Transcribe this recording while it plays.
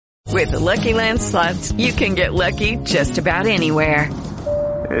With the Lucky Land Slots, you can get lucky just about anywhere.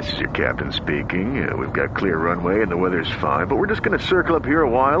 This is your captain speaking. We've got clear runway and the weather's fine, but we're just going to circle up here a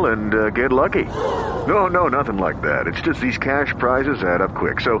while and get lucky. No, nothing like that. It's just these cash prizes add up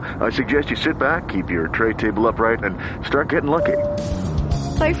quick. So I suggest you sit back, keep your tray table upright, and start getting lucky.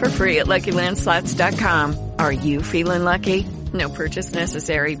 Play for free at LuckyLandSlots.com. Are you feeling lucky? No purchase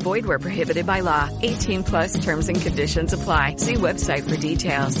necessary. Void where prohibited by law. 18+ terms and conditions apply. See website for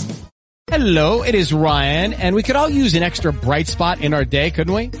details. Hello, it is Ryan, and we could all use an extra bright spot in our day,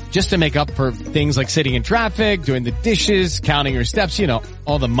 couldn't we? Just to make up for things like sitting in traffic, doing the dishes, counting your steps,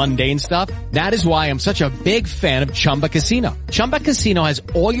 all the mundane stuff. That is why I'm such a big fan of Chumba Casino. Chumba Casino has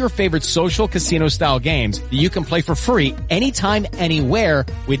all your favorite social casino-style games that you can play for free anytime, anywhere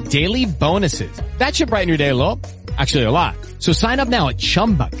with daily bonuses. That should brighten your day a little. Actually, a lot. So sign up now at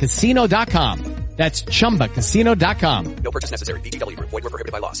ChumbaCasino.com. That's ChumbaCasino.com. No purchase necessary. VGW Group. Void where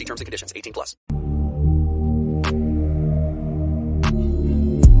prohibited by law. See terms and conditions. 18+.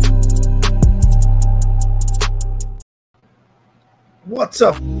 What's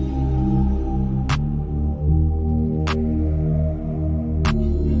up?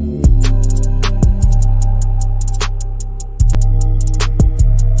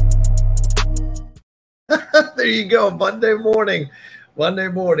 There you go. Monday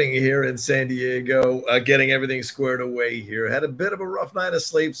morning here in San Diego, getting everything squared away here. Had a bit of a rough night of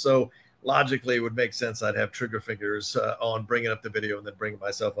sleep, so logically it would make sense I'd have trigger fingers on bringing up the video and then bringing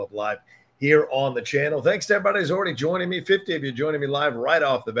myself up live here on the channel. Thanks to everybody who's already joining me. 50 of you joining me live right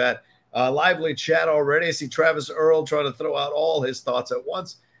off the bat. Lively chat already. I see Travis Earl trying to throw out all his thoughts at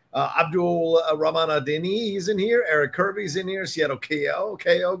once. Abdul Rahman Adini, he's in here. Eric Kirby's in here. Seattle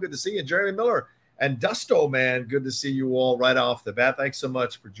KO, good to see you. Jeremy Miller. And Dusto, man, good to see you all right off the bat. Thanks so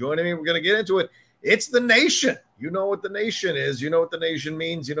much for joining me. We're going to get into it. It's the nation. You know what the nation is. You know what the nation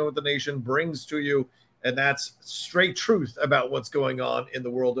means. You know what the nation brings to you. And that's straight truth about what's going on in the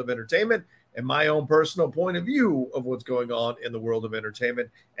world of entertainment and my own personal point of view of what's going on in the world of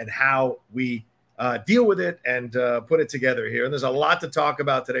entertainment and how we deal with it and put it together here. And there's a lot to talk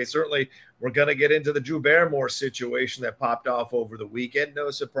about today. Certainly, we're going to get into the Drew Barrymore situation that popped off over the weekend.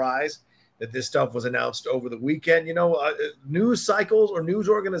 No surprise that this stuff was announced over the weekend. News cycles or news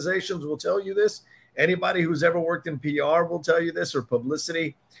organizations will tell you this. Anybody who's ever worked in PR will tell you this, or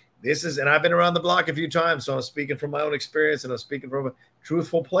publicity. This is, and I've been around the block a few times, so I'm speaking from my own experience and I'm speaking from a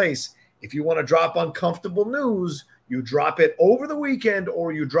truthful place. If you want to drop uncomfortable news, you drop it over the weekend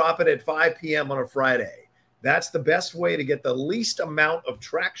or you drop it at 5 p.m. on a Friday. That's the best way to get the least amount of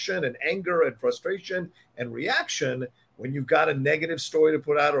traction and anger and frustration and reaction when you've got a negative story to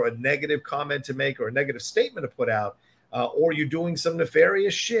put out or a negative comment to make or a negative statement to put out, or you're doing some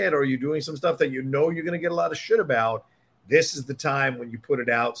nefarious shit or you're doing some stuff that you're going to get a lot of shit about. This is the time when you put it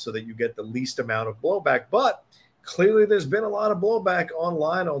out so that you get the least amount of blowback. But clearly there's been a lot of blowback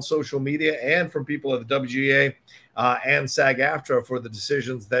online on social media and from people at the WGA and SAG-AFTRA for the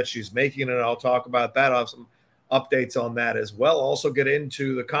decisions that she's making. And I'll talk about that. I'll have some updates on that as well. Also get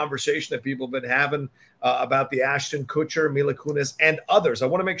into the conversation that people have been having about the Ashton Kutcher, Mila Kunis, and others. I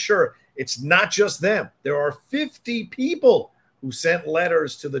want to make sure it's not just them. There are 50 people who sent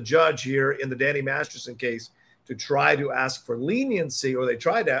letters to the judge here in the Danny Masterson case to try to ask for leniency, or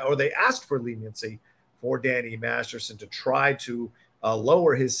they asked for leniency for Danny Masterson to try to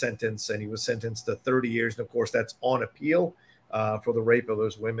lower his sentence, and he was sentenced to 30 years. And of course, that's on appeal for the rape of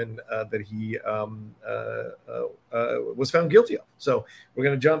those women that he was found guilty of. So we're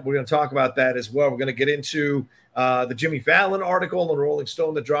going to talk about that as well. We're going to get into the Jimmy Fallon article in the Rolling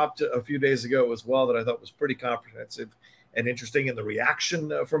Stone that dropped a few days ago as well, that I thought was pretty comprehensive and interesting, and the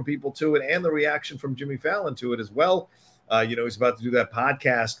reaction from people to it and the reaction from Jimmy Fallon to it as well. He's about to do that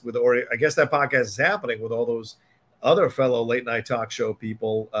podcast or I guess that podcast is happening with all those other fellow late night talk show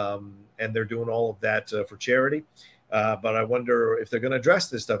people, and they're doing all of that for charity. But I wonder if they're going to address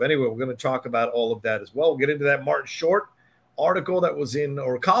this stuff. Anyway, we're going to talk about all of that as well. We'll get into that Martin Short article that was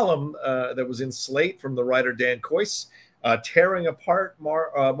column that was in Slate from the writer Dan Coyce, tearing apart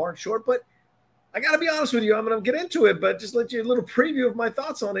Martin Short. But I got to be honest with you, I'm going to get into it, but just let you a little preview of my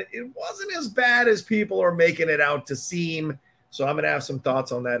thoughts on it. It wasn't as bad as people are making it out to seem. So I'm going to have some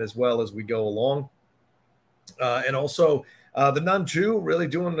thoughts on that as well as we go along. And also The Nun 2 really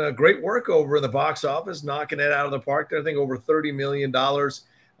doing great work over in the box office, knocking it out of the park there. I think over $30 million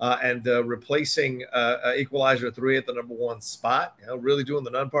and replacing Equalizer 3 at the number one spot. Really doing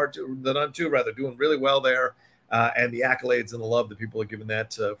The Nun 2 doing really well there. And the accolades and the love that people are giving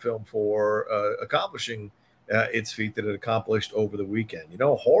that film for accomplishing its feat that it accomplished over the weekend.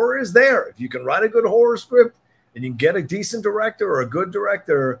 Horror is there. If you can write a good horror script and you can get a decent director or a good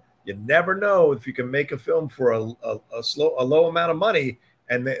director, You never know if you can make a film for a low amount of money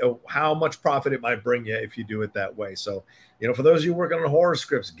and how much profit it might bring you if you do it that way. So, for those of you working on horror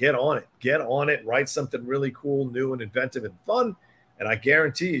scripts, get on it, write something really cool, new and inventive and fun. And I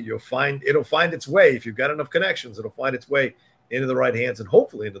guarantee it'll find its way. If you've got enough connections, it'll find its way into the right hands and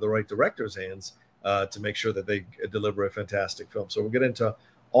hopefully into the right director's hands to make sure that they deliver a fantastic film. So we'll get into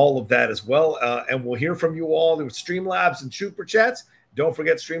all of that as well. And we'll hear from you all with Streamlabs and Super Chats. Don't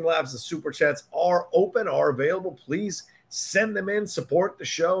forget, Streamlabs and Super Chats are open, are available. Please send them in, support the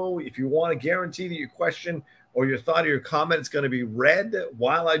show. If you want to guarantee that your question or your thought or your comment is going to be read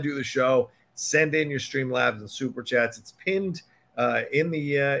while I do the show, send in your Streamlabs and Super Chats. It's pinned in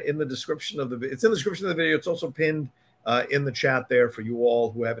the description of the it's in the description of the video. It's also pinned in the chat there for you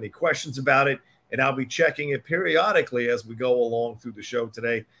all who have any questions about it. And I'll be checking it periodically as we go along through the show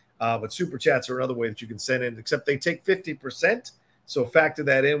today. But Super Chats are another way that you can send in, except they take 50%. So factor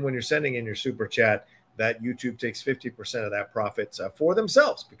that in when you're sending in your Super Chat, that YouTube takes 50% of that profit for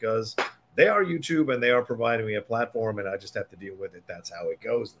themselves because they are YouTube and they are providing me a platform and I just have to deal with it. That's how it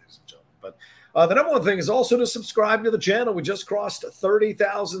goes, ladies and gentlemen. But the number one thing is also to subscribe to the channel. We just crossed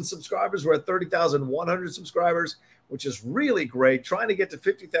 30,000 subscribers. We're at 30,100 subscribers, which is really great. Trying to get to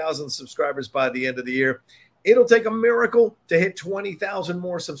 50,000 subscribers by the end of the year. It'll take a miracle to hit 20,000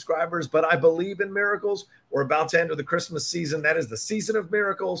 more subscribers, but I believe in miracles. We're about to enter the Christmas season. That is the season of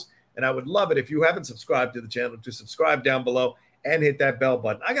miracles, and I would love it if you haven't subscribed to the channel to subscribe down below and hit that bell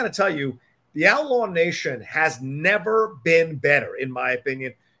button. I got to tell you, the Outlaw Nation has never been better, in my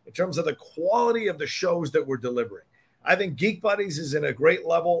opinion, in terms of the quality of the shows that we're delivering. I think Geek Buddies is in a great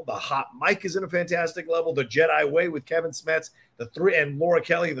level. The Hot Mic is in a fantastic level. The Jedi Way with Kevin Smets, and Laura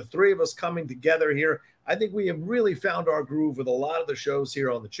Kelly, the three of us coming together here. I think we have really found our groove with a lot of the shows here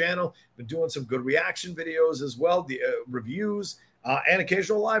on the channel. Been doing some good reaction videos as well, the reviews, and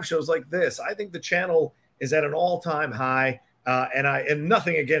occasional live shows like this. I think the channel is at an all-time high, and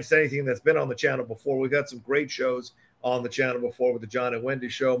nothing against anything that's been on the channel before. We've got some great shows on the channel before with the John and Wendy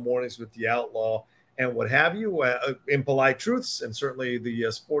Show, Mornings with the Outlaw, and what have you, Impolite Truths, and certainly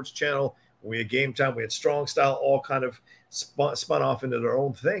the sports channel. We had Game Time, we had Strong Style, all kind of spun off into their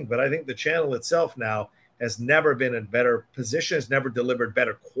own thing. But I think the channel itself now has never been in better position, has never delivered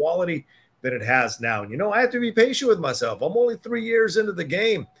better quality than it has now. And, I have to be patient with myself. I'm only 3 years into the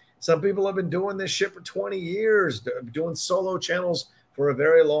game. Some people have been doing this shit for 20 years, doing solo channels for a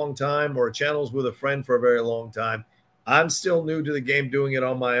very long time or channels with a friend for a very long time. I'm still new to the game, doing it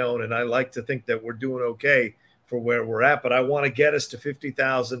on my own, and I like to think that we're doing okay for where we're at, but I want to get us to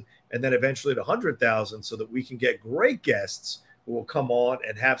 50,000 and then eventually to 100,000 so that we can get great guests who will come on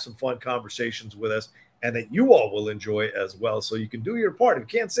and have some fun conversations with us and that you all will enjoy as well. So you can do your part. If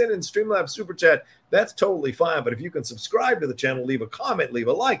you can't send in Streamlabs Super Chat, that's totally fine, but if you can subscribe to the channel, leave a comment, leave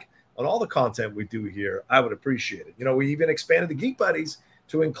a like on all the content we do here, I would appreciate it. We even expanded the Geek Buddies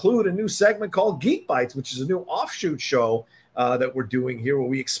to include a new segment called Geek Bites, which is a new offshoot show that we're doing here, where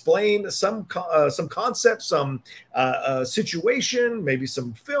we explain some concepts, some situation, maybe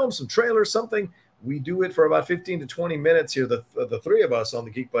some film, some trailer, something. We do it for about 15 to 20 minutes here, the three of us on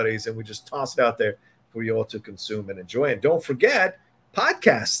the Geek Buddies, and we just toss it out there for you all to consume and enjoy. And don't forget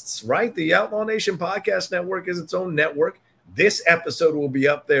podcasts, right? The Outlaw Nation Podcast Network is its own network. This episode will be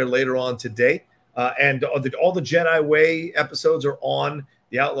up there later on today. And all the Jedi Way episodes are on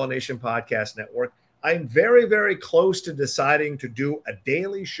the Outlaw Nation Podcast Network. I'm very, very close to deciding to do a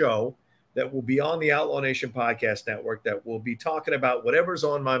daily show that will be on the Outlaw Nation Podcast Network that will be talking about whatever's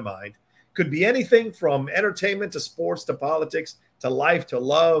on my mind. Could be anything from entertainment to sports to politics to life to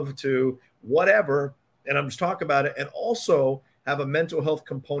love to whatever. And I'm just talking about it and also have a mental health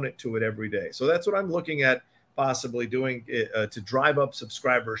component to it every day. So that's what I'm looking at possibly doing to drive up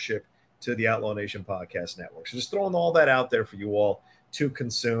subscribership to the Outlaw Nation Podcast Network. So just throwing all that out there for you all to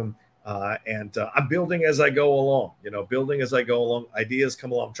consume. And I'm building as I go along, building as I go along. Ideas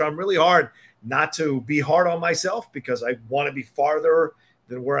come along. I'm trying really hard not to be hard on myself because I want to be farther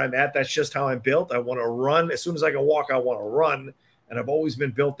than where I'm at. That's just how I'm built. I want to run. As soon as I can walk, I want to run. And I've always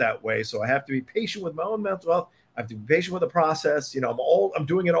been built that way. So I have to be patient with my own mental health. I have to be patient with the process. I'm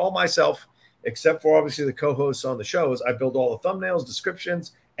doing it all myself, except for obviously the co-hosts on the shows. I build all the thumbnails,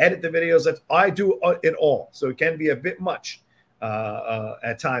 descriptions, edit the videos. I do it all. So it can be a bit much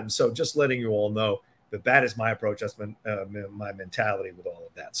at times. So just letting you all know that is my approach. That's my mentality with all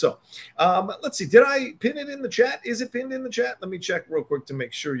of that. So let's see. Did I pin it in the chat? Is it pinned in the chat? Let me check real quick to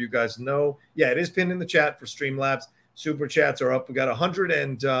make sure you guys know. Yeah, it is pinned in the chat for Streamlabs. Super chats are up. We got 100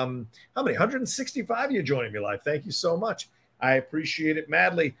 and how many? 165 of you joining me live. Thank you so much. I appreciate it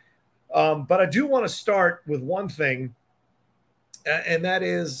madly. But I do want to start with one thing, and that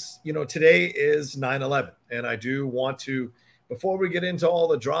is today is 9/11, and I do want to, before we get into all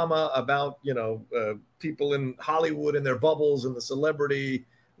the drama about, people in Hollywood and their bubbles and the celebrity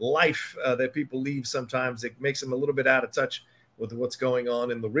life that people leave sometimes, it makes them a little bit out of touch with what's going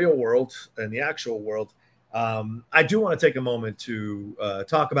on in the real world and the actual world. I do want to take a moment to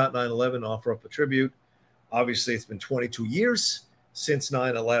talk about 9/11, offer up a tribute. Obviously, it's been 22 years since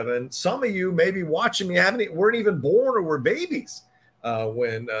 9/11. Some of you may be watching me, weren't even born or were babies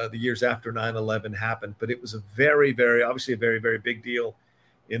when the years after 9/11 happened. But it was a very, very, obviously a very, very big deal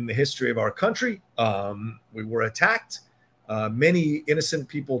in the history of our country. We were attacked. Many innocent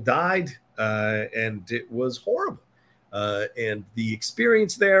people died, and it was horrible. And the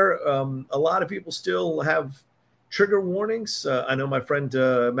experience there, a lot of people still have trigger warnings. I know my friend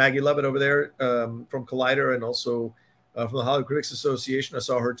Maggie Levitt over there from Collider, and also from the Hollywood Critics Association. I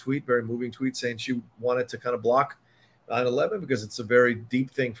saw her tweet, very moving tweet, saying she wanted to kind of block 9/11 because it's a very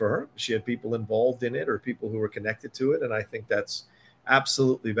deep thing for her. She had people involved in it or people who were connected to it. And I think that's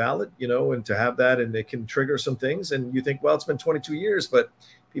absolutely valid, and to have that, and it can trigger some things. And you think, well, it's been 22 years, but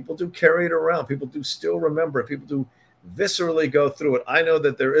people do carry it around. People do still remember it. People do viscerally go through it. I know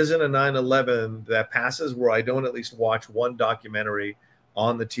that there isn't a 9/11 that passes where I don't at least watch one documentary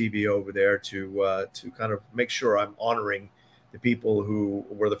on the TV over there to kind of make sure I'm honoring the people who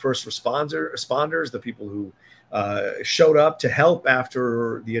were the first responders, the people who showed up to help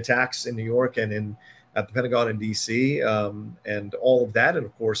after the attacks in New York and at the Pentagon in D.C. And all of that. And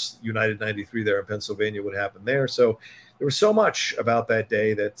of course, United 93 there in Pennsylvania, what happened there. So there was so much about that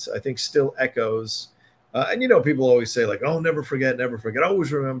day that I think still echoes. And people always say like, oh, never forget,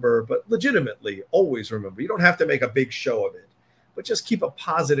 always remember, but legitimately always remember. You don't have to make a big show of it, but just keep a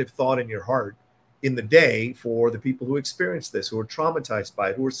positive thought in your heart in the day for the people who experienced this, who are traumatized by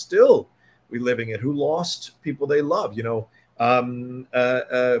it, who are still reliving it, who lost people they love.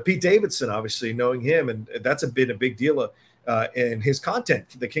 Pete Davidson, obviously knowing him, and that's been a big deal in his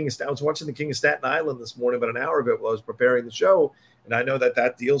content. I was watching The King of Staten Island this morning, about an hour ago while I was preparing the show, and I know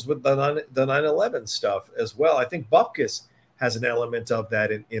that deals with the 9/11 stuff as well. I think Bupkis has an element of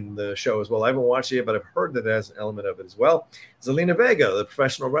that in the show as well. I haven't watched it yet, but I've heard that it has an element of it as well. Zelina Vega, the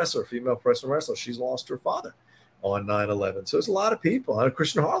professional wrestler, female professional wrestler, she's lost her father on 9/11. So there's a lot of people.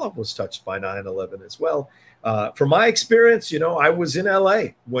 Christian Harloff was touched by 9/11 as well. From my experience, I was in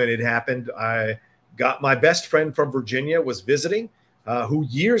LA when it happened. I got my best friend from Virginia was visiting, who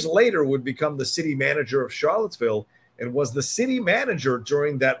years later would become the city manager of Charlottesville and was the city manager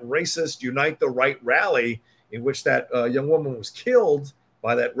during that racist Unite the Right rally in which that young woman was killed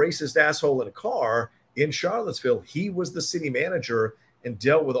by that racist asshole in a car in Charlottesville. He was the city manager and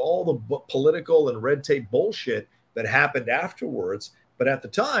dealt with all the political and red tape bullshit that happened afterwards. But at the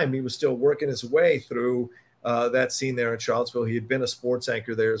time, he was still working his way through that scene there in Charlottesville. He had been a sports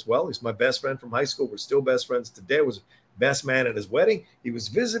anchor there as well. He's my best friend from high school. We're still best friends today. I was best man at his wedding. He was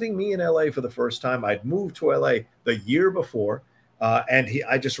visiting me in LA for the first time. I'd moved to LA the year before.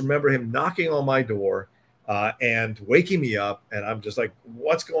 I just remember him knocking on my door and waking me up. And I'm just like,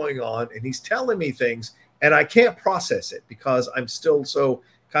 what's going on? And he's telling me things and I can't process it because I'm still so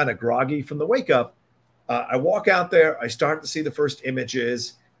kind of groggy from the wake up. I walk out there. I start to see the first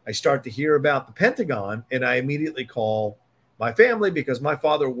images. I start to hear about the Pentagon, and I immediately call my family because my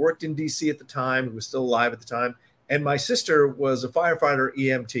father worked in D.C. at the time. He was still alive at the time. And my sister was a firefighter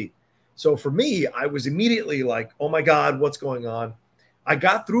EMT. So for me, I was immediately like, oh, my God, what's going on? I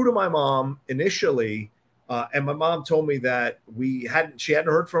got through to my mom initially, and my mom told me that she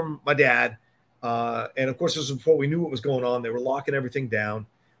hadn't heard from my dad. And, of course, this was before we knew what was going on. They were locking everything down.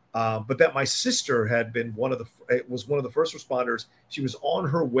 But that my sister had been one of the first responders. She was on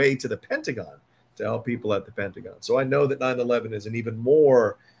her way to the Pentagon to help people at the Pentagon. So I know that 9/11 is an even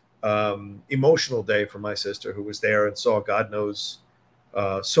more emotional day for my sister, who was there and saw God knows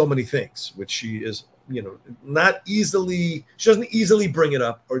so many things, which she is, not easily. She doesn't easily bring it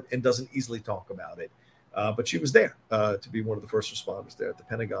up and doesn't easily talk about it. But she was there to be one of the first responders there at the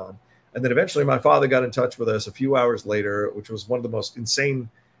Pentagon. And then eventually my father got in touch with us a few hours later, which was one of the most insane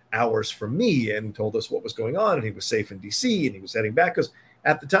hours for me, and told us what was going on, and he was safe in DC and he was heading back, because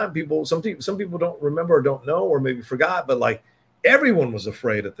at the time some people don't remember or don't know or maybe forgot, but like everyone was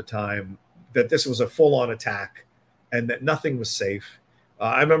afraid at the time that this was a full-on attack and that nothing was safe.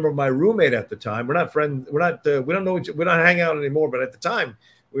 I remember my roommate at the time, we don't hang out anymore, but at the time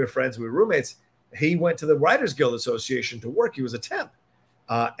we were friends, we were roommates. He went to the Writers Guild Association to work. He was a temp,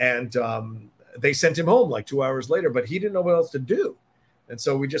 and they sent him home like 2 hours later, but he didn't know what else to do. And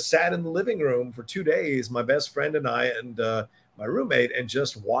so we just sat in the living room for 2 days, my best friend and I and my roommate, and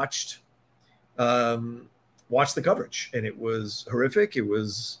just watched the coverage. And it was horrific. It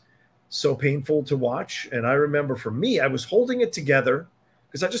was so painful to watch. And I remember for me, I was holding it together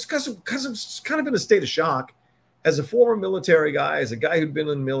because I was kind of in a state of shock as a former military guy, as a guy who'd been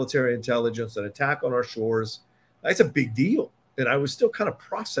in military intelligence, an attack on our shores. That's a big deal. And I was still kind of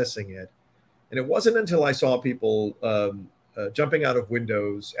processing it. And it wasn't until I saw people jumping out of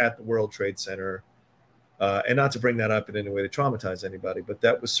windows at the World Trade Center, and not to bring that up in any way to traumatize anybody, but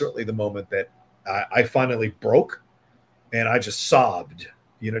that was certainly the moment that I finally broke, and I just sobbed,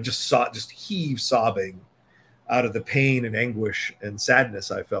 just heave sobbing out of the pain and anguish and sadness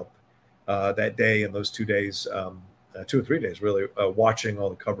I felt that day and those 2 days, 2 or 3 days, really, watching all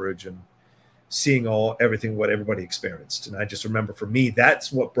the coverage and seeing everything, what everybody experienced. And I just remember for me,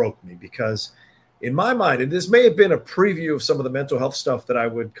 that's what broke me, because in my mind, and this may have been a preview of some of the mental health stuff that I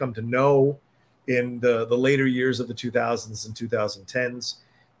would come to know in the later years of the 2000s and 2010s.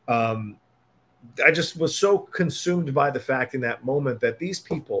 I just was so consumed by the fact in that moment that these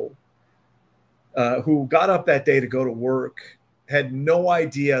people who got up that day to go to work had no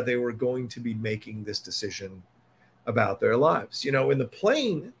idea they were going to be making this decision about their lives. In the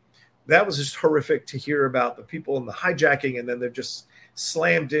plane, that was just horrific to hear about the people in the hijacking, and then they're just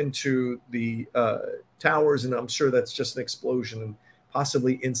slammed into the towers, and I'm sure that's just an explosion and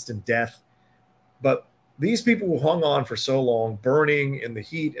possibly instant death. But these people who hung on for so long, burning in the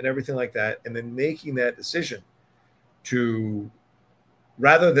heat and everything like that, and then making that decision to,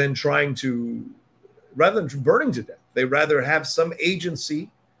 rather than burning to death, they rather have some agency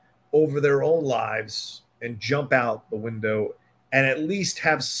over their own lives and jump out the window and at least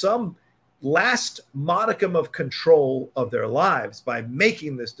have some last modicum of control of their lives by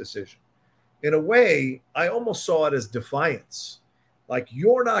making this decision. In a way, I almost saw it as defiance. Like,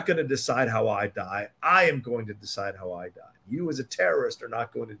 you're not going to decide how I die. I am going to decide how I die. You as a terrorist are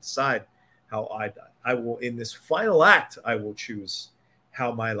not going to decide how I die. I will, in this final act, I will choose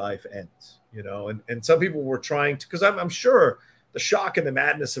how my life ends, and some people were trying to, because I'm sure the shock and the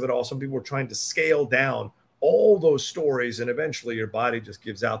madness of it all, some people were trying to scale down all those stories, and eventually your body just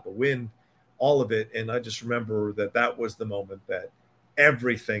gives out the wind, all of it. And I just remember that was the moment that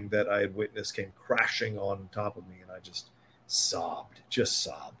everything that I had witnessed came crashing on top of me, and I just sobbed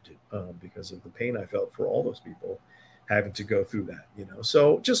because of the pain I felt for all those people having to go through that,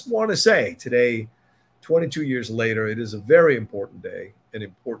 So just want to say today, 22 years later, it is a very important day, an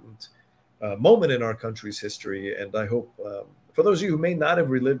important moment in our country's history. And I hope for those of you who may not have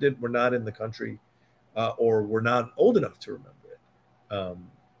relived it, were not in the country, or were not old enough to remember it,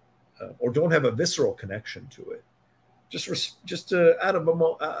 or don't have a visceral connection to it, just out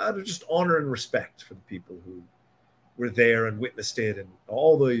of just honor and respect for the people who were there and witnessed it, and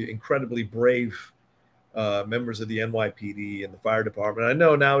all the incredibly brave members of the NYPD and the fire department. I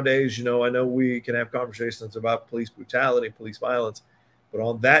know nowadays, I know we can have conversations about police brutality, police violence, but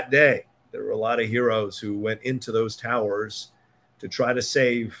on that day, there were a lot of heroes who went into those towers to try to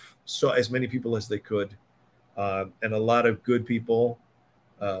save as many people as they could. And a lot of good people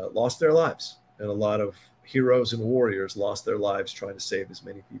lost their lives, and a lot of heroes and warriors lost their lives trying to save as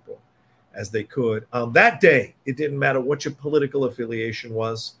many people as they could. On that day, it didn't matter what your political affiliation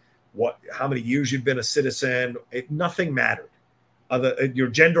was, how many years you'd been a citizen. Nothing mattered. Your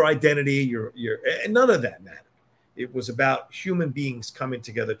gender identity, none of that mattered. It was about human beings coming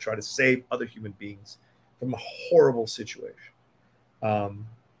together to try to save other human beings from a horrible situation. And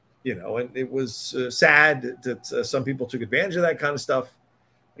it was sad that some people took advantage of that kind of stuff.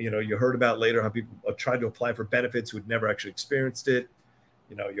 You heard about later how people tried to apply for benefits who had never actually experienced it.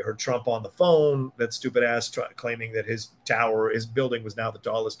 You heard Trump on the phone, that stupid ass, claiming that his building was now the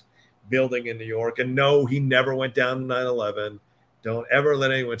tallest building in New York. And no, he never went down to 9/11. Don't ever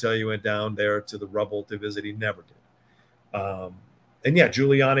let anyone tell you he went down there to the rubble to visit. He never did. And yeah,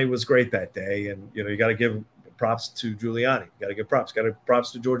 Giuliani was great that day. And, you got to give props to Giuliani. Got to give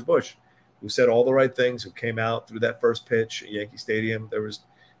props to George Bush, who said all the right things, who came out through that first pitch at Yankee Stadium. There was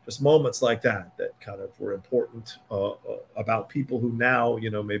just moments like that kind of were important about people who now,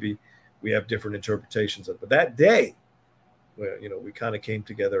 maybe we have different interpretations of. But that day, where, we kind of came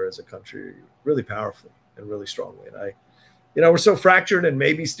together as a country really powerfully and really strongly. And we're so fractured and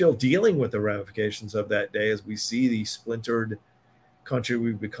maybe still dealing with the ramifications of that day as we see the splintered country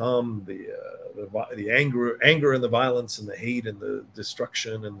we've become, the anger and the violence and the hate and the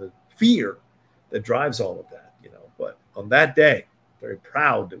destruction and the fear that drives all of that, But on that day, very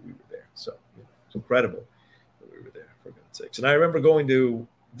proud that we were there. So it's incredible that we were there, for God's sakes. And I remember going to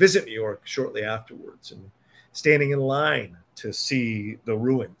visit New York shortly afterwards and standing in line to see the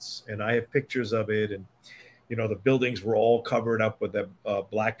ruins. And I have pictures of it. And, the buildings were all covered up with a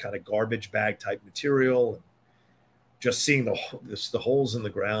black kind of garbage bag type material. And just seeing the holes in the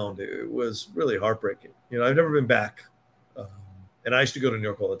ground, it was really heartbreaking. I've never been back, and I used to go to New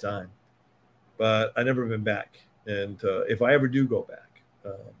York all the time, but I've never been back. And if I ever do go back,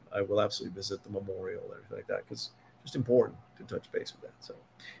 I will absolutely visit the memorial and everything like that, because it's just important to touch base with that. So,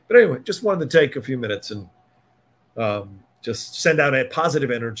 but anyway, just wanted to take a few minutes and just send out a positive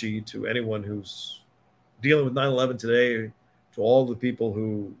energy to anyone who's dealing with 9/11 today, to all the people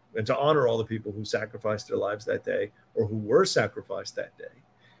and to honor all the people who sacrificed their lives that day, or who were sacrificed that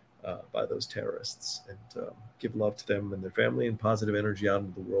day by those terrorists, and give love to them and their family, and positive energy out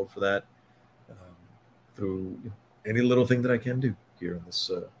into the world for that, through any little thing that I can do here in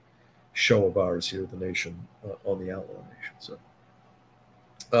this show of ours here at the Nation, on the Outlaw Nation. So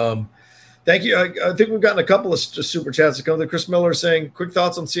thank you. I think we've gotten a couple of super chats to come there. Chris Miller saying, quick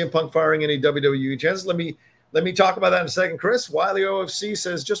thoughts on CM Punk firing any WWE chances. Let me talk about that in a second. Chris Wiley OFC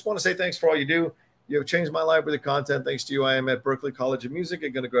says, just want to say thanks for all you do. You have changed my life with your content. Thanks to you, I am at Berklee College of Music.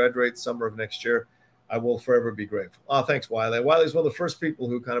 I'm going to graduate summer of next year. I will forever be grateful. Oh, thanks, Wiley. Wiley's one of the first people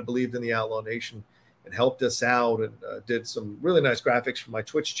who kind of believed in the Outlaw Nation and helped us out, and did some really nice graphics for my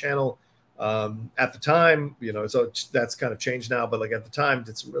Twitch channel. At the time, so that's kind of changed now, but like at the time,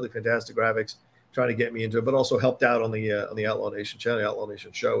 did some really fantastic graphics, trying to get me into it, but also helped out on the Outlaw Nation channel, the Outlaw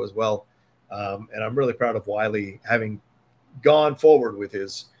Nation show as well. And I'm really proud of Wiley having gone forward with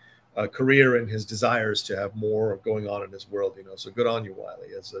his career and his desires to have more going on in his world. So good on you, Wiley,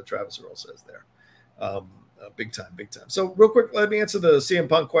 as Travis Earl says there. Big time. So real quick, let me answer the CM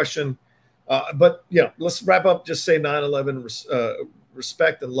Punk question. But let's wrap up. Just say 9/11,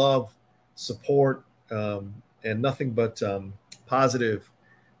 respect and love, support, and nothing but positive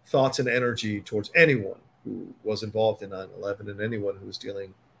thoughts and energy towards anyone who was involved in 9/11, and anyone who's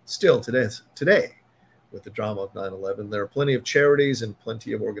dealing still today with the drama of 9/11. There are plenty of charities and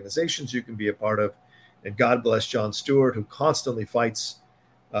plenty of organizations you can be a part of, and God bless Jon Stewart, who constantly fights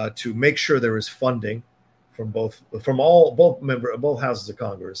to make sure there is funding from both houses of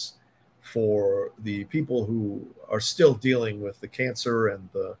Congress for the people who are still dealing with the cancer and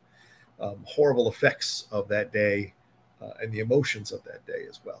the horrible effects of that day, and the emotions of that day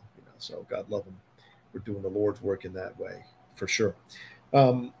as well. So God love them for doing the Lord's work in that way, for sure.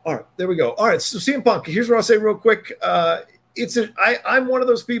 All right, there we go. All right, so CM Punk, here's what I'll say real quick. I'm one of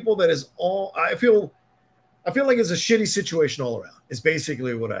those people that is I feel like it's a shitty situation all around, is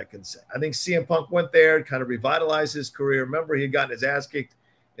basically what I can say. I think CM Punk went there, kind of revitalized his career. Remember, he had gotten his ass kicked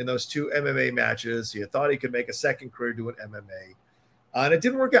in those 2 MMA matches. He had thought he could make a second career doing MMA, and it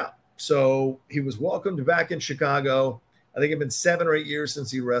didn't work out. So he was welcomed back in Chicago. I think it had been 7 or 8 years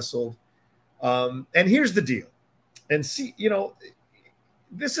since he wrestled. And here's the deal. And see,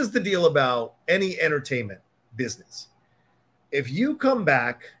 this is the deal about any entertainment business. If you come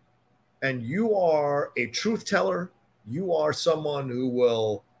back and you are a truth teller, you are someone who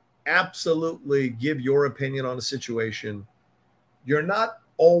will absolutely give your opinion on a situation, you're not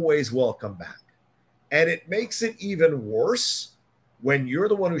always welcome back. And it makes it even worse when you're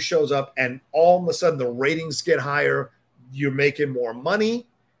the one who shows up and all of a sudden the ratings get higher, you're making more money,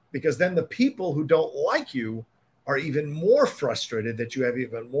 because then the people who don't like you are even more frustrated that you have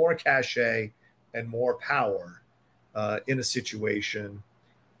even more cachet and more power in a situation.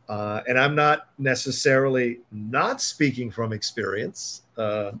 And I'm not necessarily not speaking from experience.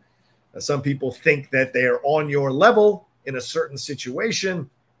 Some people think that they are on your level in a certain situation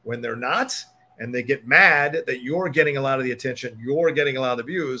when they're not, and they get mad that you're getting a lot of the attention, you're getting a lot of the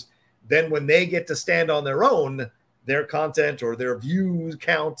views. Then when they get to stand on their own, their content or their views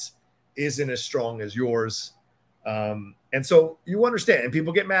count isn't as strong as yours. And so you understand, and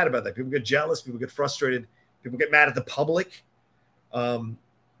people get mad about that. People get jealous, people get frustrated, people get mad at the public.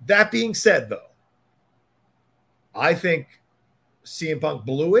 That being said, though, I think CM Punk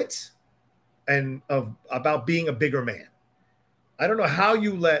blew it about being a bigger man. I don't know how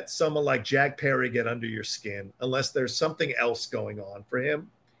you let someone like Jack Perry get under your skin unless there's something else going on for him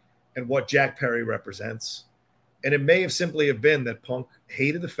and what Jack Perry represents. And it may have simply have been that Punk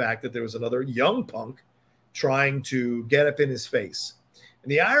hated the fact that there was another young Punk trying to get up in his face.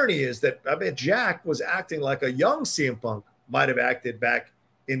 And the irony is that I bet Jack was acting like a young CM Punk might have acted back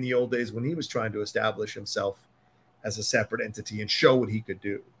in the old days when he was trying to establish himself as a separate entity and show what he could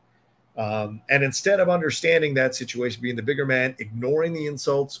do. And instead of understanding that situation, being the bigger man, ignoring the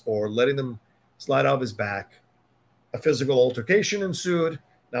insults or letting them slide off his back, a physical altercation ensued.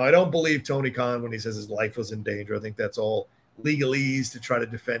 Now, I don't believe Tony Khan when he says his life was in danger. I think that's all legalese to try to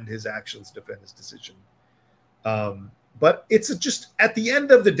defend his actions, defend his decision. But it's just at the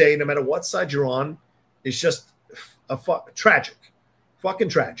end of the day, no matter what side you're on, it's just fucking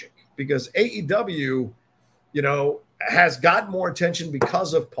tragic, because AEW, has got more attention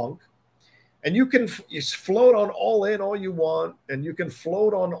because of Punk. And you can float on All In all you want, and you can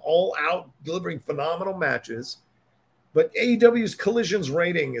float on All Out, delivering phenomenal matches. But AEW's Collisions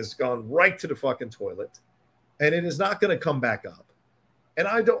rating has gone right to the fucking toilet, and it is not going to come back up. And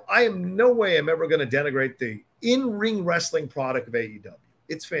I am no way I'm ever going to denigrate the in-ring wrestling product of AEW.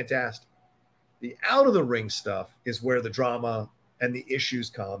 It's fantastic. The out-of-the-ring stuff is where the drama and the issues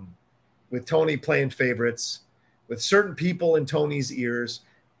come, with Tony playing favorites, with certain people in Tony's ears,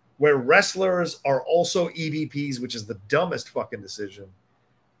 where wrestlers are also EVPs, which is the dumbest fucking decision,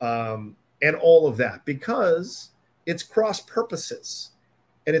 and all of that, because it's cross purposes,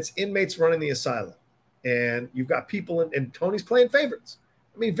 and it's inmates running the asylum, and you've got people, and Tony's playing favorites.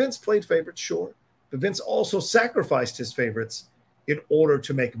 I mean, Vince played favorites, sure, but Vince also sacrificed his favorites in order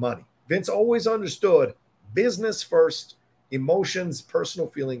to make money. Vince always understood business first, emotions, personal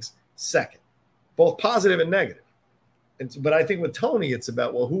feelings second, both positive and negative. But I think with Tony, it's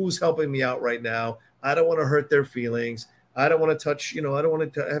about, well, who's helping me out right now? I don't want to hurt their feelings. I don't want to touch, I don't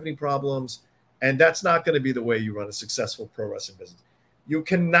want to have any problems. And that's not going to be the way you run a successful pro wrestling business. You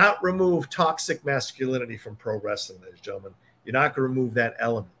cannot remove toxic masculinity from pro wrestling, ladies and gentlemen. You're not going to remove that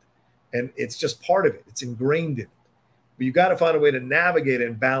element. And it's just part of it. It's ingrained in it. But you got to find a way to navigate it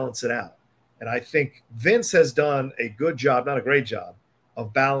and balance it out. And I think Vince has done a good job, not a great job,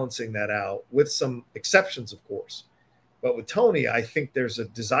 of balancing that out, with some exceptions, of course. But with Tony, I think there's a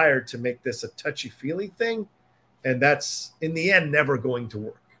desire to make this a touchy-feely thing, and that's, in the end, never going to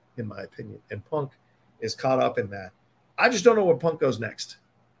work, in my opinion. And Punk is caught up in that. I just don't know where Punk goes next.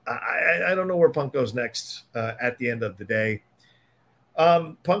 I don't know where Punk goes next at the end of the day.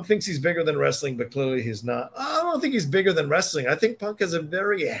 Punk thinks he's bigger than wrestling, but clearly he's not. I don't think he's bigger than wrestling. I think Punk has a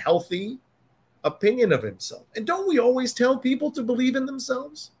very healthy opinion of himself. And don't we always tell people to believe in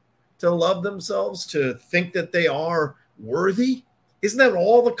themselves, to love themselves, to think that they are worthy? Isn't that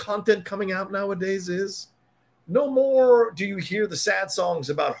all the content coming out nowadays is? No more do you hear the sad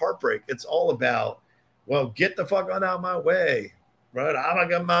songs about heartbreak. It's all about, well, get the fuck on out my way, right?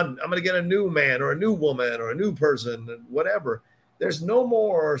 I'm going to get a new man or a new woman or a new person, whatever. There's no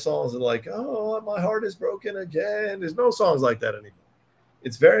more songs that are like, oh, my heart is broken again. There's no songs like that anymore.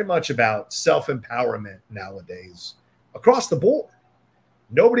 It's very much about self-empowerment nowadays across the board.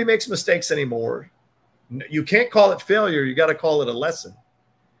 Nobody makes mistakes anymore. You can't call it failure. You got to call it a lesson.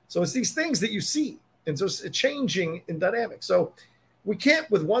 So it's these things that you see. And so it's changing in dynamics. So we can't,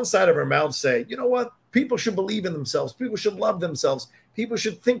 with one side of our mouth, say, you know what? People should believe in themselves. People should love themselves. People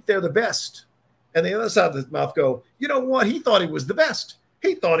should think they're the best. And the other side of the mouth go, you know what? He thought he was the best.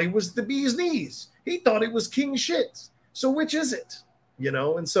 He thought he was the bee's knees. He thought he was king shit. So which is it?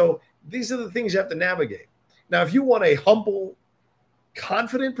 And so these are the things you have to navigate. Now, if you want a humble,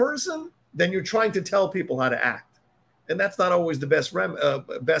 confident person, then you're trying to tell people how to act. And that's not always the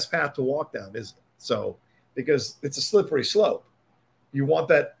best path to walk down, is it? So, because it's a slippery slope. You want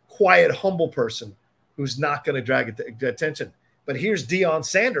that quiet, humble person who's not going to drag attention. But here's Deion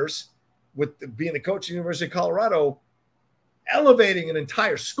Sanders, with being the coach at the University of Colorado, elevating an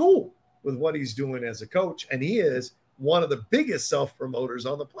entire school with what he's doing as a coach. And he is one of the biggest self-promoters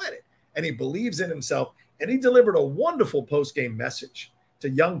on the planet. And he believes in himself. And he delivered a wonderful post-game message to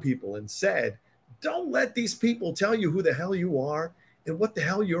young people and said, don't let these people tell you who the hell you are and what the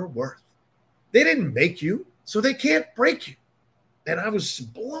hell you're worth. They didn't make you, so they can't break you. And I was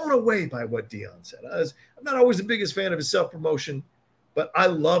blown away by what Deion said. I'm not always the biggest fan of his self-promotion, but I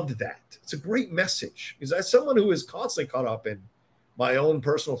loved that. It's a great message. Because as someone who is constantly caught up in my own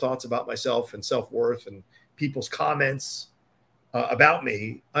personal thoughts about myself and self-worth and people's comments about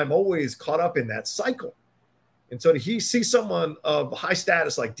me, I'm always caught up in that cycle. And so to see someone of high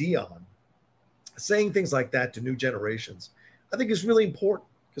status like Deion saying things like that to new generations, I think is really important,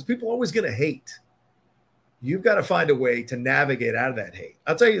 because people are always going to hate. You've got to find a way to navigate out of that hate.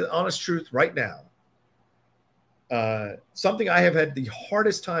 I'll tell you the honest truth right now. Something I have had the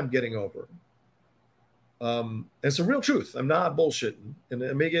hardest time getting over. It's a real truth. I'm not bullshitting, and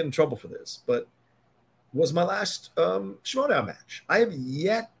I may get in trouble for this, but was my last Schmoedown match. I have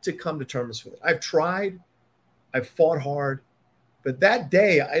yet to come to terms with it. I've tried. I've fought hard. But that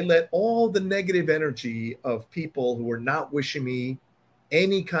day, I let all the negative energy of people who were not wishing me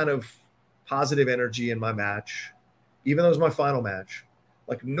any kind of positive energy in my match, even though it was my final match.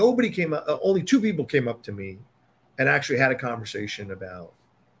 Like, nobody came up, only two people came up to me and actually had a conversation about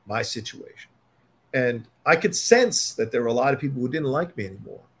my situation. And I could sense that there were a lot of people who didn't like me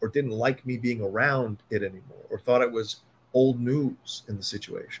anymore, or didn't like me being around it anymore, or thought it was old news in the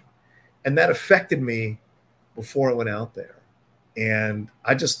situation. And that affected me before I went out there. And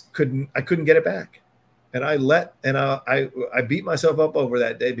I just couldn't get it back. And I beat myself up over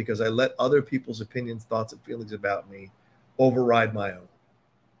that day because I let other people's opinions, thoughts, and feelings about me override my own.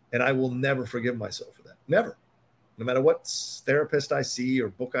 And I will never forgive myself for that. Never. No matter what therapist I see or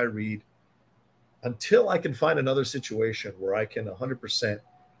book I read, until I can find another situation where I can 100%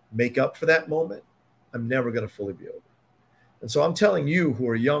 make up for that moment, I'm never going to fully be over. And so I'm telling you who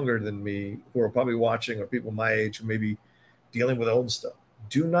are younger than me, who are probably watching, or people my age who may be dealing with own stuff,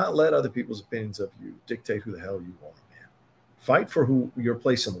 do not let other people's opinions of you dictate who the hell you are, man. Fight for your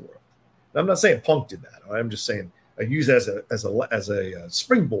place in the world. And I'm not saying Punk did that. I'm just saying I use it as a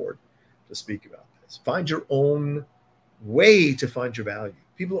springboard to speak about this. Find your own way to find your value.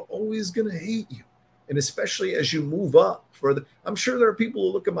 People are always going to hate you. And especially as you move up further, I'm sure there are people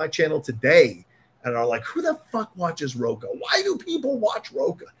who look at my channel today and are like, who the fuck watches Roka? Why do people watch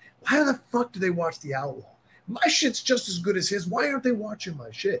Roka? Why the fuck do they watch The Outlaw? My shit's just as good as his. Why aren't they watching my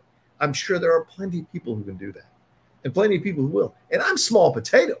shit? I'm sure there are plenty of people who can do that, and plenty of people who will. And I'm small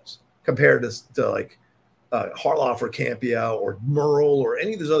potatoes compared to like Harloff or Campia or Merle or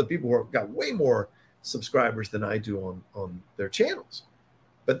any of those other people who have got way more subscribers than I do on their channels.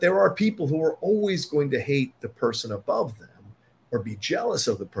 But there are people who are always going to hate the person above them or be jealous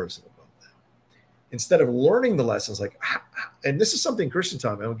of the person above them. Instead of learning the lessons, like, and this is something Christian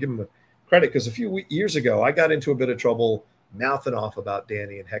taught me. I'll give him a credit because a few years ago, I got into a bit of trouble mouthing off about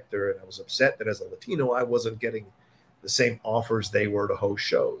Danny and Hector, and I was upset that as a Latino, I wasn't getting the same offers they were to host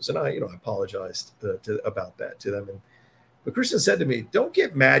shows. And I apologized about that to them. But Christian said to me, don't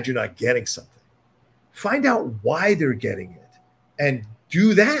get mad you're not getting something. Find out why they're getting it and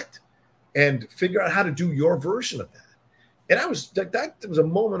do that and figure out how to do your version of that. And I was like, that was a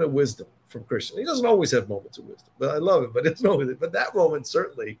moment of wisdom from Christian. He doesn't always have moments of wisdom, but I love him. But it's but that moment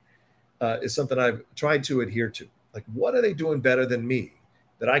certainly is something I've tried to adhere to. Like, what are they doing better than me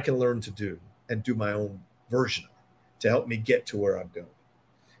that I can learn to do and do my own version of it to help me get to where I'm going?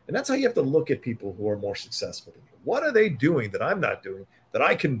 And that's how you have to look at people who are more successful than you. What are they doing that I'm not doing that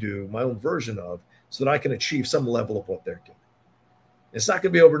I can do my own version of so that I can achieve some level of what they're doing? It's not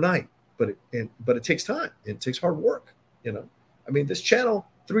going to be overnight, but it takes time. It takes hard work. I mean, this channel,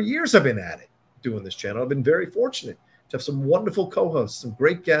 3 years I've been at it, doing this channel. I've been very fortunate to have some wonderful co-hosts, some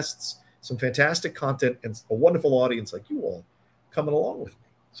great guests, some fantastic content, and a wonderful audience like you all coming along with me.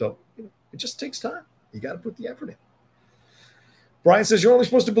 So it just takes time. You got to put the effort in. Brian says, you're only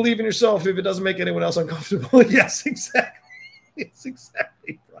supposed to believe in yourself if it doesn't make anyone else uncomfortable. Yes, exactly. It's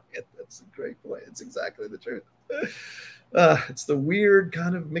exactly, Brian. That's a great point. It's exactly the truth. It's the weird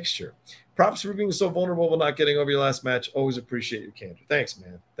kind of mixture. Props for being so vulnerable while not getting over your last match. Always appreciate your candor. Thanks,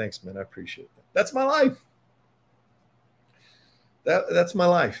 man. I appreciate that. That's my life. That's my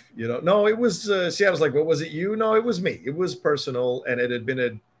life. No, it was, see, I was like, what was it? No, it was me. It was personal. And it had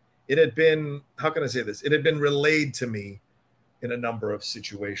been, how can I say this? It had been relayed to me in a number of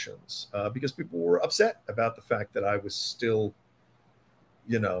situations because people were upset about the fact that I was still,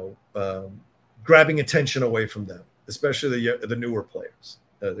 grabbing attention away from them, especially the newer players.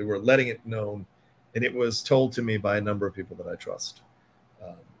 They were letting it known, and it was told to me by a number of people that I trust.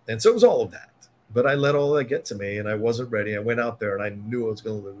 And so it was all of that. But I let all that get to me, and I wasn't ready. I went out there, and I knew I was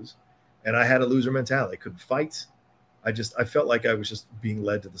going to lose. And I had a loser mentality. I couldn't fight. I felt like I was just being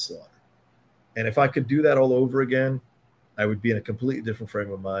led to the slaughter. And if I could do that all over again, I would be in a completely different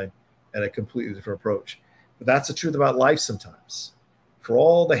frame of mind and a completely different approach. But that's the truth about life sometimes. For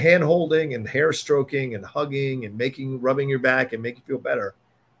all the hand-holding and hair stroking and hugging and rubbing your back and making you feel better,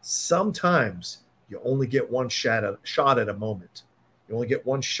 sometimes you only get one shot at a moment. You only get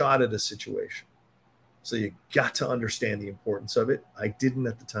one shot at a situation. So you got to understand the importance of it. I didn't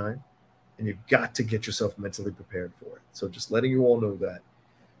at the time. And you've got to get yourself mentally prepared for it. So just letting you all know that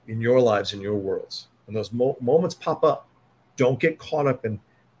in your lives, in your worlds, when those moments pop up, don't get caught up in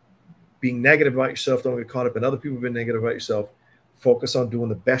being negative about yourself. Don't get caught up in other people being negative about yourself. Focus on doing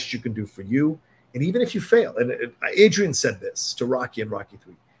the best you can do for you. And even if you fail, and Adrian said this to Rocky in Rocky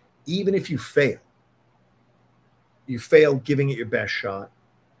 3, even if you fail giving it your best shot,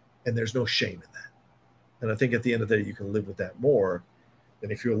 and there's no shame in that. And I think at the end of the day, you can live with that more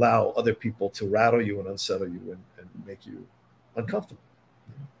than if you allow other people to rattle you and unsettle you and make you uncomfortable.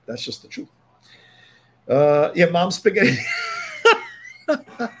 That's just the truth. Yeah, Mom Spaghetti.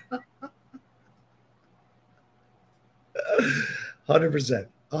 100%.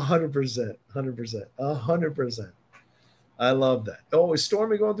 I love that. Oh, is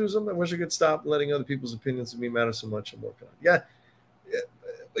Stormy going through something? I wish I could stop letting other people's opinions of me matter so much. I'm working on it. Yeah.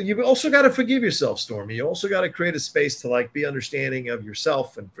 You also got to forgive yourself, Stormy. You also got to create a space to be understanding of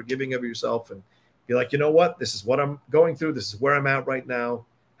yourself and forgiving of yourself and be like, you know what? This is what I'm going through. This is where I'm at right now.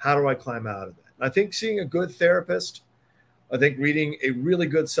 How do I climb out of that? I think seeing a good therapist, I think reading a really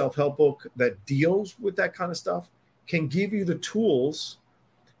good self-help book that deals with that kind of stuff can give you the tools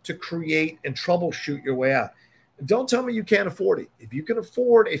to create and troubleshoot your way out. Don't tell me you can't afford it. If you can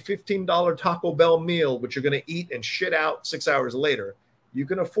afford a $15 Taco Bell meal, which you're going to eat and shit out 6 hours later, you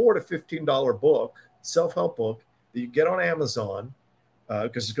can afford a $15 book, self-help book, that you get on Amazon,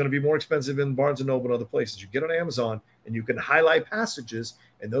 because it's going to be more expensive in Barnes & Noble and other places. You get on Amazon, and you can highlight passages,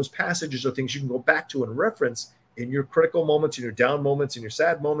 and those passages are things you can go back to and reference in your critical moments, in your down moments, in your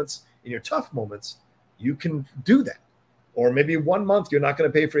sad moments, in your tough moments. You can do that. Or maybe 1 month you're not going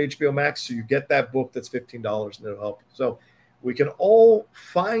to pay for HBO Max, so you get that book that's $15 and it'll help you. So we can all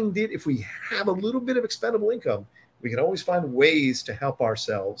find it. If we have a little bit of expendable income, we can always find ways to help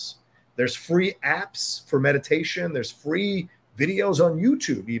ourselves. There's free apps for meditation. There's free videos on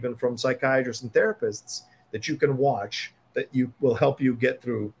YouTube, even from psychiatrists and therapists, that you can watch that you will help you get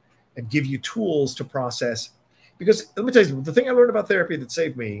through and give you tools to process. Because let me tell you, the thing I learned about therapy that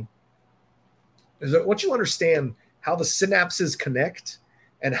saved me is that once you understand how the synapses connect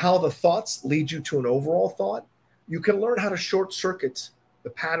and how the thoughts lead you to an overall thought, you can learn how to short circuit the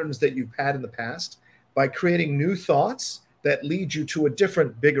patterns that you've had in the past by creating new thoughts that lead you to a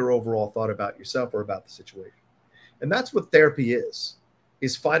different, bigger overall thought about yourself or about the situation. And that's what therapy is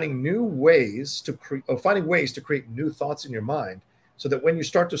finding new ways to create new thoughts in your mind, so that when you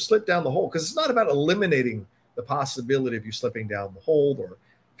start to slip down the hole, because it's not about eliminating the possibility of you slipping down the hole or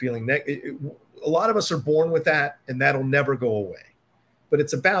feeling a lot of us are born with that, and that'll never go away. But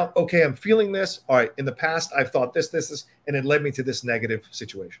it's about, okay, I'm feeling this. All right, in the past, I've thought this, and it led me to this negative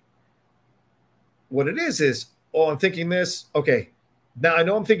situation. What it is, I'm thinking this. Okay, now I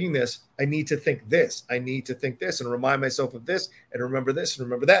know I'm thinking this. I need to think this. I need to think this and remind myself of this and remember this and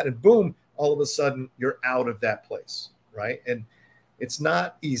remember that. And boom, all of a sudden, you're out of that place, right? And it's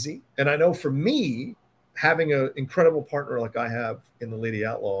not easy. And I know for me, having an incredible partner like I have in the Lady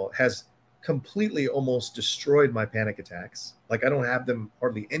Outlaw has completely almost destroyed my panic attacks. Like I don't have them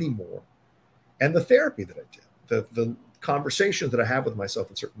hardly anymore. And the therapy that I did, the conversations that I have with myself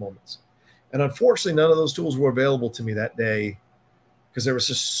in certain moments. And unfortunately, none of those tools were available to me that day, because there was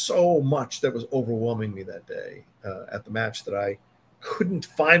just so much that was overwhelming me that day at the match that I couldn't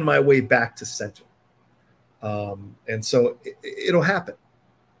find my way back to center. And so it'll happen.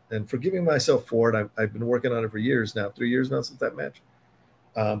 And forgiving myself for it, I've been working on it for years now, 3 years now since that match.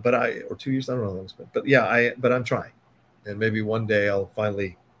 Or 2 years, I don't know how long it's been. But yeah, but I'm trying. And maybe one day I'll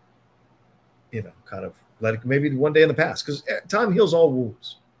finally, kind of let it, maybe one day in the past, because time heals all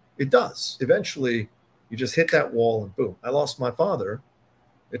wounds. It does. Eventually, you just hit that wall and boom. I lost my father.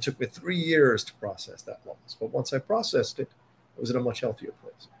 It took me 3 years to process that loss. But once I processed it, I was in a much healthier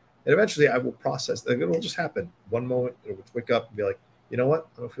place. And eventually I will process that. It will just happen. One moment, it will wake up and be like, you know what?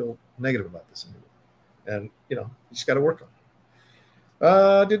 I don't feel negative about this anymore. And, you just got to work on it.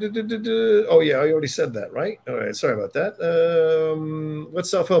 Oh, yeah, I already said that, right? All right, sorry about that. What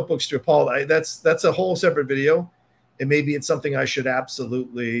self-help books do you, Paul? That's a whole separate video. And maybe it's something I should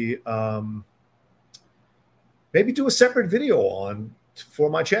absolutely maybe do a separate video on for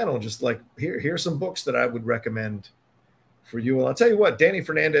my channel. Just like, here's some books that I would recommend for you. And I'll tell you what, Danny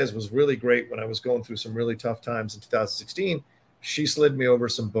Fernandez was really great when I was going through some really tough times in 2016. She slid me over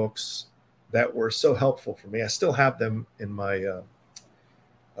some books that were so helpful for me. I still have them in my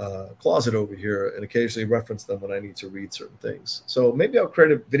closet over here and occasionally reference them when I need to read certain things. So maybe I'll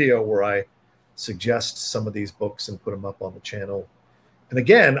create a video where I suggest some of these books and put them up on the channel. And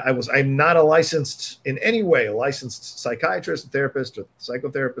again, I'm not a licensed psychiatrist, therapist, or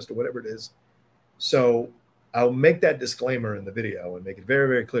psychotherapist, or whatever it is. So I'll make that disclaimer in the video and make it very,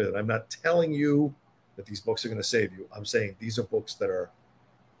 very clear that I'm not telling you that these books are going to save you. I'm saying these are books that are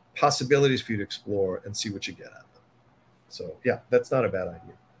possibilities for you to explore and see what you get out of them. So yeah, that's not a bad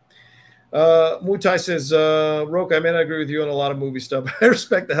idea. Muay Thai says, Roke, I may not agree with you on a lot of movie stuff. I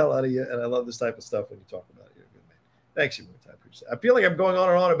respect the hell out of you, and I love this type of stuff when you talk about it. You're a good man. Thanks, you, Muay Thai. Appreciate it. I feel like I'm going on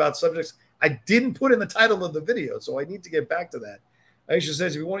and on about subjects I didn't put in the title of the video, so I need to get back to that. Aisha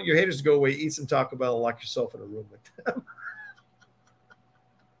says, if you want your haters to go away, eat some Taco Bell and lock yourself in a room with them.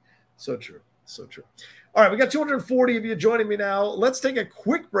 So true. So true. All right, we got 240 of you joining me now. Let's take a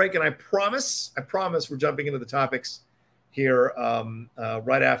quick break, and I promise we're jumping into the topics here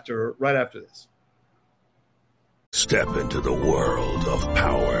right after this. Step into the world of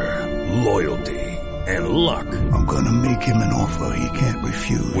power, loyalty, and luck. I'm going to make him an offer he can't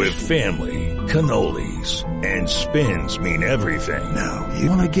refuse. With family, cannolis, and spins mean everything. Now, you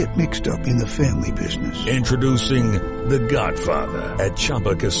want to get mixed up in the family business. Introducing The Godfather at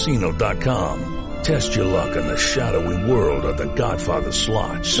ChumbaCasino.com. Test your luck in the shadowy world of The Godfather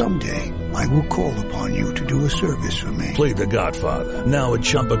slot. Someday, I will call upon you to do a service for me. Play The Godfather now at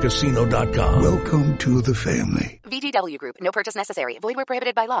ChumbaCasino.com. Welcome to the family. VGW Group. No purchase necessary. Void where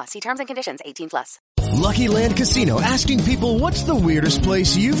prohibited by law. See terms and conditions. 18+. Lucky Land Casino, asking people, what's the weirdest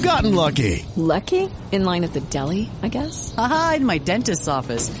place you've gotten lucky? Lucky? In line at the deli, I guess? Aha, in my dentist's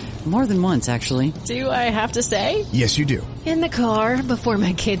office. More than once, actually. Do I have to say? Yes, you do. In the car before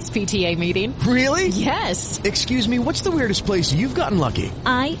my kids' PTA meeting. Really? Yes. Excuse me, what's the weirdest place you've gotten lucky?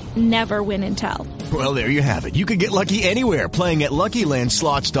 I never win and tell. Well, there you have it. You can get lucky anywhere, playing at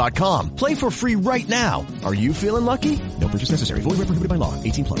LuckyLandSlots.com. Play for free right now. Are you feeling lucky? No purchase necessary. Void where prohibited by law.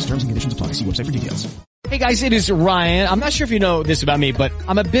 18+. Terms and conditions apply. See website for details. Hey guys, it is Ryan. I'm not sure if you know this about me, but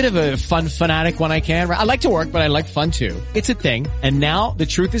I'm a bit of a fun fanatic when I can. I like to work, but I like fun too. It's a thing. And now the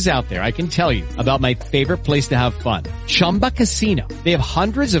truth is out there. I can tell you about my favorite place to have fun. Chumba Casino. They have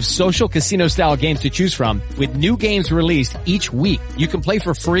hundreds of social casino style games to choose from with new games released each week. You can play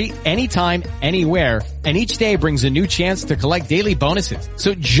for free anytime, anywhere. And each day brings a new chance to collect daily bonuses.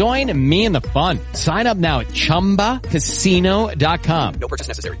 So join me in the fun. Sign up now at ChumbaCasino.com. No purchase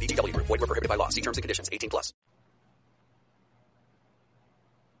necessary. VGW Group. Void where prohibited by law. See terms and conditions. 18+.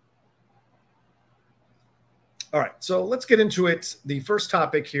 All right, so let's get into it. The first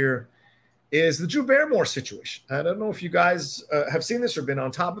topic here is the Drew Barrymore situation. I don't know if you guys have seen this or been on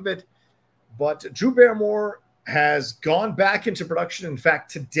top of it, but Drew Barrymore has gone back into production. In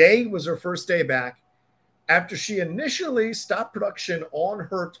fact, today was her first day back after she initially stopped production on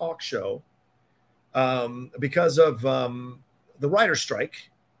her talk show because of the writer's strike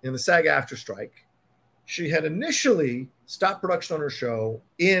and the SAG-AFTRA strike. She had initially stopped production on her show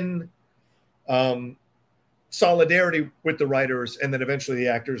in solidarity with the writers, and then eventually the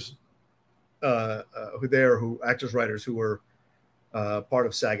actors, writers who were part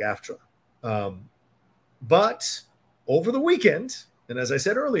of SAG-AFTRA. But over the weekend, and as I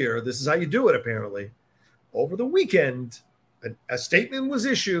said earlier, this is how you do it apparently. Over the weekend, a statement was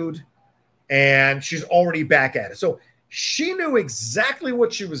issued, and she's already back at it. So she knew exactly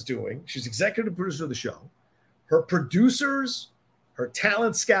what she was doing. She's executive producer of the show. Her producers, her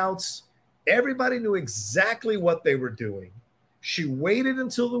talent scouts, everybody knew exactly what they were doing. She waited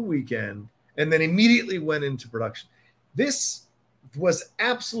until the weekend and then immediately went into production. This was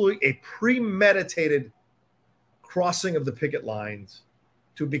absolutely a premeditated crossing of the picket lines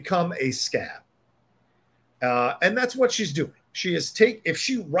to become a scab. And that's what she's doing. She is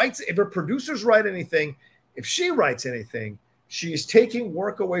if her producers write anything, if she writes anything, she is taking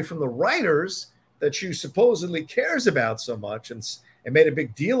work away from the writers that she supposedly cares about so much and made a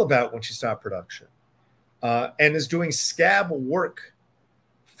big deal about when she stopped production, and is doing scab work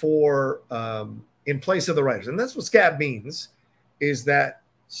for in place of the writers. And that's what scab means, is that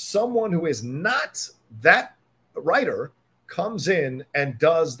someone who is not that writer comes in and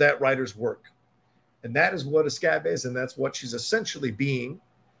does that writer's work. And that is what a scab is, and that's what she's essentially being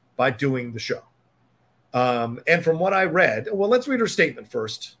by doing the show. And from what I read, well, let's read her statement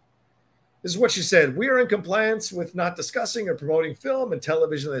first. This is what she said. We are in compliance with not discussing or promoting film and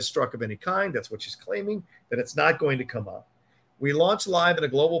television that is struck of any kind. That's what she's claiming, that it's not going to come up. We launched live in a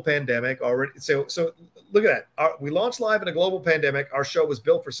global pandemic already. So look at that. We launched live in a global pandemic. Our show was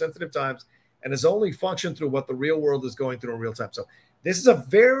built for sensitive times and has only functioned through what the real world is going through in real time. So this is a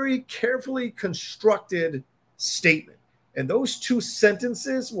very carefully constructed statement. And those two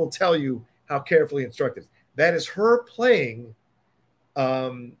sentences will tell you how carefully constructed. That is her playing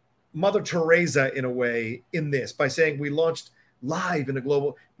Mother Teresa in a way in this by saying we launched live in a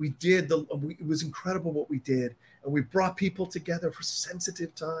global. It was incredible what we did. And we brought people together for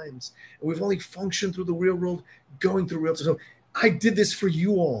sensitive times. And we've only functioned through the real world, going through real time. So I did this for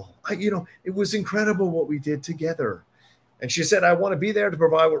you all. It was incredible what we did together. And she said, I want to be there to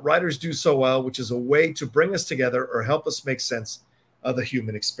provide what writers do so well, which is a way to bring us together or help us make sense of the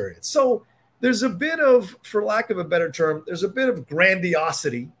human experience. So there's a bit of, for lack of a better term, there's a bit of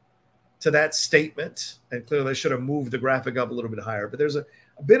grandiosity to that statement. And clearly I should have moved the graphic up a little bit higher, but there's a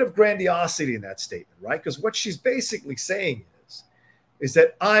bit of grandiosity in that statement, right? Because what she's basically saying is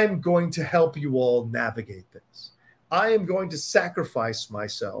that I'm going to help you all navigate this. I am going to sacrifice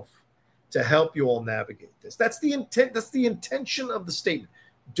myself to help you all navigate this. That's the intent. That's the intention of the statement.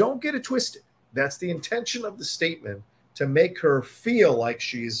 Don't get it twisted. That's the intention of the statement, to make her feel like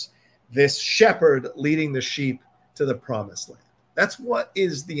she's this shepherd leading the sheep to the promised land. That's what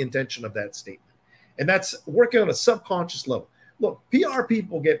is the intention of that statement. And that's working on a subconscious level. Look, PR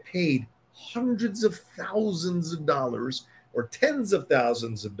people get paid hundreds of thousands of dollars or tens of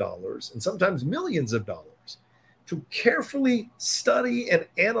thousands of dollars and sometimes millions of dollars to carefully study and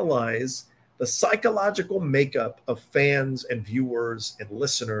analyze the psychological makeup of fans and viewers and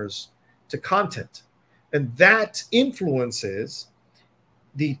listeners to content. And that influences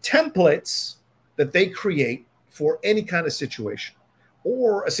the templates that they create for any kind of situation.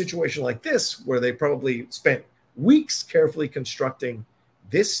 Or a situation like this, where they probably spent weeks carefully constructing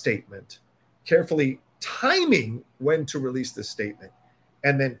this statement, carefully timing when to release this statement,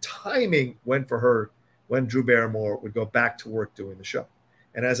 and then timing when Drew Barrymore would go back to work doing the show.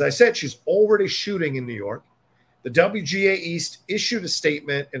 And as I said, she's already shooting in New York. The WGA East issued a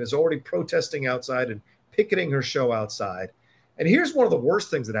statement and is already protesting outside and picketing her show outside. And here's one of the worst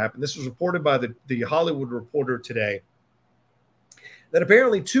things that happened. This was reported by the Hollywood Reporter today, that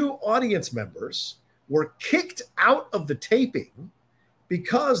apparently 2 audience members were kicked out of the taping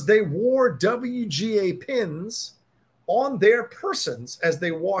because they wore WGA pins on their persons as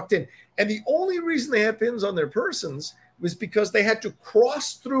they walked in. And the only reason they had pins on their persons was because they had to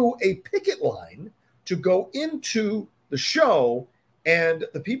cross through a picket line to go into the show. And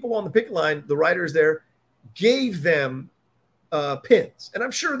the people on the picket line, the writers there, gave them pins. And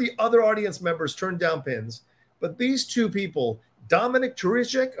I'm sure the other audience members turned down pins. But these 2 people, Dominic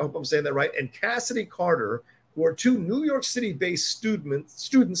Turicek, I hope I'm saying that right, and Cassidy Carter, who are 2 New York City-based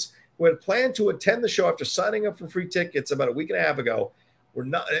students who had planned to attend the show after signing up for free tickets about a week and a half ago, were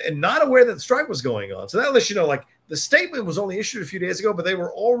not aware that the strike was going on. So that lets you know, like, the statement was only issued a few days ago, but they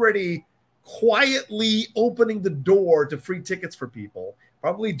were already quietly opening the door to free tickets for people,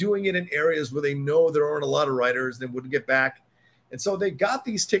 probably doing it in areas where they know there aren't a lot of writers, they wouldn't get back. And so they got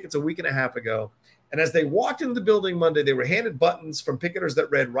these tickets a week and a half ago. And as they walked into the building Monday, they were handed buttons from picketers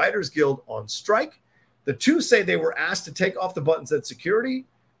that read Writers Guild on strike. The 2 say they were asked to take off the buttons at security.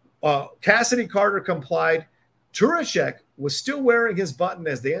 Cassidy Carter complied. Turicek was still wearing his button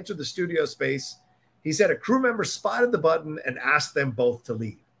as they entered the studio space. He said a crew member spotted the button and asked them both to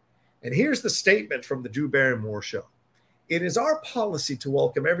leave. And here's the statement from the Drew Barrymore show. It is our policy to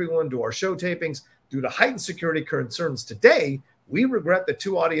welcome everyone to our show tapings. Due to heightened security concerns today, we regret that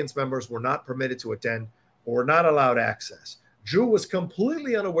 2 audience members were not permitted to attend or were not allowed access. Drew was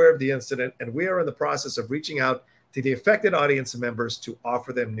completely unaware of the incident, and we are in the process of reaching out to the affected audience members to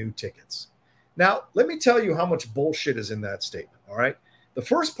offer them new tickets. Now, let me tell you how much bullshit is in that statement, all right? The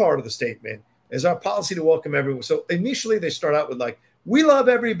first part of the statement is our policy to welcome everyone. So initially they start out with like, we love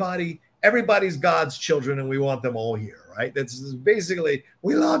everybody, everybody's God's children, and we want them all here, right? That's basically,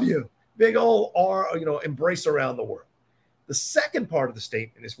 we love you, big old R, embrace around the world. The second part of the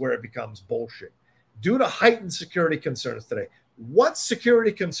statement is where it becomes bullshit. Due to heightened security concerns today. What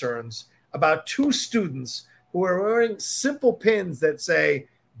security concerns about 2 students who are wearing simple pins that say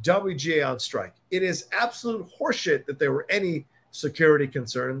WGA on strike? It is absolute horseshit that there were any security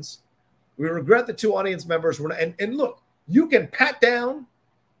concerns. We regret the 2 audience members were not, and look, you can pat down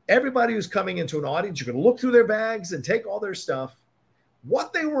everybody who's coming into an audience. You can look through their bags and take all their stuff.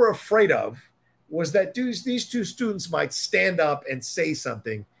 What they were afraid of was that these 2 students might stand up and say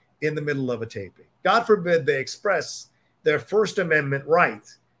something in the middle of a taping. God forbid they express their First Amendment right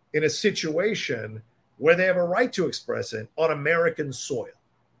in a situation where they have a right to express it on American soil,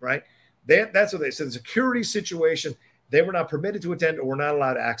 right? That's what they said. The security situation, they were not permitted to attend or were not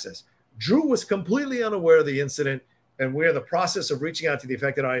allowed access. Drew was completely unaware of the incident, and we're in the process of reaching out to the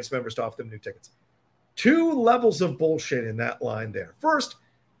affected audience members to offer them new tickets. 2 levels of bullshit in that line there. First,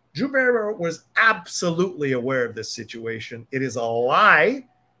 Drew Barrymore was absolutely aware of this situation. It is a lie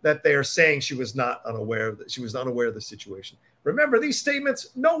that they are saying she was not unaware of she was unaware of the situation. Remember, these statements,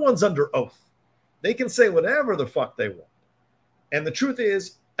 no one's under oath. They can say whatever the fuck they want. And the truth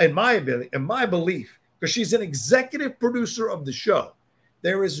is, in my belief, because she's an executive producer of the show,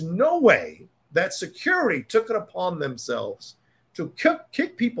 there is no way that security took it upon themselves to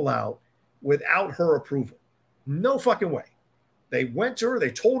kick people out without her approval. No fucking way. They went to her,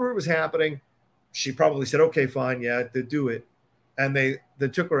 they told her it was happening. She probably said, okay, fine, yeah, they do it. And they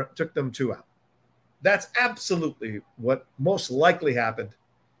took them 2 out. That's absolutely what most likely happened,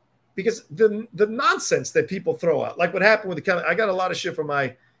 because the nonsense that people throw out, like what happened with the Kelly, I got a lot of shit from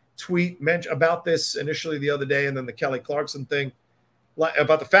my tweet about this initially the other day, and then the Kelly Clarkson thing, like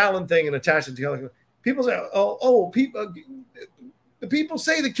about the Fallon thing and attached it to Kelly. People say, the people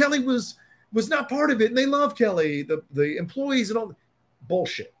say that Kelly was not part of it, and they love Kelly, the employees and all.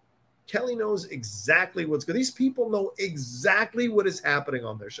 Bullshit. Kelly knows exactly what's good. These people know exactly what is happening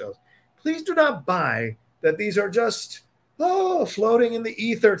on their shows. Please do not buy that these are just floating in the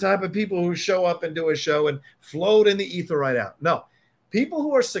ether type of people who show up and do a show and float in the ether right out. No, people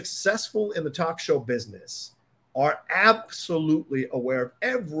who are successful in the talk show business are absolutely aware of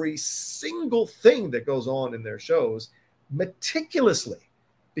every single thing that goes on in their shows meticulously,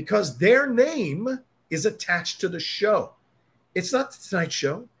 because their name is attached to the show. It's not the Tonight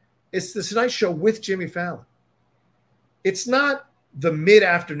Show. It's the Tonight Show with Jimmy Fallon. It's not the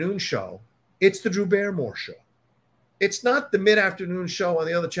mid-afternoon show. It's the Drew Barrymore show. It's not the mid-afternoon show on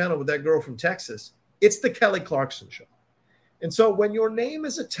the other channel with that girl from Texas. It's the Kelly Clarkson show. And so when your name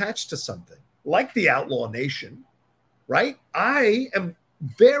is attached to something like the Outlaw Nation, right? I am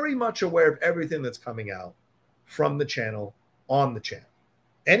very much aware of everything that's coming out from the channel on the channel.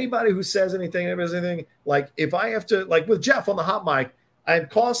 Anybody who says anything, like if I have to, like with Jeff on the hot mic, I'm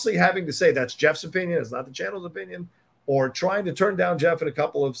constantly having to say that's Jeff's opinion, it's not the channel's opinion, or trying to turn down Jeff in a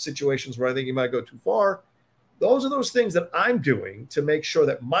couple of situations where I think he might go too far. Those are those things that I'm doing to make sure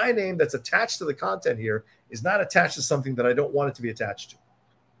that my name that's attached to the content here is not attached to something that I don't want it to be attached to,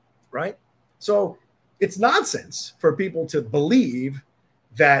 right? So it's nonsense for people to believe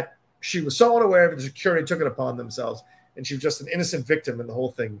that she was so unaware of it, the security took it upon themselves, and she was just an innocent victim in the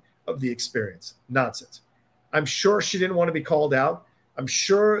whole thing of the experience. Nonsense. I'm sure she didn't want to be called out. I'm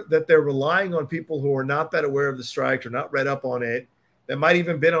sure that they're relying on people who are not that aware of the strike or not read up on it, that might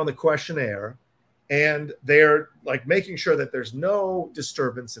even been on the questionnaire, and they're like making sure that there's no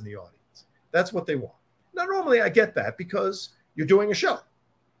disturbance in the audience. That's what they want. Now, normally I get that because you're doing a show.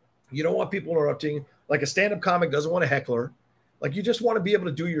 You don't want people interrupting. Like a stand-up comic doesn't want a heckler. Like you just want to be able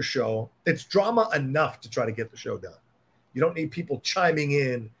to do your show. It's drama enough to try to get the show done. You don't need people chiming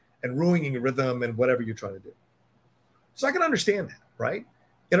in and ruining the rhythm and whatever you're trying to do. So I can understand that, right?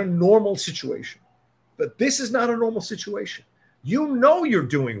 In a normal situation. But this is not a normal situation. You know you're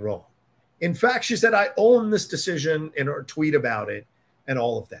doing wrong. In fact, she said, I own this decision in her tweet about it and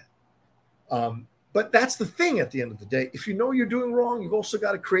all of that. But that's the thing at the end of the day. If you know you're doing wrong, you've also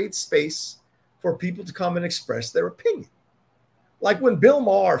got to create space for people to come and express their opinion. Like when Bill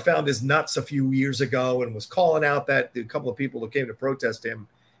Maher found his nuts a few years ago and was calling out that a couple of people who came to protest him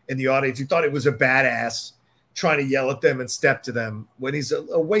in the audience, he thought it was a badass trying to yell at them and step to them when he's a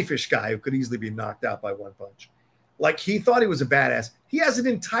waifish guy who could easily be knocked out by one punch. Like he thought he was a badass. He has an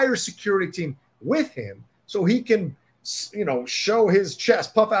entire security team with him so he can, show his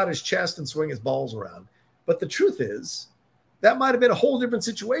chest, puff out his chest and swing his balls around. But the truth is that might have been a whole different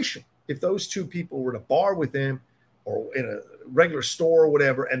situation if those two people were in a bar with him or in a regular store or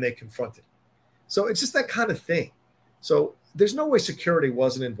whatever, and they confronted him. So it's just that kind of thing. So there's no way security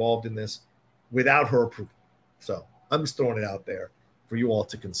wasn't involved in this without her approval. So I'm just throwing it out there for you all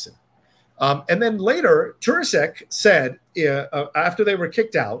to consider. And then later, Turisek said after they were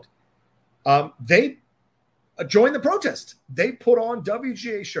kicked out, they joined the protest. They put on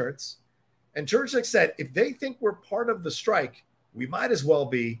WGA shirts. And Turisek said, if they think we're part of the strike, we might as well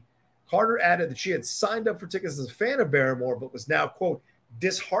be. Carter added that she had signed up for tickets as a fan of Barrymore, but was now, quote,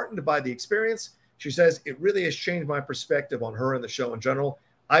 disheartened by the experience. She says, it really has changed my perspective on her and the show in general.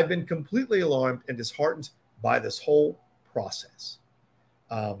 I've been completely alarmed and disheartened by this whole process.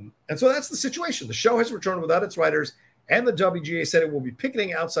 And so that's the situation. The show has returned without its writers, and the WGA said it will be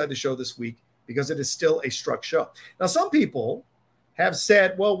picketing outside the show this week because it is still a struck show. Now, some people have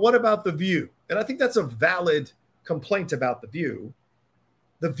said, well, what about The View? And I think that's a valid complaint about The View.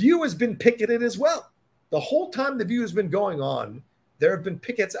 The View has been picketed as well. The whole time The View has been going on, there have been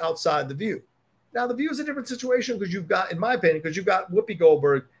pickets outside The View. Now, The View is a different situation because you've got, in my opinion, because you've got Whoopi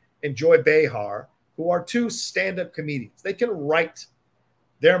Goldberg and Joy Behar, who are two stand-up comedians. They can write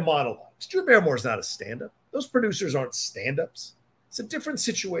their monologues. Drew Barrymore is not a stand-up. Those producers aren't stand-ups. It's a different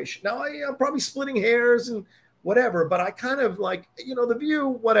situation. Now, I'm probably splitting hairs and whatever, but I kind of like, The View,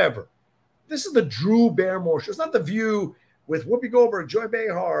 whatever. This is the Drew Barrymore show. It's not The View with Whoopi Goldberg, Joy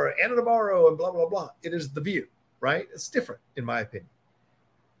Behar, Anna Navarro, and blah, blah, blah. It is The View, right? It's different, in my opinion.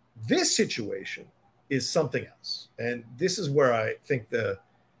 This situation is something else. And this is where I think the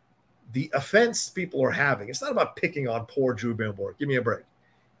offense people are having. It's not about picking on poor Drew Barrymore. Give me a break.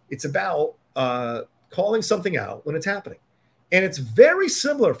 It's about calling something out when it's happening. And it's very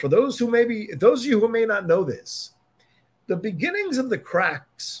similar for those of you who may not know this. The beginnings of the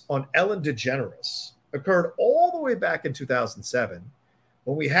cracks on Ellen DeGeneres occurred all the way back in 2007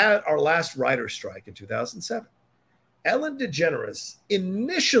 when we had our last writer's strike in 2007. Ellen DeGeneres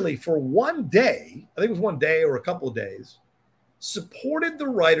initially for one day, I think it was one day or a couple of days, supported the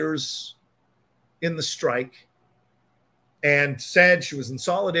writers in the strike and said she was in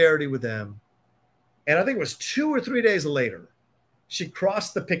solidarity with them. And I think it was 2 or 3 days later, she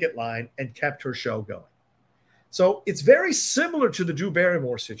crossed the picket line and kept her show going. So it's very similar to the Drew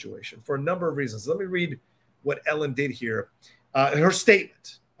Barrymore situation for a number of reasons. Let me read what Ellen did here. Her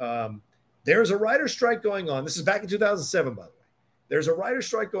statement. There's a writer's strike going on. This is back in 2007, by the way. There's a writer's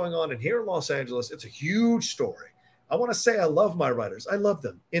strike going on, and here in Los Angeles, it's a huge story. I want to say I love my writers. I love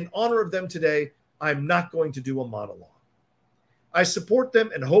them. In honor of them today, I'm not going to do a monologue. I support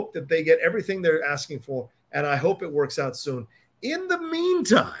them and hope that they get everything they're asking for, and I hope it works out soon. In the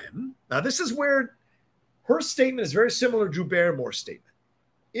meantime, now this is where her statement is very similar to Drew Barrymore's statement.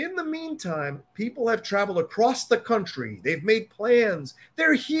 In the meantime, people have traveled across the country. They've made plans.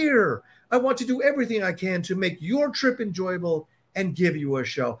 They're here. I want to do everything I can to make your trip enjoyable and give you a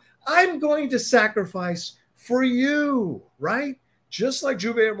show. I'm going to sacrifice for you, right? Just like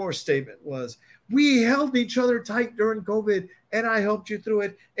Drew Barrymore's statement was, we held each other tight during COVID, and I helped you through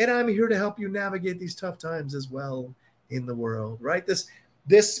it, and I'm here to help you navigate these tough times as well in the world, right?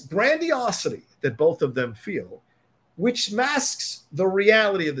 This grandiosity that both of them feel, which masks the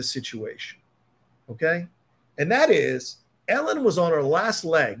reality of the situation, okay? And that is, Ellen was on her last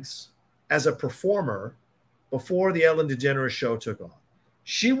legs as a performer before the Ellen DeGeneres show took on.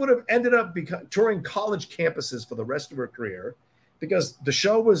 She would have ended up touring college campuses for the rest of her career because the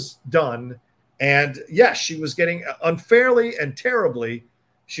show was done. And yes, she was getting unfairly and terribly,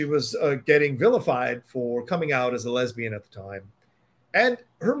 she was getting vilified for coming out as a lesbian at the time. And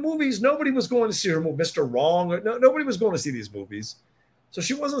her movies, nobody was going to see her movie, Mr. Wrong. Nobody was going to see these movies. So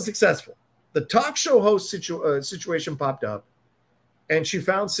she wasn't successful. The talk show host situation popped up, and she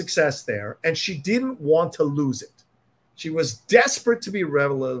found success there, and she didn't want to lose it. She was desperate to be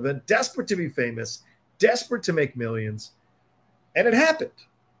relevant, desperate to be famous, desperate to make millions, and it happened.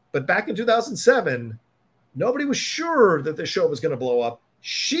 But back in 2007, nobody was sure that the show was going to blow up.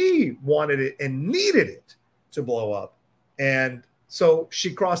 She wanted it and needed it to blow up, and so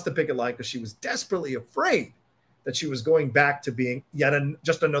she crossed the picket line because she was desperately afraid that she was going back to being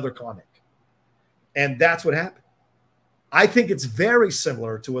just another comic. And that's what happened. I think it's very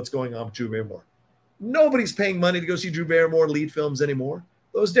similar to what's going on with Drew Barrymore. Nobody's paying money to go see Drew Barrymore lead films anymore.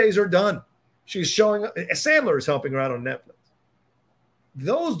 Those days are done. She's showing up. Sandler is helping her out on Netflix.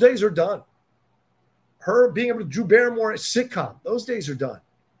 Those days are done. Her being able to Drew Barrymore sitcom, those days are done.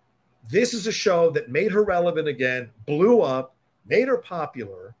 This is a show that made her relevant again, blew up, made her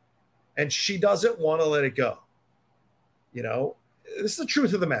popular, and she doesn't want to let it go. You know, this is the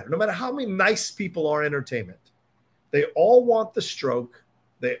truth of the matter. No matter how many nice people are in entertainment, they all want the stroke,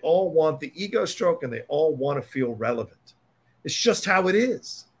 they all want the ego stroke, and they all want to feel relevant. It's just how it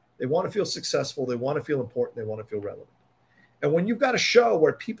is. They want to feel successful, they want to feel important, they want to feel relevant. And when you've got a show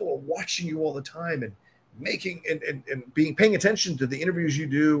where people are watching you all the time and making and paying attention to the interviews you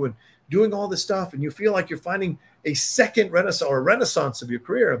do and doing all this stuff, and you feel like you're finding a second renaissance of your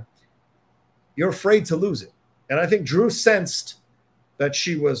career, you're afraid to lose it. And I think Drew sensed that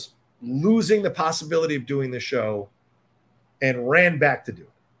she was losing the possibility of doing the show and ran back to do it.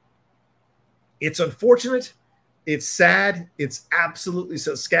 It's unfortunate. It's sad. It's absolutely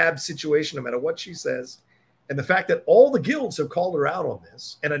a scab situation, no matter what she says. And the fact that all the guilds have called her out on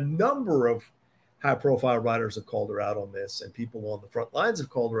this, and a number of high-profile writers have called her out on this, and people on the front lines have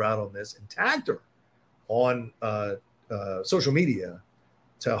called her out on this and tagged her on social media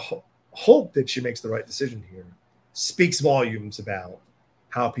to hope that she makes the right decision here, speaks volumes about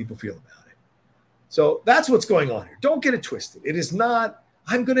how people feel about it. So that's what's going on here. Don't get it twisted. It is not,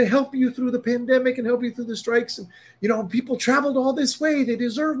 I'm going to help you through the pandemic and help you through the strikes. And, you know, people traveled all this way. They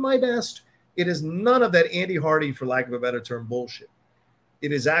deserve my best. It is none of that Andy Hardy, for lack of a better term, bullshit.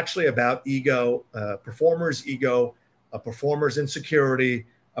 It is actually about ego, performer's ego, a performer's insecurity,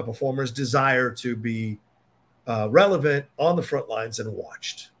 a performer's desire to be relevant on the front lines and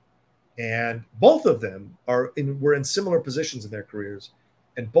watched. And both of them were in similar positions in their careers,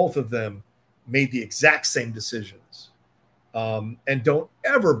 and both of them made the exact same decisions. And don't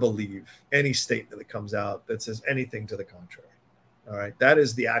ever believe any statement that comes out that says anything to the contrary. All right, that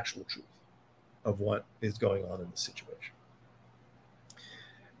is the actual truth of what is going on in the situation.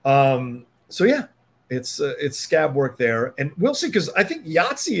 So yeah, it's scab work there, and we'll see, because I think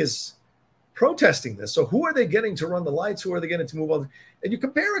Yahtzee is protesting this. So who are they getting to run the lights? Who are they getting to move on? And you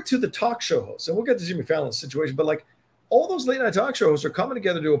compare it to the talk show hosts, and we'll get to Jimmy Fallon's situation, but like all those late night talk show hosts are coming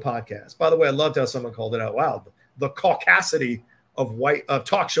together to do a podcast. By the way, I loved how someone called it out. Wow, the caucasity of white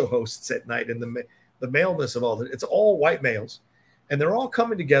talk show hosts at night, and the maleness of all that. It's all white males, and they're all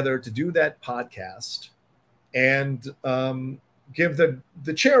coming together to do that podcast and give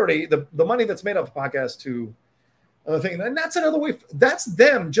the charity, the money that's made off the podcast to another thing. And that's another way. That's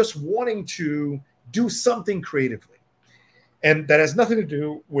them just wanting to do something creatively. And that has nothing to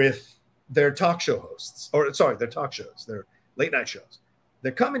do with their talk show hosts, their talk shows, their late night shows.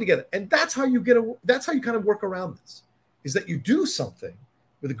 They're coming together. And that's how you that's how you kind of work around this, is that you do something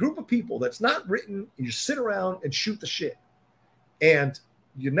with a group of people that's not written, and you sit around and shoot the shit. And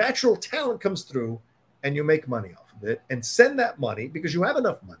your natural talent comes through, and you make money off of it and send that money, because you have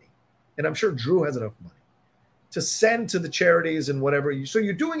enough money. And I'm sure Drew has enough money to send to the charities and whatever. So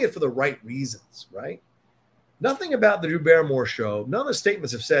you're doing it for the right reasons, right? Nothing about the Drew Barrymore show. None of the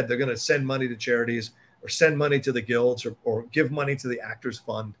statements have said they're going to send money to charities or send money to the guilds or give money to the Actors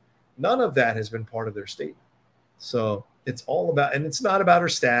Fund. None of that has been part of their statement. So it's all about, and it's not about her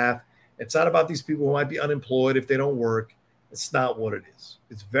staff. It's not about these people who might be unemployed if they don't work. It's not what it is.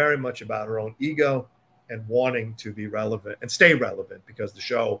 It's very much about her own ego and wanting to be relevant and stay relevant because the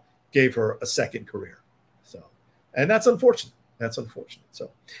show gave her a second career. So, and that's unfortunate. That's unfortunate. So,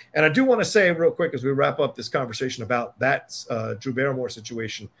 and I do want to say real quick as we wrap up this conversation about that Drew Barrymore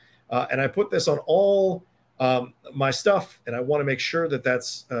situation, and I put this on all my stuff, and I want to make sure that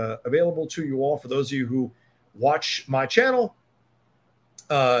that's available to you all. For those of you who watch my channel,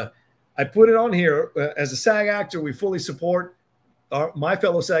 I put it on here. As a SAG actor, we fully support my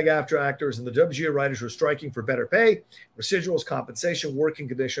fellow SAG-AFTRA actors and the WGA writers who are striking for better pay, residuals, compensation, working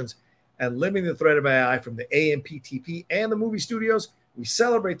conditions, and limiting the threat of AI from the AMPTP and the movie studios. We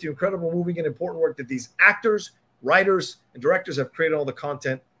celebrate the incredible, moving, and important work that these actors, writers, and directors have created all the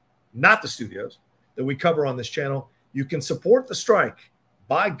content, not the studios, that we cover on this channel. You can support the strike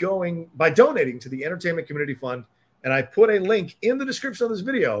by donating to the Entertainment Community Fund, and I put a link in the description of this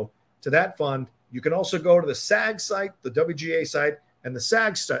video to that fund. You can also go to the SAG site, the WGA site, and the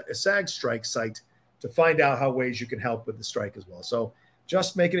SAG strike site to find out how ways you can help with the strike as well. So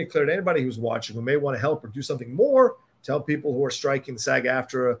just making it clear to anybody who's watching who may want to help or do something more to help people who are striking, the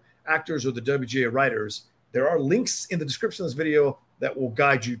SAG-AFTRA actors or the WGA writers, there are links in the description of this video that will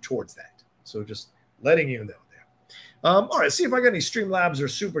guide you towards that. So just letting you know there. All right, see if I got any Streamlabs or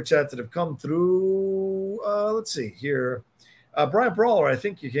Super Chats that have come through. Let's see here. Brian Brawler, I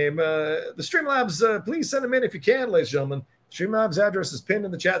think you came. The Streamlabs, please send them in if you can, ladies and gentlemen. Streamlabs address is pinned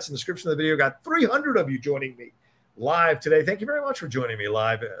in the chats in the description of the video. Got 300 of you joining me live today. Thank you very much for joining me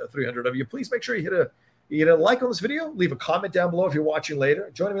live, 300 of you. Please make sure you hit a like on this video. Leave a comment down below if you're watching later.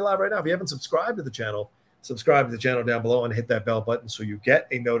 Joining me live right now. If you haven't subscribed to the channel, subscribe to the channel down below and hit that bell button so you get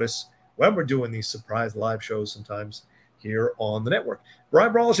a notice when we're doing these surprise live shows sometimes here on the network.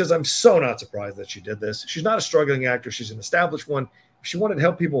 Brian Brawler says, I'm so not surprised that she did this. She's not a struggling actor. She's an established one. If she wanted to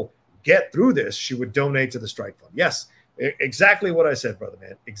help people get through this, she would donate to the strike fund. Yes, exactly what I said, brother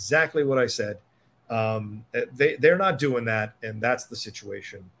man. Exactly what I said. They're not doing that, and that's the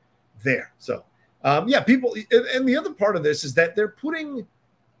situation there. So, people, and the other part of this is that they're putting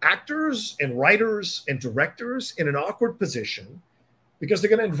actors and writers and directors in an awkward position because they're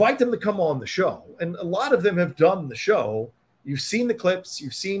going to invite them to come on the show. And a lot of them have done the show. You've seen the clips.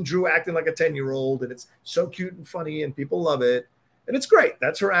 You've seen Drew acting like a 10-year-old, and it's so cute and funny, and people love it. And it's great.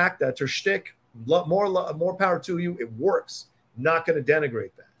 That's her act. That's her shtick. More power to you. It works. Not going to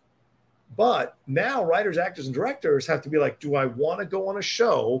denigrate that. But now writers, actors, and directors have to be like, do I want to go on a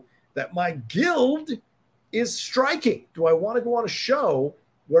show that my guild is striking? Do I want to go on a show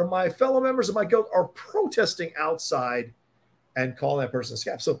where my fellow members of my guild are protesting outside and calling that person a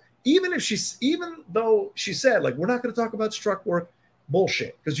scab? So even though she said, like, we're not going to talk about struck work,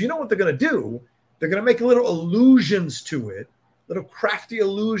 bullshit. Because you know what they're going to do? They're going to make little allusions to it, little crafty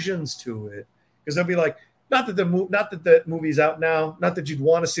allusions to it. Because they'll be like, not that the movie's out now, not that you'd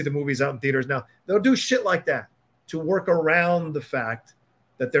want to see the movies out in theaters now. They'll do shit like that to work around the fact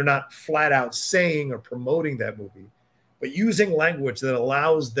that they're not flat out saying or promoting that movie, but using language that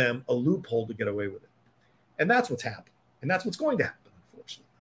allows them a loophole to get away with it. And that's what's happened. And that's what's going to happen, unfortunately.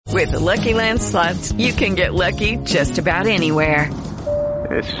 With the Lucky Land Slots, you can get lucky just about anywhere.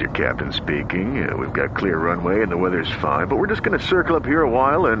 This is your captain speaking. We've got clear runway and the weather's fine, but we're just going to circle up here a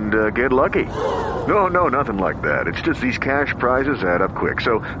while and get lucky. No, nothing like that. It's just these cash prizes add up quick.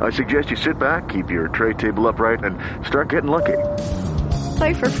 So I suggest you sit back, keep your tray table upright, and start getting lucky.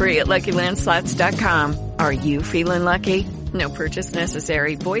 Play for free at LuckyLandSlots.com. Are you feeling lucky? No purchase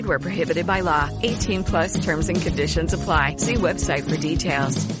necessary. Void where prohibited by law. 18+ terms and conditions apply. See website for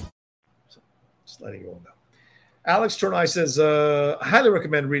details. Just letting you all know. Alex Tornai says, I highly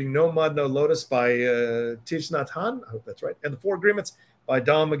recommend reading No Mud, No Lotus by Thich Nhat Hanh. I hope that's right. And The Four Agreements by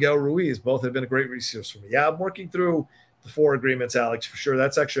Don Miguel Ruiz. Both have been a great resource for me. Yeah, I'm working through The Four Agreements, Alex, for sure.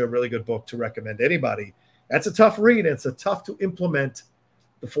 That's actually a really good book to recommend to anybody. That's a tough read. It's a tough to implement,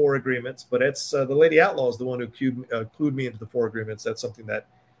 The Four Agreements. But it's The Lady Outlaw is the one who clued me into The Four Agreements. That's something that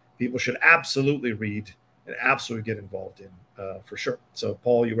people should absolutely read and absolutely get involved in for sure. So,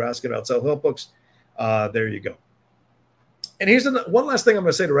 Paul, you were asking about self-help books. There you go. And here's one last thing I'm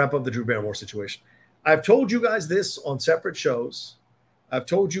going to say to wrap up the Drew Barrymore situation. I've told you guys this on separate shows. I've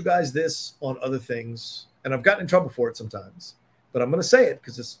told you guys this on other things, and I've gotten in trouble for it sometimes. But I'm going to say it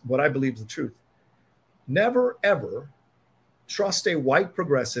because it's what I believe is the truth. Never, ever trust a white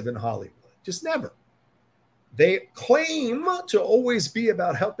progressive in Hollywood. Just never. They claim to always be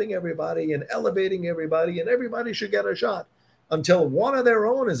about helping everybody and elevating everybody, and everybody should get a shot until one of their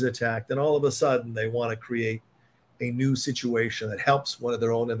own is attacked. And all of a sudden, they want to create a new situation that helps one of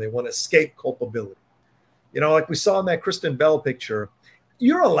their own, and they want to escape culpability. Like we saw in that Kristen Bell picture,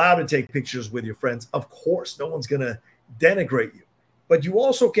 you're allowed to take pictures with your friends. Of course, no one's going to denigrate you. But you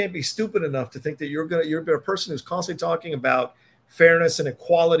also can't be stupid enough to think that you're a person who's constantly talking about fairness and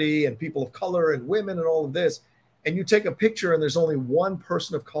equality and people of color and women and all of this, and you take a picture and there's only one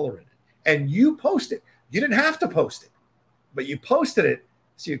person of color in it, and you post it. You didn't have to post it, but you posted it,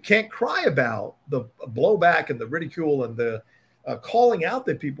 so you can't cry about the blowback and the ridicule and the calling out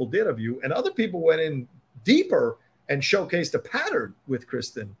that people did of you. And other people went in deeper and showcased a pattern with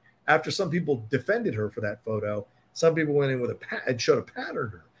Kristen after some people defended her for that photo. Some people went in with and showed a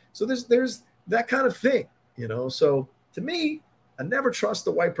pattern to her. So there's that kind of thing, So to me, I never trust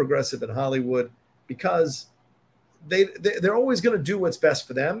the white progressive in Hollywood, because they're always going to do what's best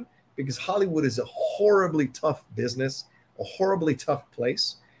for them, because Hollywood is a horribly tough business, a horribly tough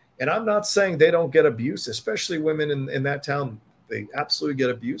place. And I'm not saying they don't get abuse, especially women in that town. They absolutely get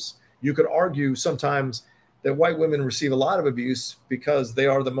abuse. You could argue sometimes that white women receive a lot of abuse because they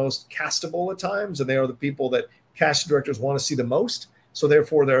are the most castable at times, and they are the people that casting directors want to see the most. So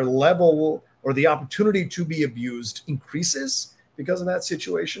therefore, their level or the opportunity to be abused increases because of that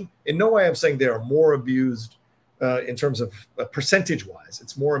situation. In no way I'm saying they are more abused in terms of percentage-wise.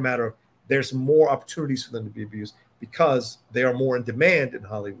 It's more a matter of there's more opportunities for them to be abused because they are more in demand in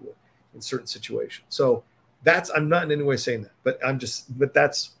Hollywood in certain situations. So I'm not in any way saying that, but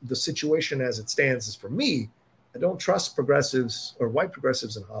that's the situation as it stands. Is for me, I don't trust progressives or white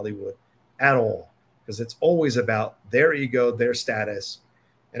progressives in Hollywood at all, because it's always about their ego, their status.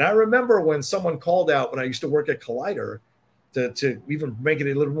 And I remember when someone called out, when I used to work at Collider, to even make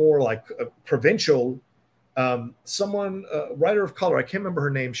it a little more like provincial, someone, a writer of color, I can't remember her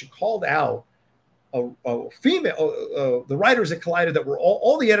name, she called out a female, the writers at Collider that were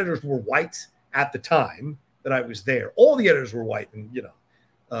all the editors were white at the time that I was there. All the editors were white, and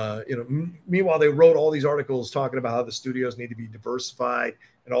meanwhile they wrote all these articles talking about how the studios need to be diversified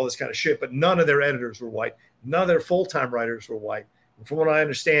and all this kind of shit, but none of their editors were white. None of their full-time writers were white. And from what I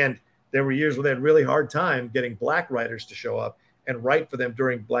understand, there were years where they had really hard time getting black writers to show up and write for them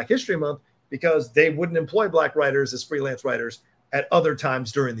during Black History Month, because they wouldn't employ black writers as freelance writers at other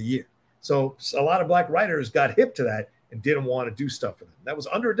times during the year. So a lot of black writers got hip to that and didn't want to do stuff for them. That was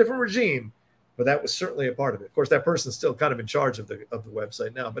under a different regime, but that was certainly a part of it. Of course, that person's still kind of in charge of the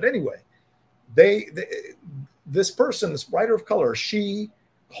website now. But anyway, this person, this writer of color, she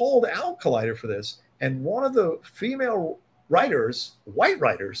called out Collider for this, and one of the female writers, white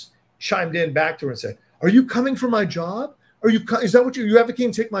writers, chimed in back to her and said, "Are you coming for my job? Is that what you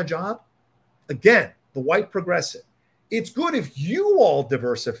advocating to take my job?" Again, the white progressive. It's good if you all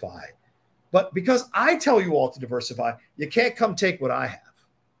diversify, but because I tell you all to diversify, you can't come take what I have.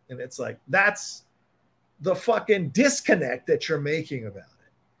 And it's like, that's the fucking disconnect that you're making about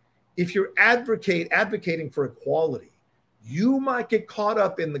it. If you're advocating for equality, you might get caught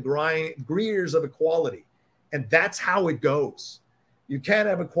up in the greers of equality. And that's how it goes. You can't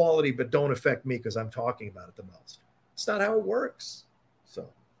have equality, but don't affect me because I'm talking about it the most. It's not how it works. So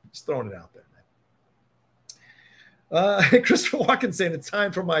just throwing it out there, man. Christopher Watkins saying it's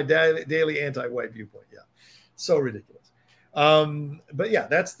time for my daily anti-white viewpoint. Yeah, so ridiculous. But yeah,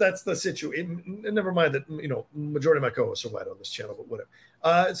 that's the situation. And never mind that, majority of my co-hosts are white on this channel, but whatever.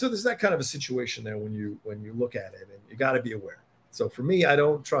 So there's that kind of a situation there when you look at it, and you got to be aware. So for me, I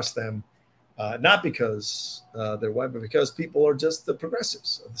don't trust them, not because they're white, but because people are just the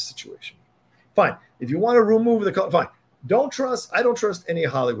progressives of the situation. Fine. If you want to remove the color, fine. I don't trust any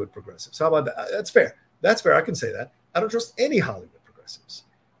Hollywood progressives. How about that? That's fair. That's fair. I can say that. I don't trust any Hollywood progressives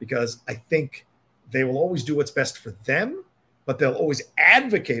because I think they will always do what's best for them, but they'll always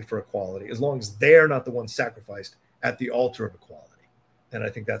advocate for equality as long as they're not the ones sacrificed at the altar of equality. And I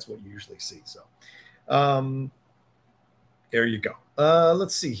think that's what you usually see. So there you go.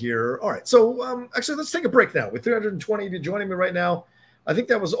 Let's see here. All right. So actually, let's take a break now. With 320 of you joining me right now, I think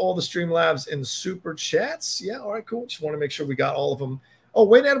that was all the Streamlabs and Super Chats. Yeah. All right, cool. Just want to make sure we got all of them. Oh,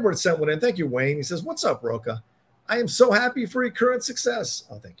 Wayne Edwards sent one in. Thank you, Wayne. He says, "What's up, Roca? I am so happy for your current success."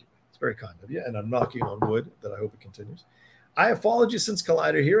 Oh, thank you. It's very kind of you. And I'm knocking on wood that I hope it continues. "I have followed you since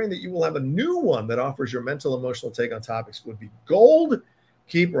Collider. Hearing that you will have a new one that offers your mental, emotional take on topics would be gold.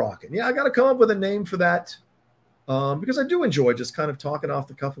 Keep rocking." Yeah, I got to come up with a name for that because I do enjoy just kind of talking off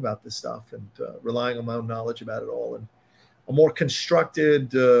the cuff about this stuff and relying on my own knowledge about it all. And a more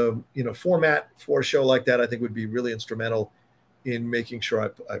constructed, format for a show like that, I think would be really instrumental in making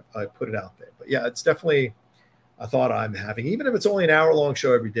sure I put it out there. But yeah, it's definitely thought I'm having, even if it's only an hour-long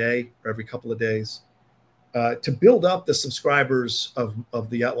show every day or every couple of days, to build up the subscribers of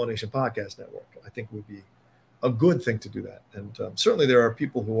the Outlaw Nation Podcast Network, I think would be a good thing to do that. And certainly there are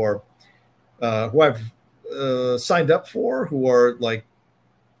people who I've signed up for, who are like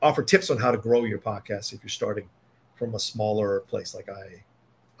offer tips on how to grow your podcast if you're starting from a smaller place like I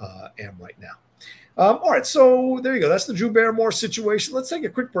am right now. All right, so there you go. That's the Drew Barrymore situation. Let's take a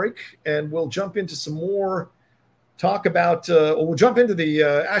quick break, and we'll jump into some more talk about, we'll jump into the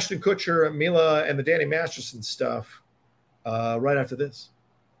Ashton Kutcher, Mila, and the Danny Masterson stuff right after this.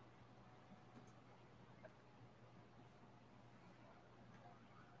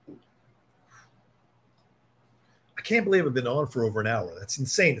 I can't believe I've been on for over an hour. That's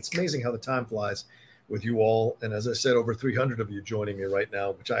insane. It's amazing how the time flies with you all. And as I said, over 300 of you joining me right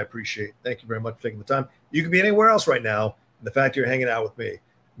now, which I appreciate. Thank you very much for taking the time. You could be anywhere else right now, and the fact you're hanging out with me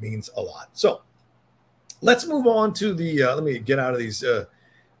means a lot. So let's move on to the, let me get out of these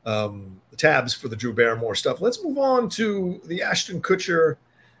tabs for the Drew Barrymore stuff. Let's move on to the Ashton Kutcher,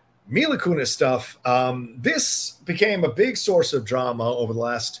 Mila Kunis stuff. This became a big source of drama over the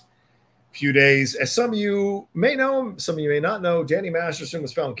last few days. As some of you may know, some of you may not know, Danny Masterson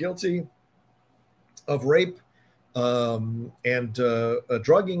was found guilty of rape and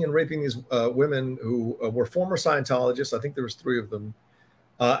drugging and raping these women who were former Scientologists. I think there was 3 of them.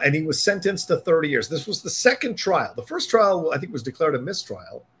 And he was sentenced to 30 years. This was the second trial. The first trial, I think, was declared a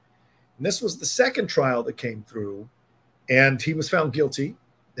mistrial. And this was the second trial that came through. And he was found guilty.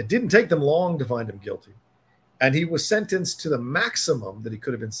 It didn't take them long to find him guilty. And he was sentenced to the maximum that he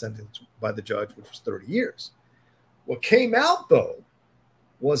could have been sentenced by the judge, which was 30 years. What came out, though,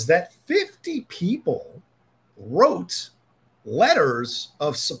 was that 50 people wrote letters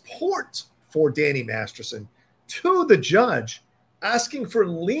of support for Danny Masterson to the judge, asking for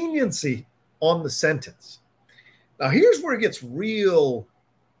leniency on the sentence. Now, here's where it gets real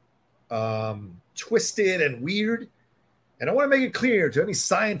twisted and weird. And I want to make it clear to any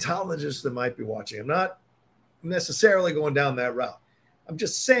Scientologists that might be watching, I'm not necessarily going down that route. I'm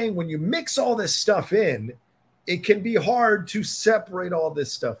just saying when you mix all this stuff in, it can be hard to separate all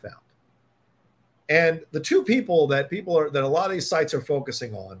this stuff out. And the 2 people that a lot of these sites are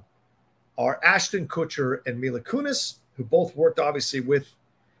focusing on are Ashton Kutcher and Mila Kunis, who both worked obviously with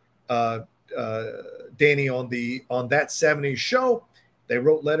Danny on that 70s show. They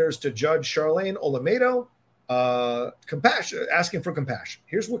wrote letters to Judge Charlene Olamedo, asking for compassion.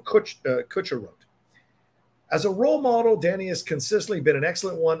 Here's what Kutcher wrote. As a role model, Danny has consistently been an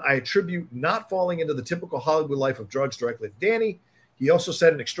excellent one. I attribute not falling into the typical Hollywood life of drugs directly to Danny. He also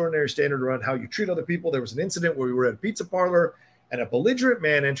set an extraordinary standard around how you treat other people. There was an incident where we were at a pizza parlor and a belligerent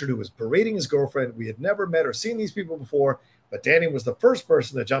man entered who was berating his girlfriend. We had never met or seen these people before, but Danny was the first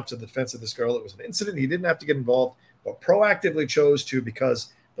person to jump to the defense of this girl. It was an incident. He didn't have to get involved, but proactively chose to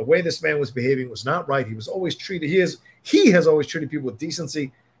because the way this man was behaving was not right. He has always treated people with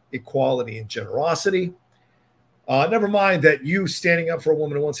decency, equality, and generosity. Never mind that you standing up for a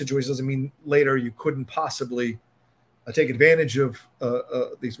woman in one situation doesn't mean later you couldn't possibly take advantage of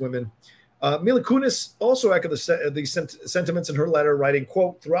these women. Mila Kunis also echoed these sentiments in her letter, writing,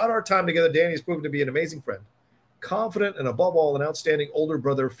 quote, throughout our time together, Danny has proven to be an amazing friend, confident, and above all, an outstanding older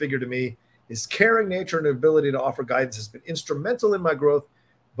brother figure to me. His caring nature and ability to offer guidance has been instrumental in my growth,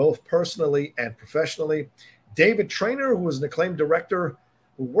 both personally and professionally. David Traynor, who was an acclaimed director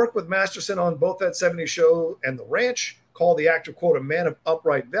who worked with Masterson on both that 70s show and The Ranch, called the actor, quote, a man of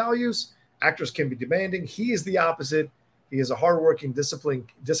upright values. Actors can be demanding. He is the opposite. He is a hardworking, disciplined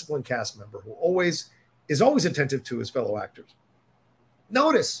cast member who is always attentive to his fellow actors.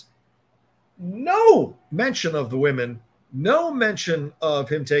 Notice, no mention of the women, no mention of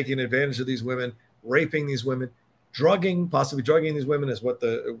him taking advantage of these women, raping these women, possibly drugging these women is what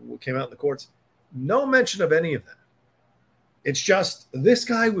came out in the courts. No mention of any of that. It's just, this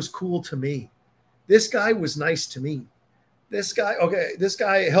guy was cool to me. This guy was nice to me. This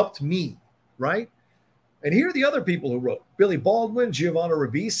guy helped me, right? And here are the other people who wrote. Billy Baldwin, Giovanna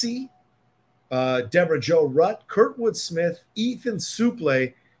Ribisi, Deborah Jo Rutt, Kurtwood Smith, Ethan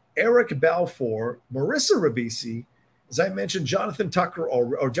Suplee, Eric Balfour, Marissa Ribisi, as I mentioned, Jonathan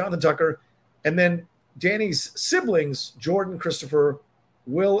Tucker, and then Danny's siblings, Jordan, Christopher,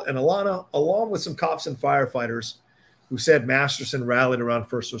 Will, and Alana, along with some cops and firefighters who said Masterson rallied around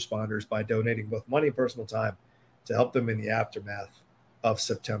first responders by donating both money and personal time to help them in the aftermath of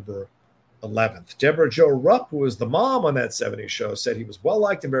September 11th. Deborah Jo Rupp, who was the mom on that 70s show, said he was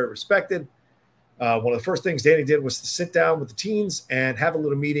well-liked and very respected. One of the first things Danny did was to sit down with the teens and have a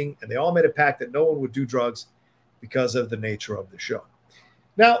little meeting, and they all made a pact that no one would do drugs because of the nature of the show.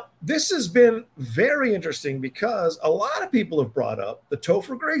 Now, this has been very interesting because a lot of people have brought up the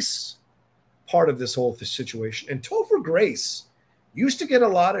Topher Grace part of this whole situation. And Topher Grace used to get a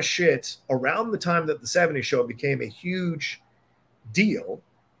lot of shit around the time that the 70s show became a huge deal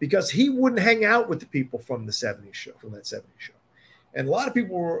because he wouldn't hang out with the people from the 70s show, from that 70s show. And a lot of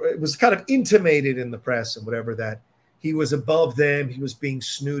people were, it was kind of intimated in the press and whatever that he was above them, he was being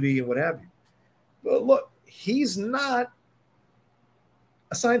snooty and what have you. But look, he's not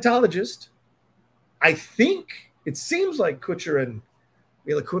a Scientologist. I think it seems like Kutcher and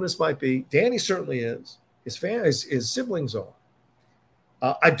Mila Kunis might be. Danny certainly is. His siblings are.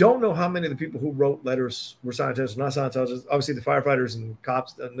 I don't know how many of the people who wrote letters were Scientologists, not Scientologists. Obviously, the firefighters and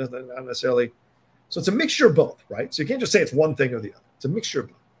cops, not necessarily. So it's a mixture of both, right? So you can't just say it's one thing or the other. It's a mixture of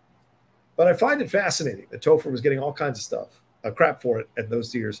both. But I find it fascinating that Topher was getting all kinds of stuff, crap for it at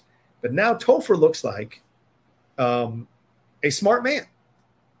those years. But now Topher looks like a smart man.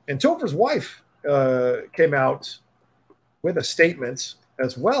 And Topher's wife came out with a statement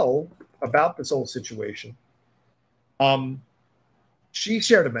as well about this whole situation. She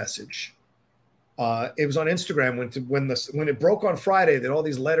shared a message. It was on Instagram when it broke on Friday that all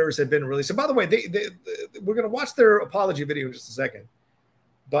these letters had been released. And by the way, we're going to watch their apology video in just a second.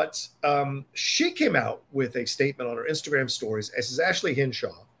 But she came out with a statement on her Instagram stories. This is Ashley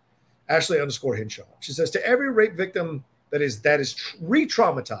Hinshaw, Ashley_Hinshaw. She says, to every rape victim that is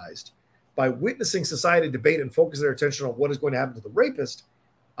re-traumatized by witnessing society debate and focus their attention on what is going to happen to the rapist,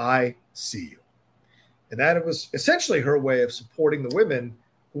 I see you. And that was essentially her way of supporting the women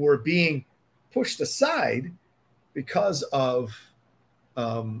who were being pushed aside because of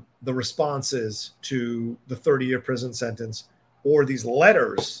the responses to the 30-year prison sentence or these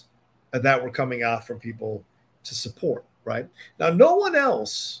letters that were coming out from people to support, right? Now, no one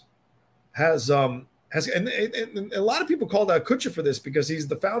else has and a lot of people called out Kutcher for this because he's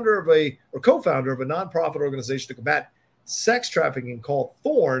the founder of co-founder of a nonprofit organization to combat sex trafficking called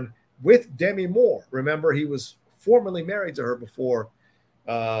Thorn with Demi Moore. Remember, he was formerly married to her before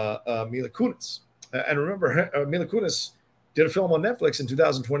Mila Kunis. And remember, Mila Kunis did a film on Netflix in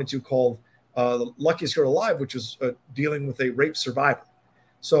 2022 called The Luckiest Girl Alive, which was dealing with a rape survivor.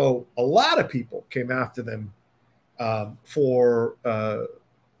 So a lot of people came after them for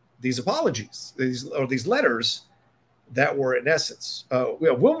these apologies, these letters that were in essence.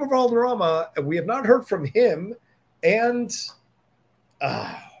 Wilmer Valderrama, we have not heard from him, and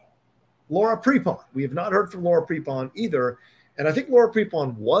Laura Prepon. We have not heard from Laura Prepon either. And I think Laura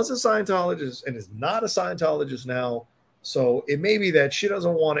Prepon was a Scientologist and is not a Scientologist now. So it may be that she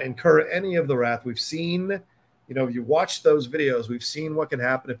doesn't want to incur any of the wrath. We've seen, if you watch those videos, we've seen what can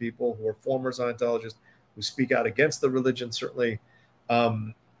happen to people who are former Scientologists who speak out against the religion, certainly. Leah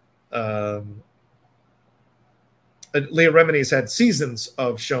Remini has had seasons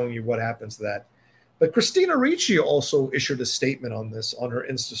of showing you what happens to that. But Christina Ricci also issued a statement on this on her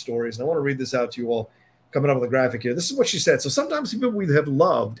Insta stories. And I want to read this out to you all coming up with a graphic here. This is what she said. So sometimes people we have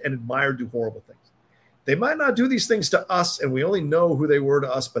loved and admired do horrible things. They might not do these things to us, and we only know who they were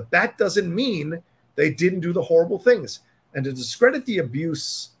to us, but that doesn't mean they didn't do the horrible things. And to discredit the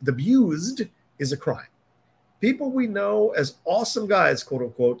abused is a crime. People we know as awesome guys, quote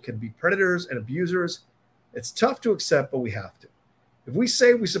unquote, can be predators and abusers. It's tough to accept, but we have to. If we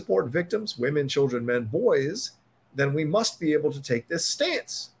say we support victims, women, children, men, boys, then we must be able to take this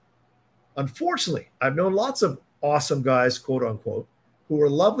stance. Unfortunately, I've known lots of awesome guys, quote unquote, who are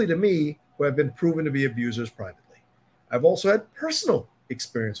lovely to me, who have been proven to be abusers privately. I've also had personal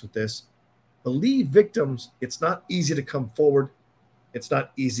experience with this. Believe victims, it's not easy to come forward. It's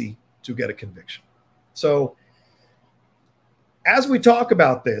not easy to get a conviction. So as we talk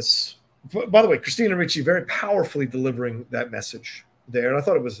about this, by the way, Christina Ricci very powerfully delivering that message there. And I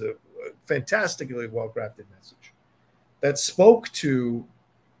thought it was a fantastically well-crafted message that spoke to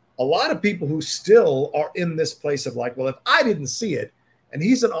a lot of people who still are in this place of like, well, if I didn't see it, and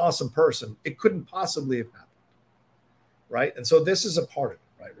he's an awesome person, it couldn't possibly have happened, right? And so this is a part of it,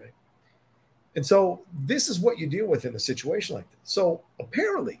 right? And so this is what you deal with in a situation like this. So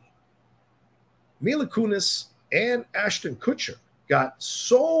apparently, Mila Kunis and Ashton Kutcher got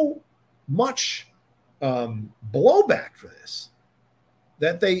so much blowback for this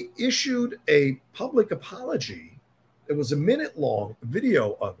that they issued a public apology. It was a minute-long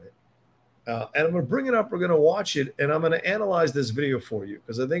video of it. And I'm going to bring it up. We're going to watch it, and I'm going to analyze this video for you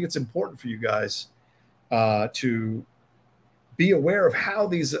because I think it's important for you guys to be aware of how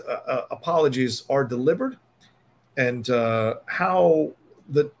these apologies are delivered and how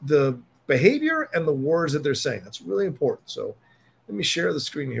the behavior and the words that they're saying. That's really important. So let me share the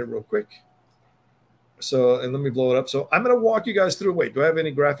screen here real quick. So, and let me blow it up. So I'm going to walk you guys through. Wait, do I have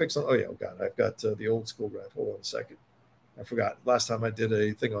any graphics on? Oh, yeah. Oh, God. I've got the old school graph. Hold on a second. I forgot. Last time I did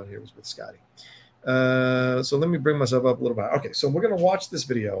a thing on here was with Scotty. So let me bring myself up a little bit. Okay. So we're going to watch this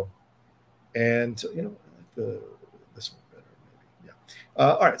video. And, you know, this one better. Maybe. Yeah.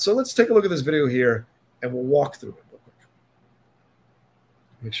 All right. So let's take a look at this video here and we'll walk through it real quick.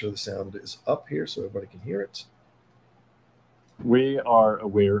 Make sure the sound is up here so everybody can hear it. We are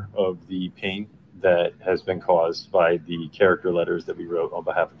aware of the pain that has been caused by the character letters that we wrote on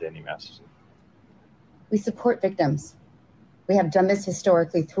behalf of Danny Masterson. We support victims. We have done this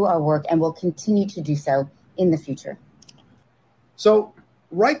historically through our work and will continue to do so in the future. So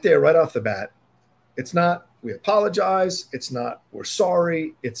right there, right off the bat, it's not we apologize. It's not we're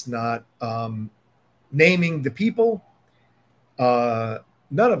sorry. It's not naming the people. None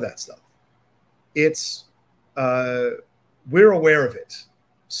of that stuff. It's we're aware of it.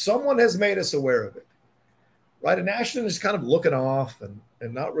 Someone has made us aware of it, right? And Ashton is kind of looking off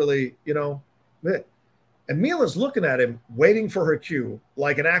and not really, you know. And Mila's looking at him, waiting for her cue,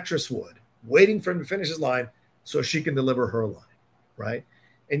 like an actress would, waiting for him to finish his line so she can deliver her line, right?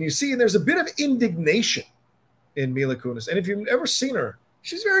 And you see, there's a bit of indignation in Mila Kunis. And if you've ever seen her,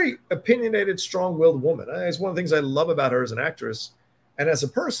 she's a very opinionated, strong-willed woman. It's one of the things I love about her as an actress. And as a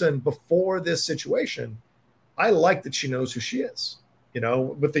person, before this situation, I like that she knows who she is. You know,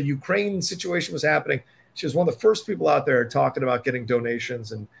 with the Ukraine situation was happening, she was one of the first people out there talking about getting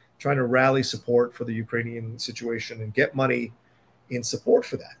donations and trying to rally support for the Ukrainian situation and get money in support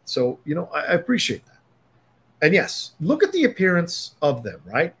for that. So, you know, I appreciate that. And yes, look at the appearance of them,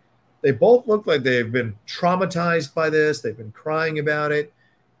 right? They both look like they've been traumatized by this. They've been crying about it.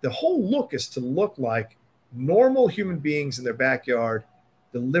 The whole look is to look like normal human beings in their backyard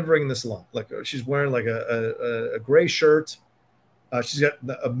delivering this line. Like she's wearing like a gray shirt. She's got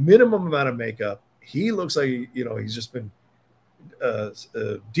a minimum amount of makeup. He looks like, you know, he's just been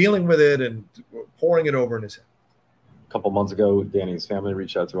dealing with it and pouring it over in his head. A couple months ago, Danny's family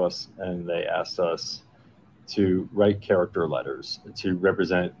reached out to us and they asked us to write character letters to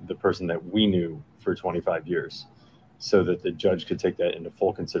represent the person that we knew for 25 years so that the judge could take that into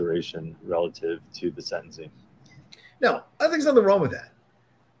full consideration relative to the sentencing. Now, I think there's nothing wrong with that.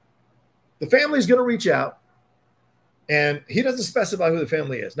 The family's going to reach out, and he doesn't specify who the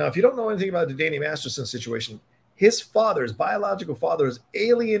family is. Now, if you don't know anything about the Danny Masterson situation, his father, his biological father, is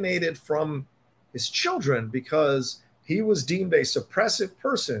alienated from his children because he was deemed a suppressive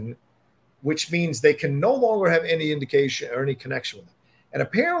person, which means they can no longer have any indication or any connection with him. And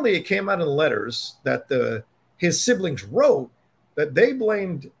apparently it came out in the letters that his siblings wrote that they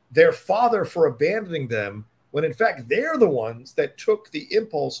blamed their father for abandoning them when in fact they're the ones that took the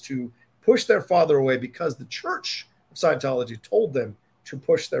impulse to push their father away because the Church of Scientology told them to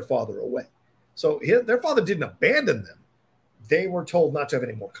push their father away. So their father didn't abandon them. They were told not to have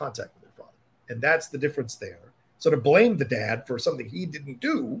any more contact with their father. And that's the difference there. So to blame the dad for something he didn't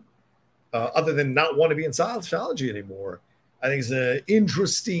do, other than not want to be in Scientology anymore, I think is an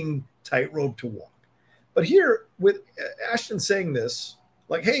interesting tightrope to walk. But here, with Ashton saying this,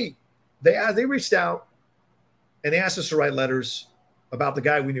 like, hey, they reached out and they asked us to write letters about the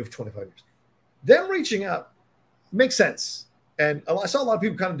guy we knew for 25 years. Them reaching out makes sense. And I saw a lot of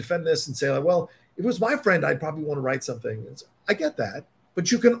people kind of defend this and say, like, well, if it was my friend, I'd probably want to write something. I get that,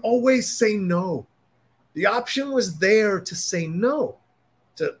 but you can always say no. The option was there to say no,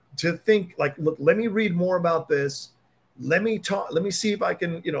 to think like, look, let me read more about this. Let me talk. Let me see if I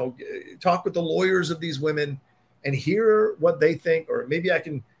can, you know, talk with the lawyers of these women and hear what they think. Or maybe I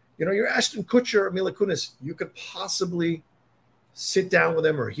can, you know, you're Ashton Kutcher or Mila Kunis. You could possibly sit down with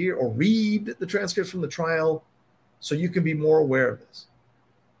them or hear or read the transcripts from the trial so you can be more aware of this.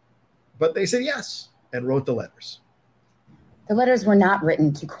 But they said yes and wrote the letters. The letters were not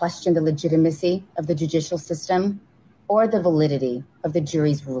written to question the legitimacy of the judicial system or the validity of the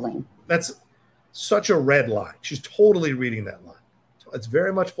jury's ruling. That's such a red line. She's totally reading that line. It's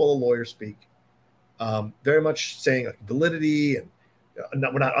very much full of lawyer speak, very much saying like validity and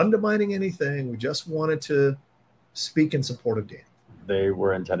we're not undermining anything. We just wanted to speak in support of Danny. They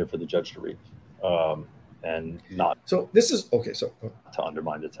were intended for the judge to read and not. So this is okay. So to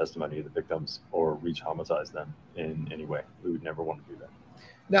undermine the testimony of the victims or re-traumatize them in any way. We would never want to do that.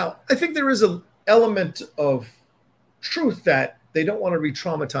 Now, I think there is an element of truth that they don't want to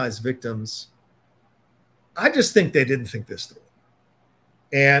re-traumatize victims. I just think they didn't think this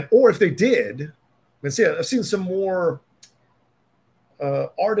through. Or if they did, I've seen some more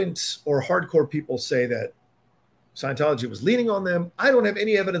ardent or hardcore people say that Scientology was leaning on them. I don't have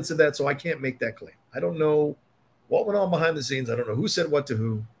any evidence of that, so I can't make that claim. I don't know what went on behind the scenes. I don't know who said what to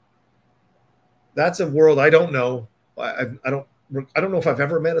who. that's a world I don't know. I don't know if I've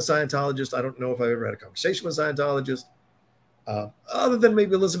ever met a Scientologist. I don't know if I've ever had a conversation with a Scientologist, other than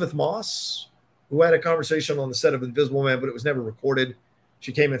maybe Elizabeth Moss, who had a conversation on the set of Invisible Man, but it was never recorded.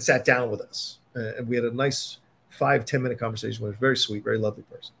 She came and sat down with us, and we had a nice 5-10 minute conversation with her. Very sweet, very lovely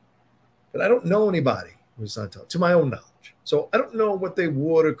person. But I don't know anybody who's Scientologist, to my own knowledge. So I don't know what they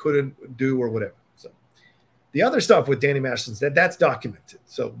would or couldn't do or whatever. So the other stuff with Danny Masterson's dead, that's documented.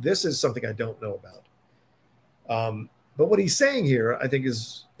 So this is something I don't know about. But what he's saying here, I think,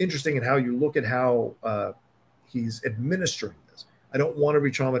 is interesting in how you look at how he's administering this. I don't want to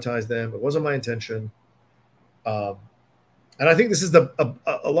re-traumatize them. It wasn't my intention. And I think this is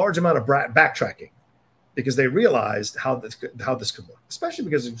a large amount of backtracking, because they realized how this could work, especially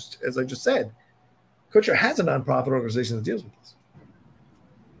because, as I just said, Kutcher has a nonprofit organization that deals with this.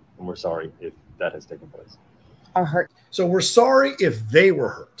 And we're sorry if that has taken place. Are hurt. So we're sorry if they were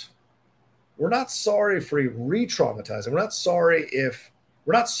hurt. We're not sorry for re-traumatizing. We're not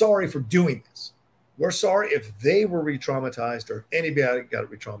sorry for doing this. We're sorry if they were re-traumatized or if anybody got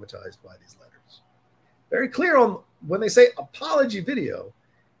re-traumatized by these letters. Very clear on when they say apology video,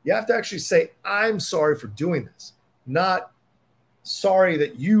 you have to actually say, I'm sorry for doing this, not sorry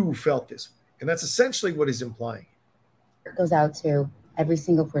that you felt this way. And that's essentially what he's implying. It goes out to every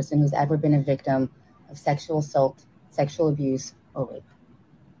single person who's ever been a victim of sexual assault, sexual abuse, or rape.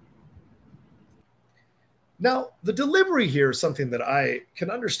 Now, the delivery here is something that I can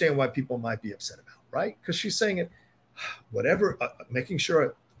understand why people might be upset about, right? Because she's saying it, whatever, making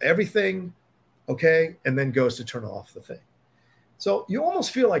sure everything okay, and then goes to turn off the thing. So you almost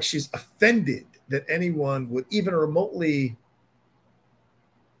feel like she's offended that anyone would even remotely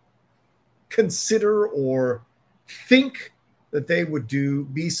consider or think that they would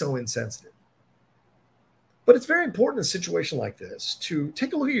be so insensitive. But it's very important in a situation like this to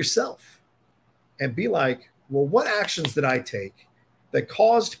take a look at yourself and be like, well, what actions did I take that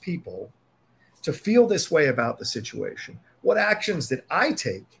caused people to feel this way about the situation? What actions did I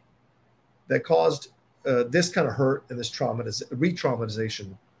take that caused this kind of hurt and this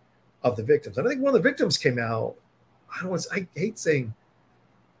re-traumatization of the victims? And I think one of the victims came out, I hate saying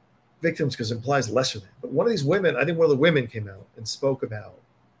victims because it implies lesser than, but one of these women, I think one of the women came out and spoke about,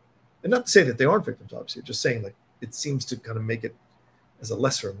 and not to say that they aren't victims, obviously, just saying like it seems to kind of make it as a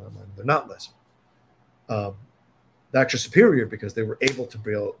lesser in my mind. They're not lesser. They're actually superior because they were able to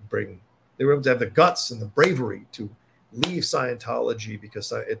they were able to have the guts and the bravery to leave Scientology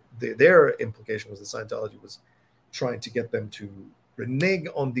because their implication was that Scientology was trying to get them to renege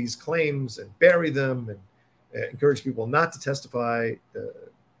on these claims and bury them and encourage people not to testify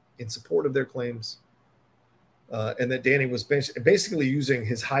in support of their claims. And that Danny was basically using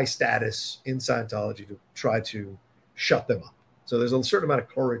his high status in Scientology to try to shut them up. So there's a certain amount of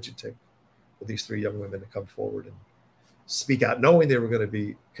courage it takes for these three young women to come forward and speak out, knowing they were going to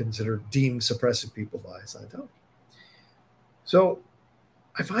be deemed suppressive people by Scientology. So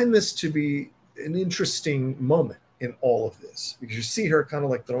I find this to be an interesting moment in all of this, because you see her kind of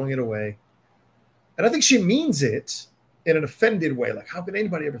like throwing it away. And I think she means it in an offended way. Like, how could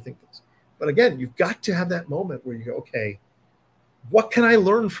anybody ever think this? But again, you've got to have that moment where you go, okay, what can I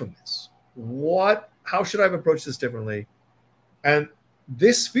learn from this? How should I have approached this differently? And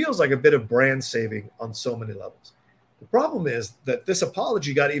this feels like a bit of brand saving on so many levels. The problem is that this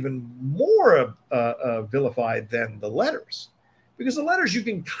apology got even more vilified than the letters, because the letters, you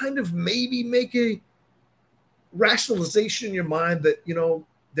can kind of maybe make a rationalization in your mind that,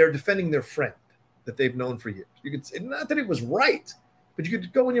 they're defending their friend that they've known for years. You could say, not that it was right, but you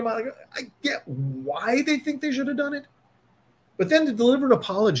could go in your mind, like, I get why they think they should have done it. But then to deliver an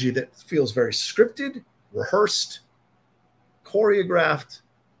apology that feels very scripted, rehearsed, choreographed,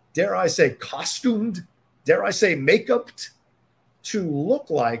 dare I say costumed, dare I say make-upped, to look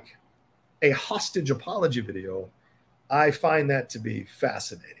like a hostage apology video, I find that to be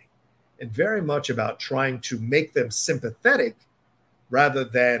fascinating and very much about trying to make them sympathetic rather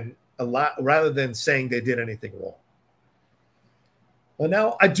than saying they did anything wrong. Well,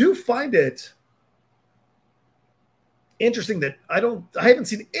 now I do find it interesting that I haven't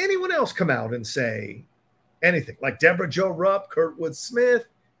seen anyone else come out and say anything, like Deborah Jo Rupp, Kurtwood Smith,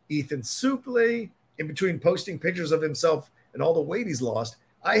 Ethan Suplee, in between posting pictures of himself and all the weight he's lost.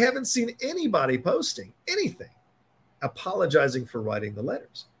 I haven't seen anybody posting anything apologizing for writing the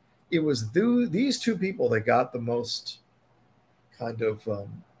letters. It was these two people that got the most kind of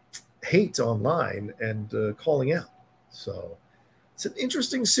hate online and calling out. So it's an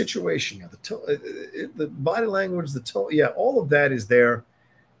interesting situation. The body language, the tone, all of that is there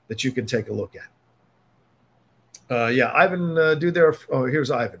that you can take a look at. Ivan,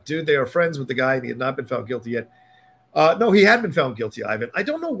 here's Ivan. Dude, they are friends with the guy and he had not been found guilty yet. No, he had been found guilty, Ivan. I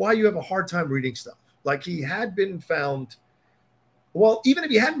don't know why you have a hard time reading stuff. Like he had been found. Well, even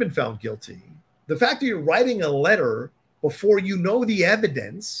if he hadn't been found guilty, the fact that you're writing a letter before you know the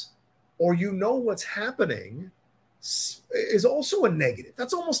evidence or you know what's happening is also a negative.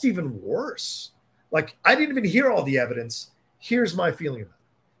 That's almost even worse. Like, I didn't even hear all the evidence. Here's my feeling about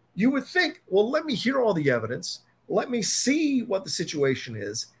it. You would think, well, let me hear all the evidence. Let me see what the situation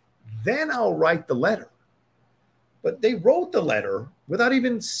is. Then I'll write the letter. But they wrote the letter without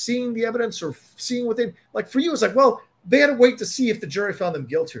even seeing the evidence or seeing what they, like for you, it's like, well, they had to wait to see if the jury found them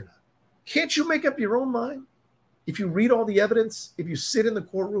guilty or not. Can't you make up your own mind? If you read all the evidence, if you sit in the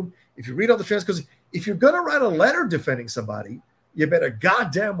courtroom, if you read all the transcripts, if you're going to write a letter defending somebody, you better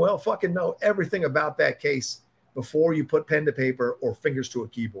goddamn well fucking know everything about that case before you put pen to paper or fingers to a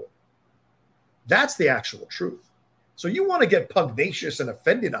keyboard. That's the actual truth. So you want to get pugnacious and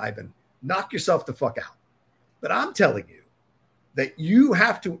offended, Ivan, knock yourself the fuck out. But I'm telling you that you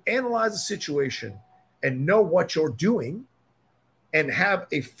have to analyze the situation and know what you're doing and have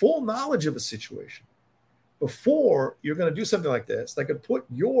a full knowledge of a situation before you're going to do something like this that could put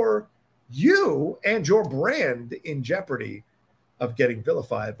you and your brand in jeopardy of getting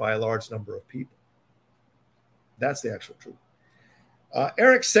vilified by a large number of people. That's the actual truth.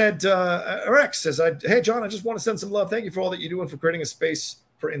 Eric says, hey, John, I just want to send some love. Thank you for all that you're doing for creating a space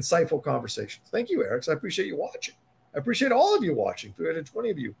for insightful conversations. Thank you, Eric. I appreciate you watching. I appreciate all of you watching, 320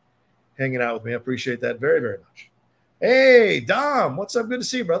 of you hanging out with me. I appreciate that very, very much. Hey, Dom, what's up? Good to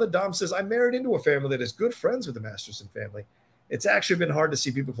see you, brother. Dom says, I married into a family that is good friends with the Masterson family. It's actually been hard to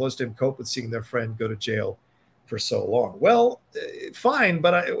see people close to him cope with seeing their friend go to jail for so long. Well, fine,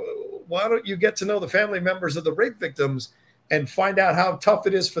 but why don't you get to know the family members of the rape victims and find out how tough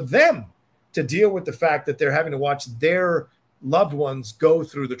it is for them to deal with the fact that they're having to watch their loved ones go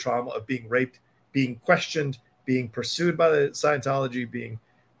through the trauma of being raped, being questioned, being pursued by the Scientology, being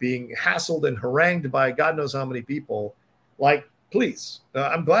hassled and harangued by God knows how many people. Like, please,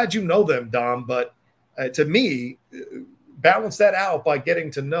 I'm glad you know them, Dom, but to me, balance that out by getting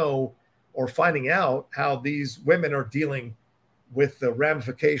to know or finding out how these women are dealing with the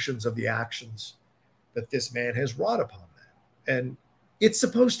ramifications of the actions that this man has wrought upon them. And it's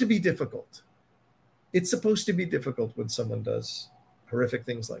supposed to be difficult. It's supposed to be difficult when someone does horrific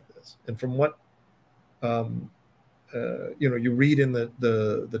things like this. And from what you read in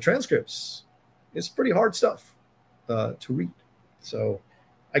the transcripts, it's pretty hard stuff to read. So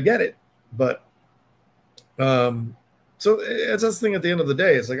I get it, but so it's this thing at the end of the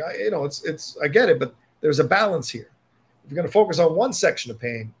day. It's like I get it, but there's a balance here. If you're going to focus on one section of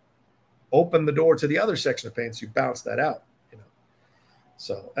pain, open the door to the other section of pain so you balance that out.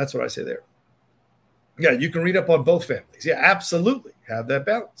 So that's what I say there. Yeah, you can read up on both families. Yeah, absolutely. Have that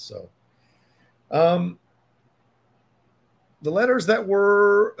balance. So the letters that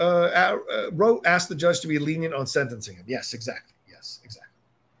were wrote asked the judge to be lenient on sentencing him. Yes, exactly.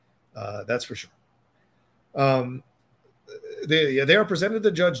 That's for sure. They are presented to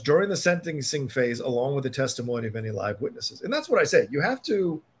the judge during the sentencing phase along with the testimony of any live witnesses. And that's what I say. You have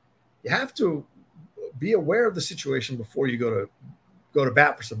to be aware of the situation before you go to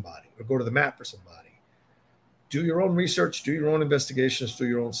bat for somebody or go to the mat for somebody. Do your own research, do your own investigations, do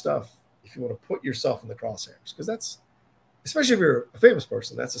your own stuff if you want to put yourself in the crosshairs. Because that's, especially if you're a famous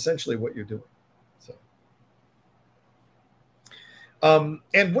person, that's essentially what you're doing. So,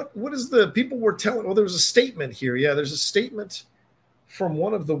 and what is the people were telling? Well, there was a statement here. Yeah, there's a statement from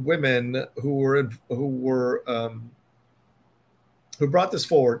one of the women who brought this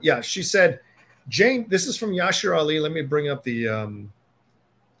forward. Yeah, she said, Jane, this is from Yashar Ali. Let me bring up the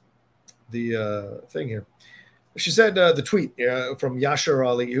thing here. She said the tweet from Yashar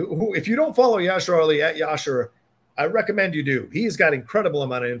Ali, who, if you don't follow Yashar Ali at Yashar, I recommend you do. He's got incredible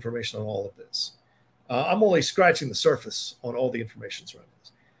amount of information on all of this. I'm only scratching the surface on all the information surrounding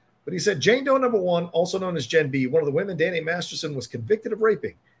this. But he said, Jane Doe number 1, also known as Jen B., one of the women Danny Masterson was convicted of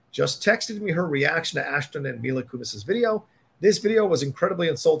raping, just texted me her reaction to Ashton and Mila Kunis's video. This video was incredibly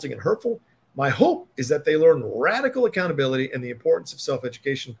insulting and hurtful. My hope is that they learn radical accountability and the importance of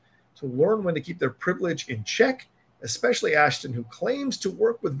self-education to learn when to keep their privilege in check, especially Ashton, who claims to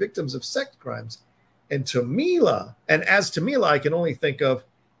work with victims of sex crimes. And as to Mila, I can only think of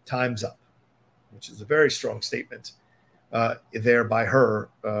time's up, which is a very strong statement there by her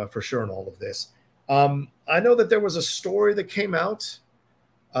for sure in all of this. I know that there was a story that came out.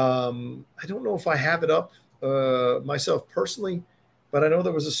 I don't know if I have it up myself personally, but I know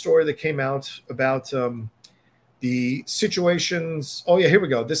there was a story that came out about the situations. Oh, yeah, here we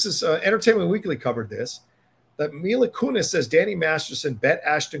go. This is Entertainment Weekly covered this. that Mila Kunis says Danny Masterson bet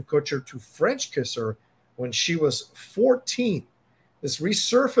Ashton Kutcher to French kiss her when she was 14. This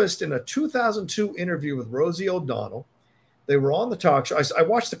resurfaced in a 2002 interview with Rosie O'Donnell. They were on the talk show. I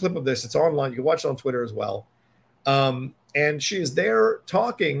watched the clip of this. It's online. You can watch it on Twitter as well. And she is there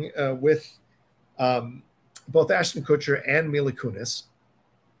talking with both Ashton Kutcher and Mila Kunis.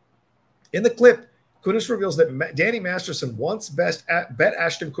 In the clip, Kunis reveals that Danny Masterson once bet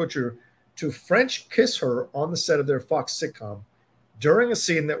Ashton Kutcher to French kiss her on the set of their Fox sitcom during a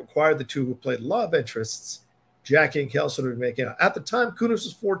scene that required the two who played love interests, Jackie and Kelso, to be making out. At the time, Kunis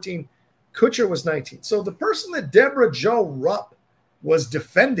was 14, Kutcher was 19. So the person that Deborah Jo Rupp was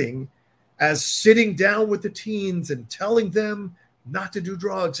defending as sitting down with the teens and telling them not to do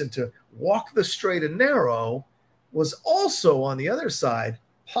drugs and to walk the straight and narrow was also on the other side,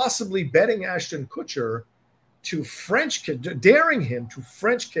 possibly betting Ashton Kutcher to French kiss, daring him to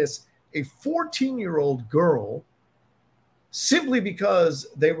French kiss a 14-year-old girl simply because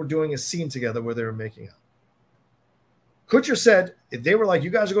they were doing a scene together where they were making out. Kutcher said, they were like, you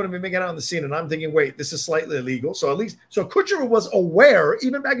guys are going to be making out in the scene. And I'm thinking, wait, this is slightly illegal. So Kutcher was aware,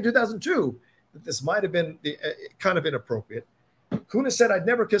 even back in 2002, that this might have been kind of inappropriate. Kunis said, I'd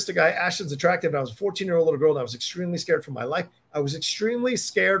never kissed a guy. Ashton's attractive. And I was a 14-year-old little girl. And I was extremely scared for my life. I was extremely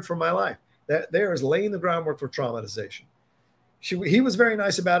scared for my life. That there is laying the groundwork for traumatization. He was very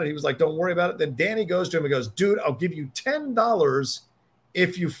nice about it. He was like, don't worry about it. Then Danny goes to him and goes, dude, I'll give you $10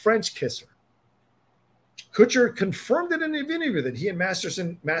 if you French kiss her. Kutcher confirmed it in an interview that he and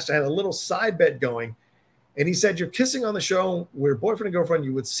Master had a little side bet going. And he said, you're kissing on the show where boyfriend and girlfriend,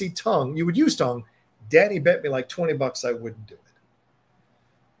 you would see tongue. You would use tongue. Danny bet me like $20 I wouldn't do it.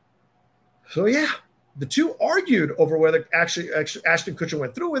 So, yeah, the two argued over whether actually Ashton Kutcher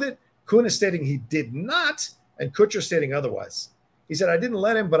went through with it. Kunis stating he did not, and Kutcher stating otherwise. He said, I didn't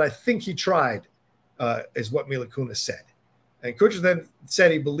let him, but I think he tried, is what Mila Kunis said. And Kutcher then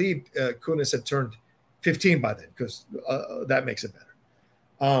said he believed Kunis had turned 15 by then, because that makes it better.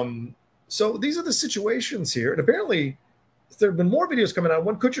 So these are the situations here. And apparently there have been more videos coming out.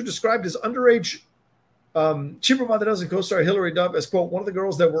 One Kutcher described his underage Cheaper by the Dozen co-star Hilary Duff as, quote, one of the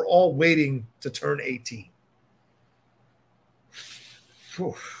girls that were all waiting to turn 18.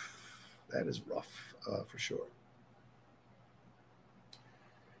 Whew, that is rough for sure.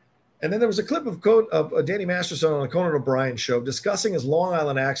 And then there was a clip of Danny Masterson on the Conan O'Brien show discussing his Long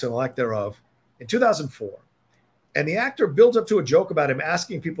Island accent, or lack thereof, in 2004. And the actor builds up to a joke about him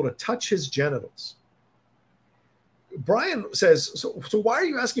asking people to touch his genitals. Brian says, so why are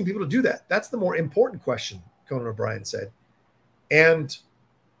you asking people to do that? That's the more important question, Conan O'Brien said. And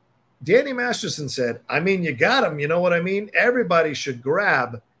Danny Masterson said, I mean, you got him. You know what I mean? Everybody should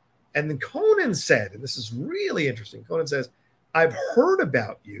grab. And then Conan said, and this is really interesting, Conan says, I've heard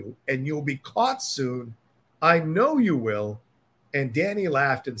about you and you'll be caught soon. I know you will. And Danny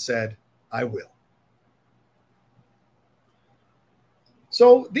laughed and said, I will.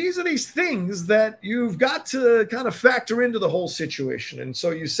 So these are these things that you've got to kind of factor into the whole situation. And so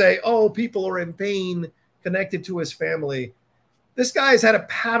you say, oh, people are in pain connected to his family. This guy's had a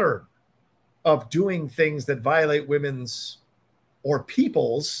pattern of doing things that violate women's or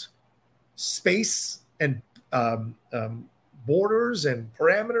people's space and borders and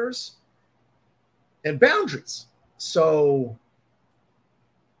parameters and boundaries. So,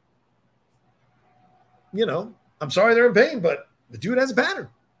 you know, I'm sorry they're in pain, but the dude has a pattern.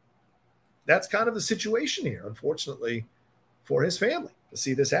 That's kind of the situation here, unfortunately, for his family to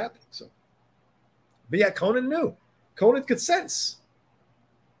see this happening. So, but yeah, Conan knew. Conan could sense.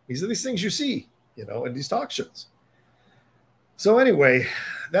 These are these things you see, you know, in these talk shows. So anyway,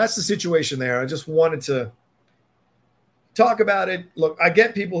 that's the situation there. I just wanted to talk about it. Look, I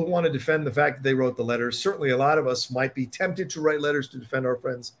get people who want to defend the fact that they wrote the letters. Certainly a lot of us might be tempted to write letters to defend our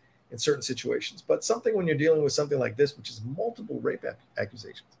friends in certain situations. But something when you're dealing with something like this, which is multiple rape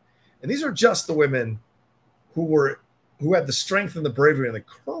accusations, and these are just the women who had the strength and the bravery and the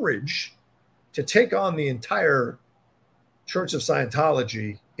courage to take on the entire Church of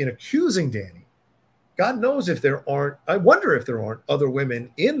Scientology in accusing Danny. God knows if there aren't, I wonder if there aren't other women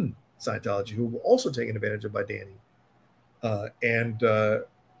in Scientology who were also taken advantage of by Danny and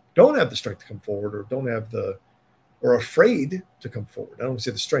don't have the strength to come forward or don't have or afraid to come forward. I don't want to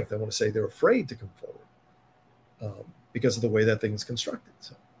say the strength. I want to say they're afraid to come forward because of the way that thing's constructed.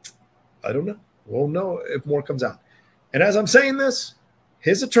 So I don't know. We'll know if more comes out. And as I'm saying this,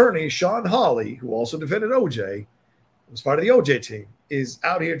 his attorney, Sean Hawley, who also defended OJ, was part of the OJ team, is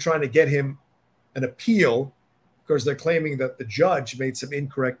out here trying to get him an appeal because they're claiming that the judge made some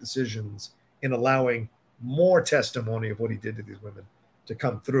incorrect decisions in allowing more testimony of what he did to these women to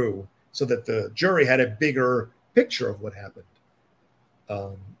come through. so that the jury had a bigger picture of what happened.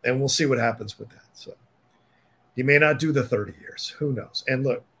 And we'll see what happens with that. So he may not do the 30 years. Who knows? And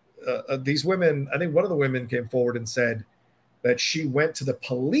look, these women, I think one of the women came forward and said that she went to the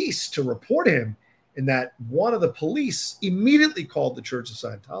police to report him, and that one of the police immediately called the Church of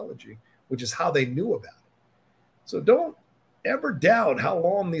Scientology, which is how they knew about it. So don't ever doubt how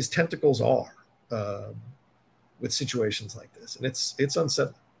long these tentacles are with situations like this. And it's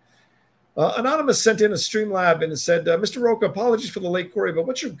unsettling. Anonymous sent in a Streamlab and said, Mr. Rocha, apologies for the late query, but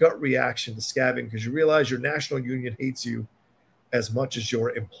what's your gut reaction to scabbing? Because you realize your national union hates you as much as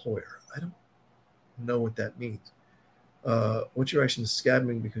your employer. I don't know what that means. What's your reaction to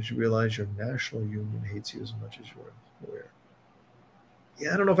scabbing because you realize your national union hates you as much as your employer?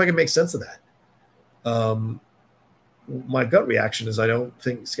 Yeah, I don't know if I can make sense of that. My gut reaction is I don't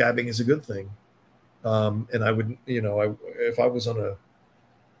think scabbing is a good thing. And I wouldn't, if I was on a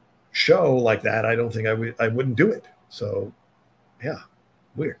show like that, I don't think I wouldn't do it. So yeah,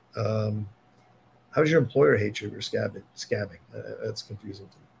 weird. How does your employer hate you if you're scabbing? That's confusing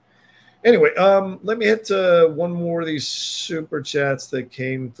to me. Anyway, let me hit one more of these super chats that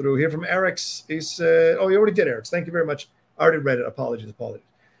came through here from Eric's. He said, you already did, Eric's. Thank you very much. I already read it. Apologies. All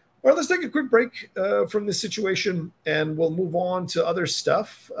right, let's take a quick break from this situation, and we'll move on to other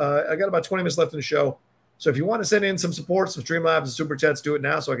stuff. I got about 20 minutes left in the show. So if you want to send in some support, some Streamlabs and super chats, do it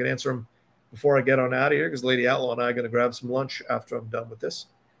now so I can answer them before I get on out of here, because Lady Outlaw and I are going to grab some lunch after I'm done with this.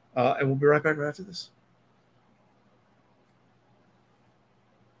 And we'll be right back right after this.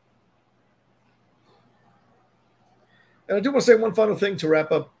 And I do want to say one final thing to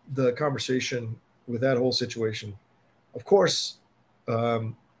wrap up the conversation with that whole situation. Of course, I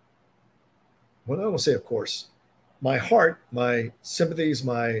don't want to say of course, my heart, my sympathies,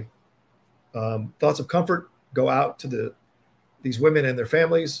 my thoughts of comfort go out to these women and their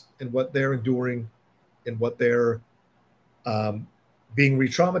families and what they're enduring and what they're being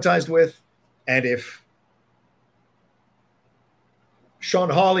re-traumatized with. And if Sean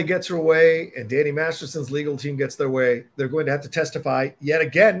Hawley gets her way and Danny Masterson's legal team gets their way, they're going to have to testify yet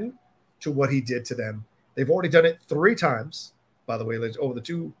again to what he did to them. They've already done it 3 times, by the way, over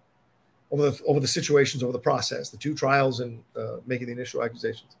the situations, over the process, the 2 trials and making the initial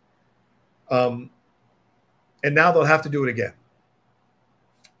accusations. And now they'll have to do it again.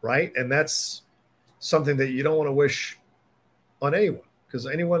 Right? And that's something that you don't want to wish on anyone, because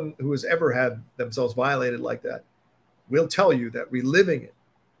anyone who has ever had themselves violated like that will tell you that reliving it,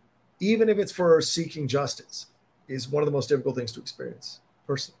 even if it's for seeking justice, is one of the most difficult things to experience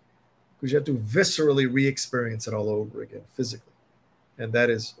personally, because you have to viscerally re-experience it all over again physically. And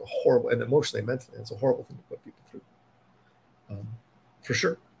that is horrible, and emotionally, mentally, it's a horrible thing to put people through, for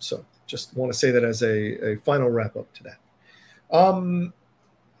sure. So just want to say that as a final wrap up to that.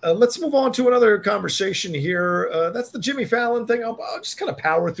 Let's move on to another conversation here. That's the Jimmy Fallon thing. I'll just kind of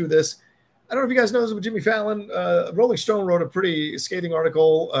power through this. I don't know if you guys know this about Jimmy Fallon. Rolling Stone wrote a pretty scathing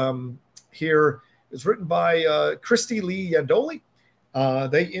article here. It's written by Christy Lee Yandoli.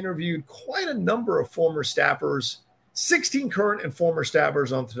 They interviewed quite a number of former staffers, 16 current and former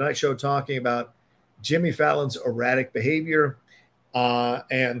staffers on Tonight Show, talking about Jimmy Fallon's erratic behavior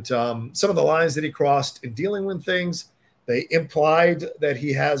and some of the lines that he crossed in dealing with things. They implied that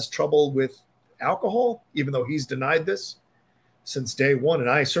he has trouble with alcohol, even though he's denied this since day one. And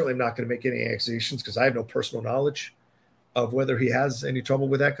I certainly am not going to make any accusations because I have no personal knowledge of whether he has any trouble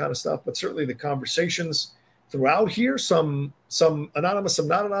with that kind of stuff. But certainly the conversations throughout here, some anonymous, some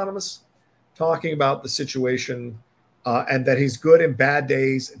not anonymous, talking about the situation and that he's good in bad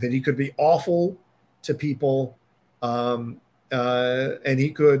days, that he could be awful to people, and he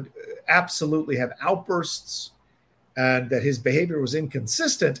could absolutely have outbursts, and that his behavior was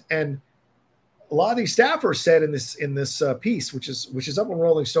inconsistent. And a lot of these staffers said in this piece, which is up on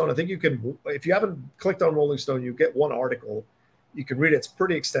Rolling Stone. I think you can, if you haven't clicked on Rolling Stone, you get one article. You can read it. It's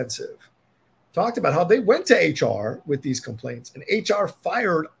pretty extensive. Talked about how they went to HR with these complaints, and HR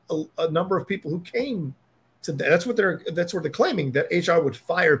fired a number of people who came to. That's what they're claiming, that HR would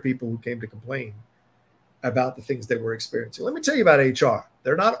fire people who came to complain about the things they were experiencing. Let me tell you about HR.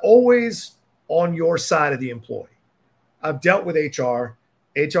 They're not always on your side of the employee. I've dealt with HR.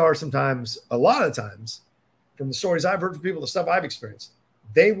 HR sometimes, a lot of times, from the stories I've heard from people, the stuff I've experienced,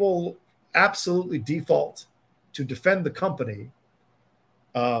 they will absolutely default to defend the company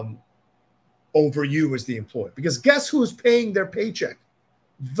over you as the employee. Because guess who's paying their paycheck?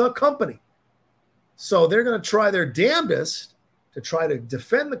 The company. So they're going to try their damnedest to try to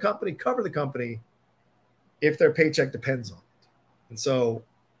defend the company, cover the company, if their paycheck depends on it. And so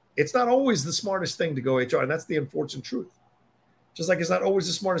it's not always the smartest thing to go HR, and that's the unfortunate truth. Just like it's not always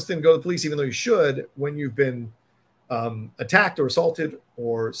the smartest thing to go to the police, even though you should, when you've been attacked or assaulted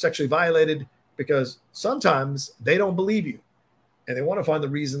or sexually violated, because sometimes they don't believe you and they want to find the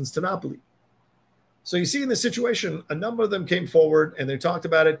reasons to not believe. So you see in this situation, a number of them came forward and they talked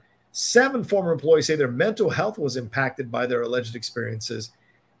about it. 7 former employees say their mental health was impacted by their alleged experiences.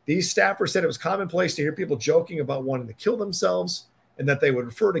 These staffers said it was commonplace to hear people joking about wanting to kill themselves and that they would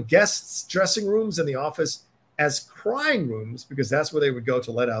refer to guests' dressing rooms in the office as crying rooms because that's where they would go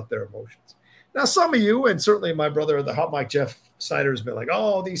to let out their emotions. Now, some of you, and certainly my brother, the Hot Mic Jeff Snyder, has been like,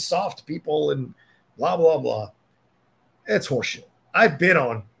 oh, these soft people and blah, blah, blah. It's horseshit. I've been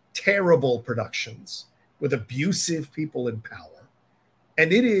on terrible productions with abusive people in power.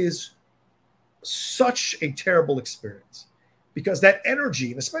 And it is such a terrible experience because that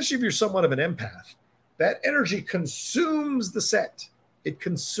energy, and especially if you're somewhat of an empath, that energy consumes the set. It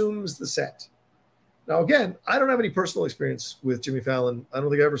consumes the set. Now, again, I don't have any personal experience with Jimmy Fallon. I don't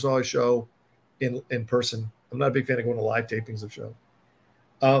think I ever saw his show in person. I'm not a big fan of going to live tapings of show.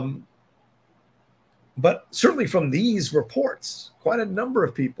 But certainly from these reports, quite a number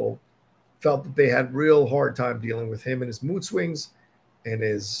of people felt that they had real hard time dealing with him and his mood swings and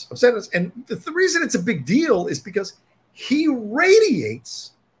his upsetness. And the reason it's a big deal is because he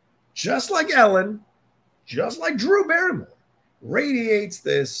radiates, just like Ellen, just like Drew Barrymore, radiates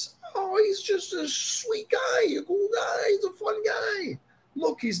this, oh, he's just a sweet guy, a cool guy, he's a fun guy.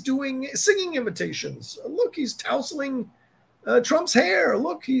 Look, he's doing singing imitations. Look, he's tousling Trump's hair.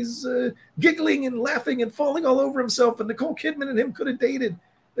 Look, he's giggling and laughing and falling all over himself. And Nicole Kidman and him could have dated.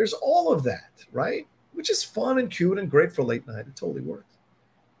 There's all of that, right? Which is fun and cute and great for late night. It totally works.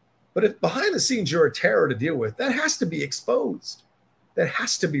 But if behind the scenes you're a terror to deal with, that has to be exposed. That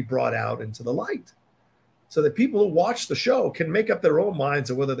has to be brought out into the light so that people who watch the show can make up their own minds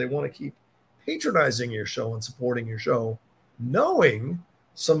of whether they want to keep patronizing your show and supporting your show, knowing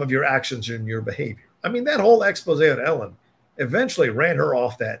some of your actions and your behavior. I mean, that whole expose on Ellen eventually ran her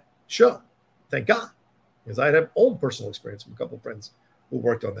off that show. Thank God. Because I had own personal experience from a couple of friends who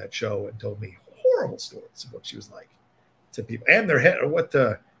worked on that show and told me horrible stories of what she was like to people and their head, or what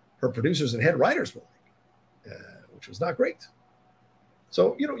her producers and head writers were like, which was not great.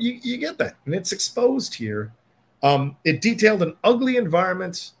 So, you get that. And it's exposed here. It detailed an ugly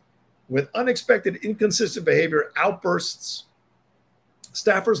environment with unexpected, inconsistent behavior, outbursts,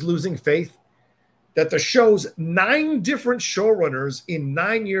 staffers losing faith that the show's 9 different showrunners in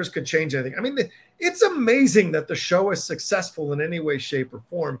 9 years could change anything. I mean, it's amazing that the show is successful in any way, shape, or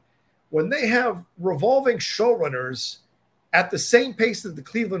form when they have revolving showrunners at the same pace that the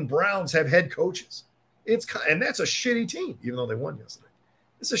Cleveland Browns have head coaches. And that's a shitty team, even though they won yesterday.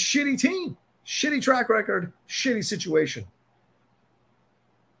 It's a shitty team, shitty track record, shitty situation.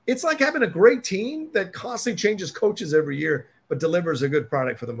 It's like having a great team that constantly changes coaches every year, but delivers a good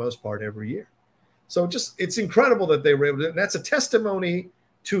product for the most part every year. So it's incredible that they were able to do it. And that's a testimony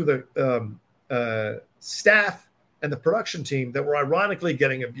to the staff and the production team that were ironically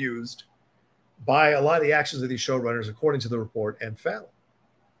getting abused by a lot of the actions of these showrunners, according to the report and Fallon.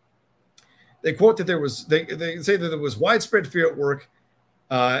 They quote that they say that there was widespread fear at work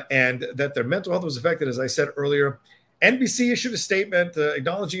and that their mental health was affected, as I said earlier. NBC issued a statement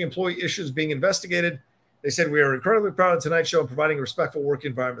acknowledging employee issues being investigated. They said, we are incredibly proud of tonight's show and providing a respectful work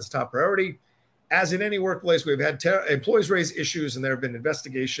environment is top priority. As in any workplace, we've had employees raise issues and there have been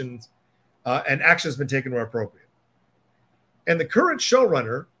investigations and action has been taken where appropriate. And the current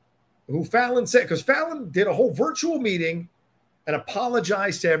showrunner, who Fallon said, because Fallon did a whole virtual meeting and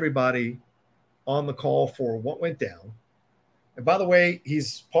apologized to everybody on the call for what went down. And by the way,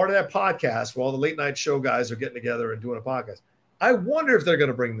 he's part of that podcast where all the late night show guys are getting together and doing a podcast. I wonder if they're going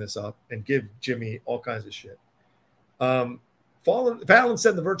to bring this up and give Jimmy all kinds of shit. Fallon said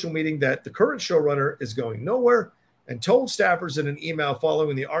in the virtual meeting that the current showrunner is going nowhere and told staffers in an email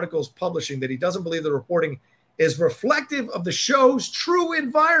following the article's publishing that he doesn't believe the reporting is reflective of the show's true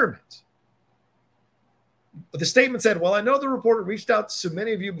environment. But the statement said, well, I know the reporter reached out to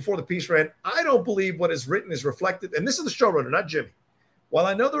many of you before the piece ran. I don't believe what is written is reflective. And this is the showrunner, not Jimmy. While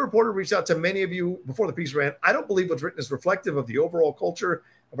I know the reporter reached out to many of you before the piece ran, I don't believe what's written is reflective of the overall culture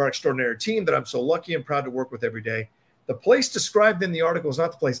of our extraordinary team that I'm so lucky and proud to work with every day. The place described in the article is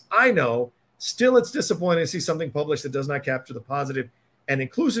not the place I know. Still, it's disappointing to see something published that does not capture the positive and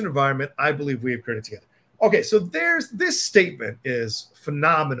inclusive environment I believe we have created together. Okay, so this statement is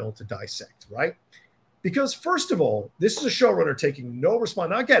phenomenal to dissect, right? Because first of all, this is a showrunner taking no response.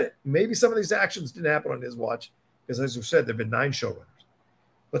 Now, I get it. Maybe some of these actions didn't happen on his watch because, as we said, there have been 9 showrunners.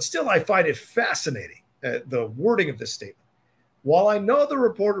 But still, I find it fascinating, the wording of this statement. While I know the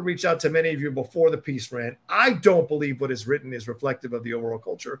reporter reached out to many of you before the piece ran, I don't believe what is written is reflective of the overall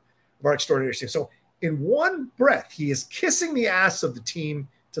culture of our extraordinary team. So in one breath, he is kissing the ass of the team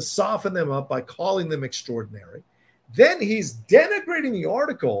to soften them up by calling them extraordinary. Then he's denigrating the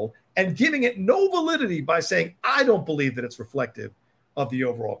article and giving it no validity by saying, I don't believe that it's reflective of the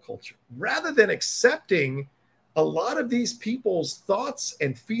overall culture. Rather than accepting a lot of these people's thoughts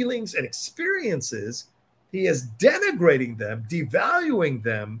and feelings and experiences, he is denigrating them, devaluing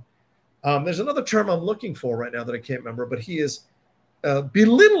them. There's another term I'm looking for right now that I can't remember, but he is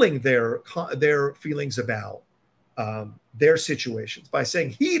belittling their feelings about their situations by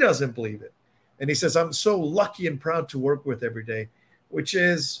saying he doesn't believe it. And he says, I'm so lucky and proud to work with every day, which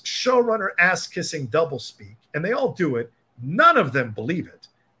is showrunner ass-kissing doublespeak. And they all do it. None of them believe it.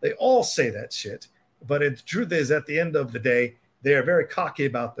 They all say that shit. But the truth is, at the end of the day, they are very cocky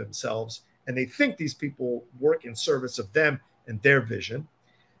about themselves, and they think these people work in service of them and their vision.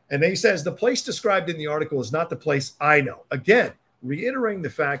 And then he says, the place described in the article is not the place I know. Again, reiterating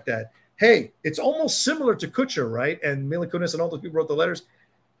the fact that, hey, it's almost similar to Kutcher, right? And Mila Kunis and all those people wrote the letters.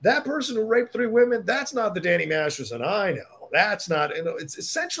 That person who raped 3 women, that's not the Danny Masterson I know. That's not, it's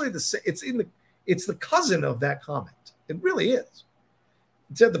essentially it's the cousin of that comment. It really is.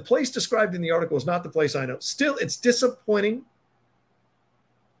 It said the place described in the article is not the place I know. Still, it's disappointing.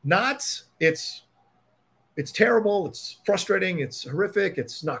 It's terrible. It's frustrating. It's horrific.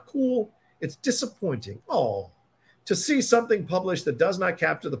 It's not cool. It's disappointing. To see something published that does not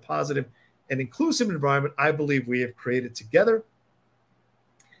capture the positive and inclusive environment I believe we have created together.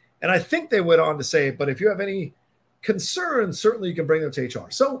 And I think they went on to say, but if you have any concerns, certainly you can bring them to HR.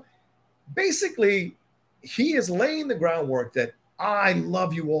 So basically, he is laying the groundwork that I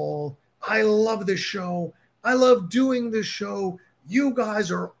love you all. I love this show. I love doing this show. You guys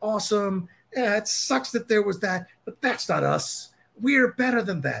are awesome. Yeah, it sucks that there was that, but that's not us. We're better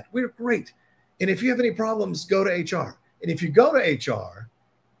than that. We're great. And if you have any problems, go to HR. And if you go to HR,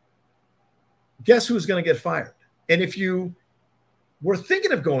 guess who's going to get fired? And if you were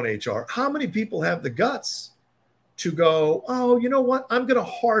thinking of going to HR, how many people have the guts to go, oh, you know what? I'm going to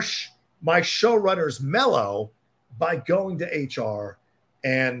harsh my showrunner's mellow by going to HR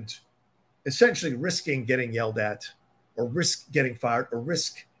and essentially risking getting yelled at or risk getting fired or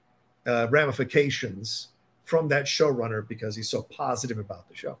risk ramifications from that showrunner because he's so positive about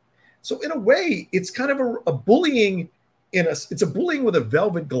the show. So in a way, it's kind of a bullying it's a bullying with a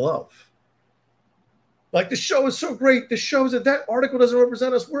velvet glove. Like, the show is so great. The shows that article doesn't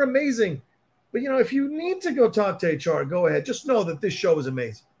represent us. We're amazing. But, if you need to go talk to HR, go ahead. Just know that this show is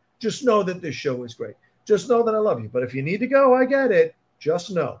amazing. Just know that this show is great. Just know that I love you. But if you need to go, I get it.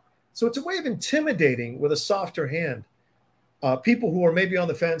 Just know. So it's a way of intimidating with a softer hand. People who are maybe on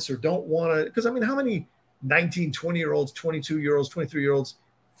the fence or don't want to, because how many 19, 20-year-olds, 22-year-olds, 23-year-olds,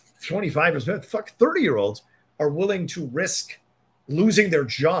 25-year-olds, 30-year-olds are willing to risk losing their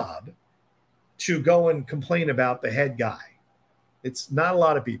job to go and complain about the head guy? It's not a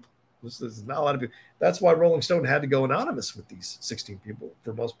lot of people. This is not a lot of people. That's why Rolling Stone had to go anonymous with these 16 people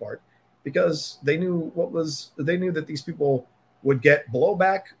for the most part, because they knew that these people would get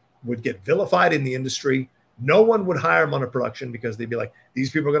blowback, would get vilified in the industry. No one would hire them on a production because they'd be like, these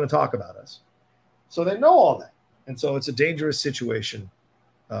people are going to talk about us. So they know all that. And so it's a dangerous situation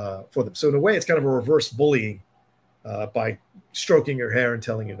for them. So in a way, it's kind of a reverse bullying by stroking your hair and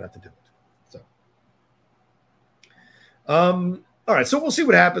telling you not to do it. All right, so we'll see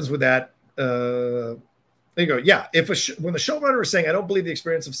what happens with that. There you go. Yeah, when the showrunner is saying, I don't believe the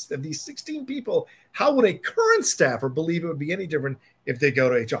experience of these 16 people, how would a current staffer believe it would be any different if they go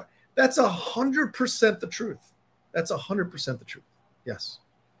to HR? That's 100% the truth. That's 100% the truth. Yes.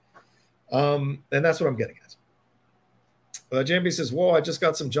 And that's what I'm getting at. JMB says, whoa, I just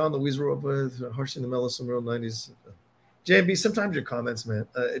got some John Louise wrote with Harshing the Mellow, some real 90s. JMB, sometimes your comments, man,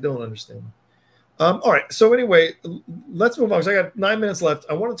 I don't understand. All right. So anyway, let's move on because I got 9 minutes left.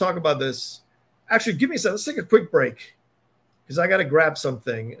 I want to talk about this. Actually, give me a second. Let's take a quick break because I got to grab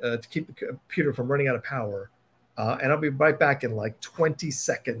something to keep the computer from running out of power. And I'll be right back in like 20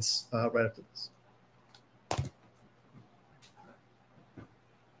 seconds right after this.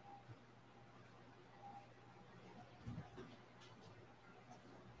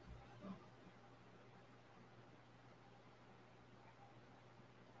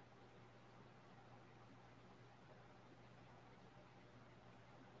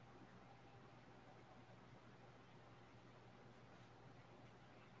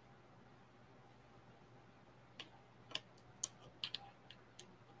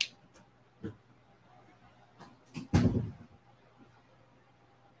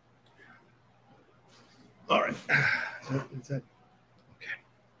 All right. Is that okay?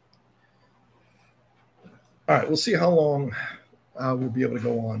 All right, we'll see how long we'll be able to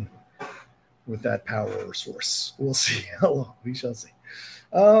go on with that power source. We'll see how long. We shall see.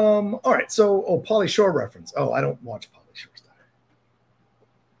 All right, so Pauly Shore reference. Oh, I don't watch Pauly Shore stuff.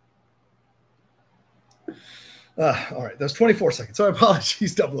 All right, that's 24 seconds. So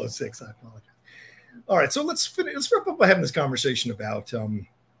apologies, 006. I apologize. All right, so let's wrap up by having this conversation about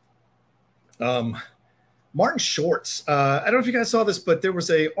Martin Short's. I don't know if you guys saw this, but there was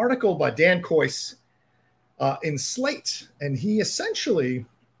an article by Dan Coyce in Slate, and he essentially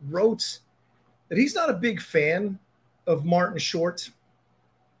wrote that he's not a big fan of Martin Short.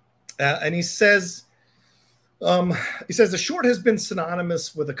 And he says the Short has been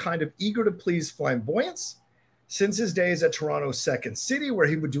synonymous with a kind of eager to please flamboyance since his days at Toronto's Second City, where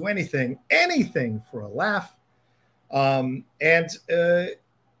he would do anything for a laugh.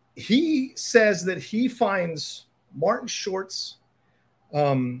 He says that he finds Martin Short's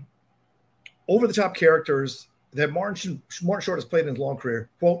over-the-top characters that Martin Short has played in his long career,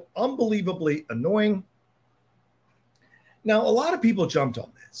 quote, unbelievably annoying. Now, a lot of people jumped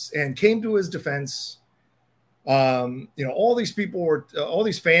on this and came to his defense. All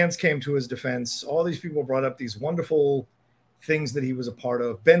these fans came to his defense. All these people brought up these wonderful things that he was a part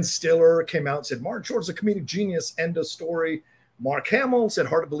of. Ben Stiller came out and said, Martin Short's a comedic genius, end of story. Mark Hamill said,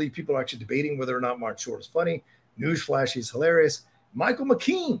 hard to believe people are actually debating whether or not Martin Short is funny. Newsflash, he's hilarious. Michael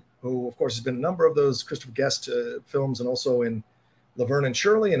McKean, who, of course, has been in a number of those Christopher Guest films and also in Laverne and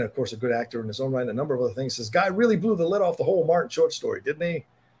Shirley, and, of course, a good actor in his own right, and a number of other things. This guy really blew the lid off the whole Martin Short story, didn't he?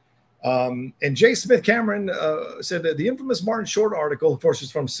 And J. Smith Cameron said that the infamous Martin Short article, of course,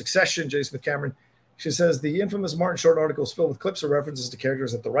 is from Succession, J. Smith Cameron. She says the infamous Martin Short article is filled with clips or references to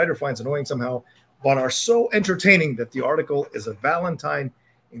characters that the writer finds annoying somehow, but are so entertaining that the article is a Valentine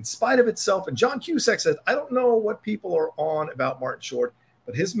in spite of itself. And John Cusack said, I don't know what people are on about Martin Short,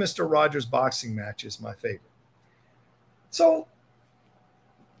 but his Mr. Rogers boxing match is my favorite. So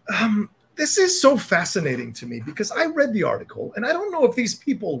this is so fascinating to me because I read the article, and I don't know if these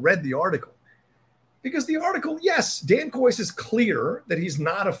people read the article. Because the article, yes, Dan Coyce is clear that he's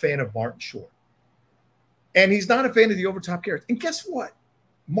not a fan of Martin Short. And he's not a fan of the overtop character. And guess what?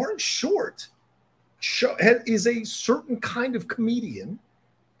 Martin Short is a certain kind of comedian,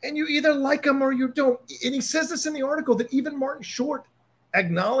 and you either like him or you don't. And he says this in the article that even Martin Short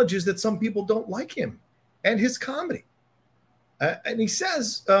acknowledges that some people don't like him and his comedy. And he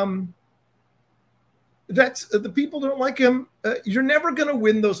says that the people don't like him. You're never going to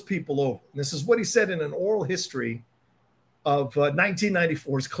win those people over. And this is what he said in an oral history of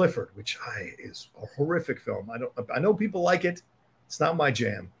 1994's Clifford, which is a horrific film. I know people like it. It's not my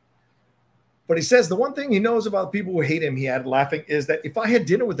jam. But he says the one thing he knows about people who hate him, he added laughing, is that if I had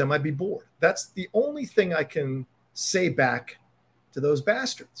dinner with them, I'd be bored. That's the only thing I can say back to those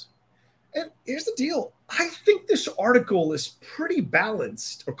bastards. And here's the deal. I think this article is pretty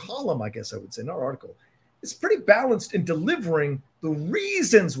balanced, or column, I guess I would say, not article. It's pretty balanced in delivering the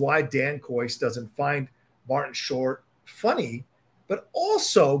reasons why Dan Coyce doesn't find Martin Short funny, but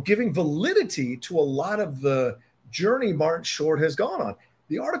also giving validity to a lot of the journey Martin Short has gone on.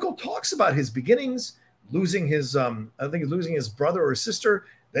 The article talks about his beginnings, losing his, losing his brother or sister,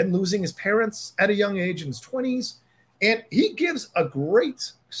 then losing his parents at a young age in his 20s. And he gives a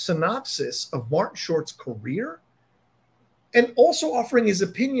great synopsis of Martin Short's career and also offering his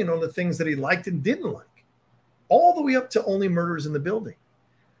opinion on the things that he liked and didn't like, all the way up to Only Murders in the Building.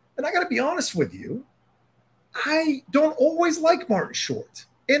 And I got to be honest with you, I don't always like Martin Short,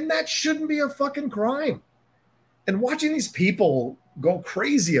 and that shouldn't be a fucking crime. And watching these people go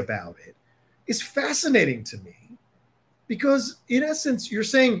crazy about it is fascinating to me because, in essence, you're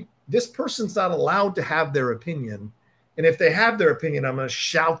saying this person's not allowed to have their opinion. And if they have their opinion, I'm going to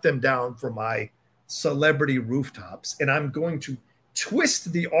shout them down from my celebrity rooftops. And I'm going to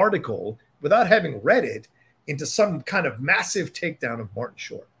twist the article without having read it into some kind of massive takedown of Martin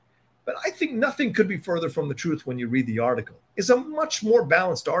Short. But I think nothing could be further from the truth when you read the article. It's a much more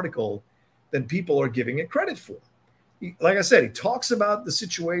balanced article than people are giving it credit for. Like I said, he talks about the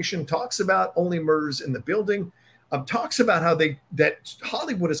situation, talks about Only Murders in the Building, talks about how that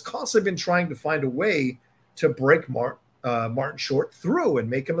Hollywood has constantly been trying to find a way to break Martin Short through and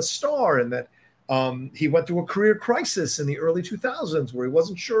make him a star, and that he went through a career crisis in the early 2000s where he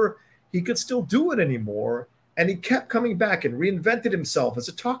wasn't sure he could still do it anymore, and he kept coming back and reinvented himself as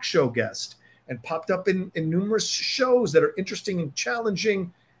a talk show guest and popped up in numerous shows that are interesting and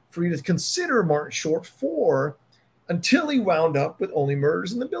challenging for you to consider Martin Short for, until he wound up with Only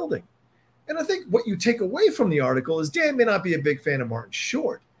Murders in the Building. And I think what you take away from the article is Dan may not be a big fan of Martin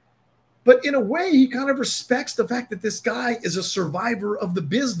Short, But in a way, he kind of respects the fact that this guy is a survivor of the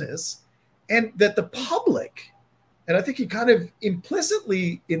business and that the public, and I think he kind of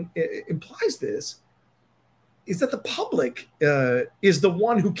implicitly implies this, is that the public is the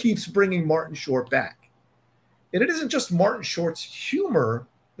one who keeps bringing Martin Short back. And it isn't just Martin Short's humor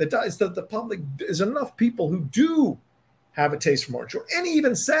that does, that the public is enough people who do have a taste for Martin Short. And he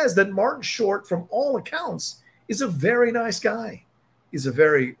even says that Martin Short, from all accounts, is a very nice guy. He's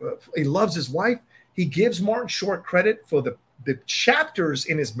he loves his wife. He gives Martin Short credit for the chapters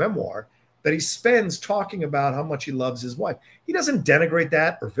in his memoir that he spends talking about how much he loves his wife. He doesn't denigrate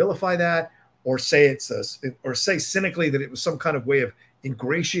that or vilify that or say say cynically that it was some kind of way of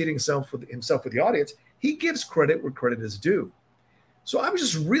ingratiating himself with the audience. He gives credit where credit is due. So I was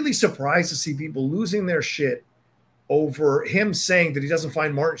just really surprised to see people losing their shit over him saying that he doesn't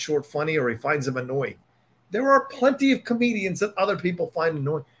find Martin Short funny or he finds him annoying. There are plenty of comedians that other people find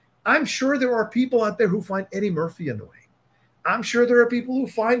annoying. I'm sure there are people out there who find Eddie Murphy annoying. I'm sure there are people who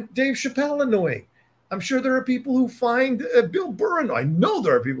find Dave Chappelle annoying. I'm sure there are people who find Bill Burr annoying. I know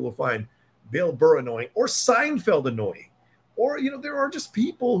there are people who find Bill Burr annoying or Seinfeld annoying. Or, there are just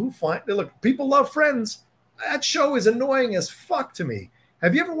people who find, look, people love Friends. That show is annoying as fuck to me.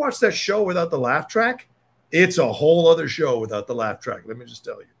 Have you ever watched that show without the laugh track? It's a whole other show without the laugh track. Let me just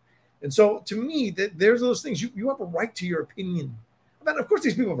tell you. And so to me, there's those things. You have a right to your opinion. I mean, of course,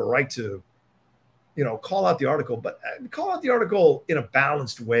 these people have a right to, call out the article, but call out the article in a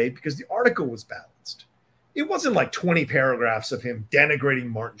balanced way because the article was balanced. It wasn't like 20 paragraphs of him denigrating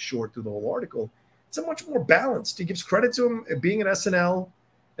Martin Short through the whole article. It's a much more balanced. He gives credit to him being at SNL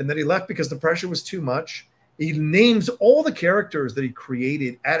and that he left because the pressure was too much. He names all the characters that he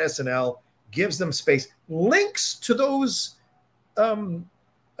created at SNL, gives them space, links to those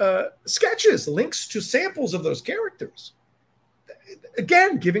sketches, links to samples of those characters.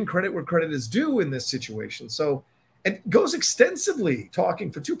 Again, giving credit where credit is due in this situation. So, and goes extensively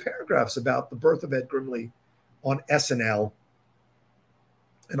talking for 2 paragraphs about the birth of Ed Grimley on SNL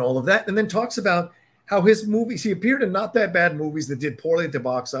and all of that. And then talks about how his movies, he appeared in not that bad movies that did poorly at the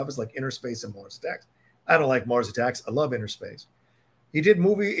box office, like Inner Space and Mars Attacks. I don't like Mars Attacks. I love Inner Space. He did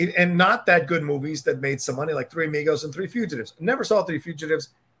and not that good movies that made some money, like Three Amigos and Three Fugitives. Never saw Three Fugitives.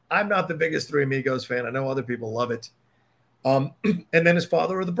 I'm not the biggest Three Amigos fan. I know other people love it. And then his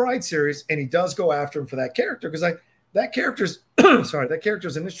Father of the Bride series, and he does go after him for that character because that character's an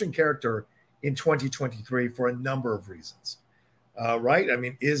interesting character in 2023 for a number of reasons. Right? I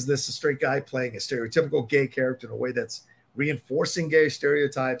mean, is this a straight guy playing a stereotypical gay character in a way that's reinforcing gay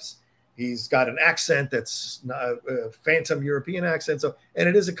stereotypes? He's got an accent that's not a phantom European accent. So, and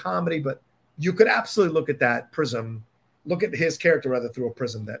it is a comedy, but you could absolutely look at his character rather through a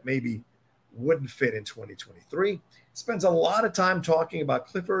prism that maybe wouldn't fit in 2023. Spends a lot of time talking about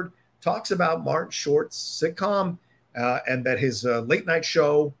Clifford, talks about Martin Short's sitcom, and that his late night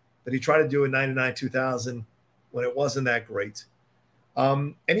show that he tried to do in 99, 2000 when it wasn't that great.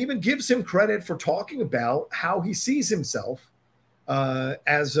 And even gives him credit for talking about how he sees himself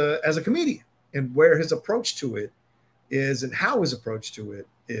as a comedian and where his approach to it is and how his approach to it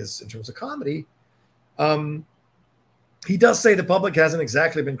is in terms of comedy. He does say the public hasn't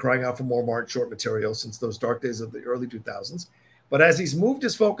exactly been crying out for more Martin Short material since those dark days of the early 2000s. But as he's moved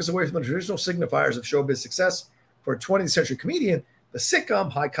his focus away from the traditional signifiers of showbiz success for a 20th century comedian, the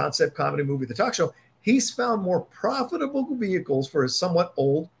sitcom, high concept comedy movie, the talk show, he's found more profitable vehicles for his somewhat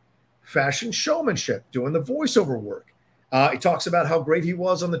old-fashioned showmanship, doing the voiceover work. He talks about how great he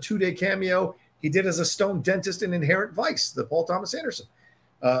was on the 2-day cameo he did as a stone dentist in Inherent Vice, the Paul Thomas Anderson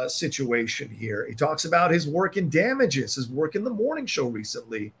situation here. He talks about his work in Damages, his work in The Morning Show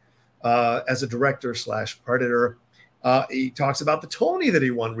recently as a director/Predator. He talks about the Tony that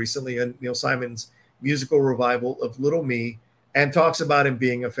he won recently in Neil Simon's musical revival of Little Me, and talks about him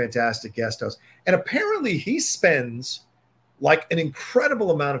being a fantastic guest host. And apparently he spends like an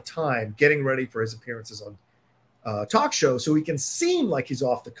incredible amount of time getting ready for his appearances on talk shows so he can seem like he's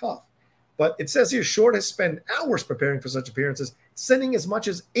off the cuff. But it says here Short has spent hours preparing for such appearances, sending as much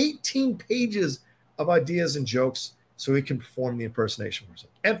as 18 pages of ideas and jokes so he can perform the impersonation for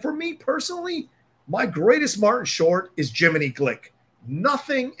himself. And for me personally, my greatest Martin Short is Jiminy Glick.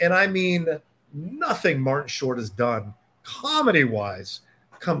 Nothing, and I mean nothing Martin Short has done comedy-wise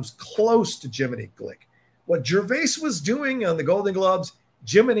comes close to Jiminy Glick. What Gervais was doing on the Golden Globes,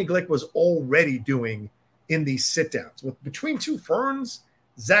 Jiminy Glick was already doing in these sit-downs. With Between Two Ferns,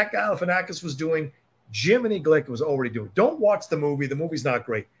 Zach Galifianakis was doing, Jiminy Glick was already doing. Don't watch the movie. The movie's not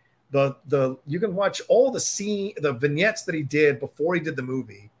great. You can watch all the vignettes that he did before he did the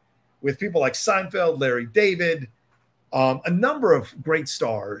movie with people like Seinfeld, Larry David, a number of great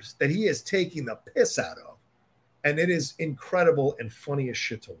stars that he is taking the piss out of. And it is incredible and funny as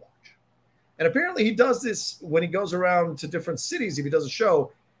shit to watch. And apparently he does this when he goes around to different cities. If he does a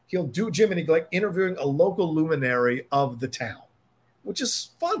show, he'll do Jim and he like interviewing a local luminary of the town, which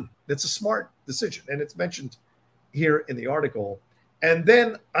is fun. That's a smart decision. And it's mentioned here in the article. And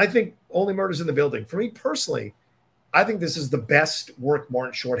then I think Only Murders in the Building. For me personally, I think this is the best work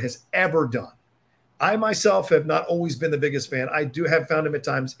Martin Short has ever done. I myself have not always been the biggest fan. I do have found him at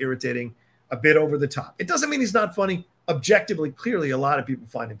times irritating, a bit over the top. It doesn't mean he's not funny. Objectively, clearly, a lot of people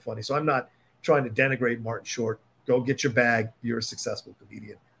find him funny. So I'm not trying to denigrate Martin Short. Go get your bag. You're a successful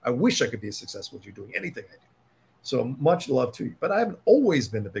comedian. I wish I could be as successful as you're doing anything I do. So much love to you. But I haven't always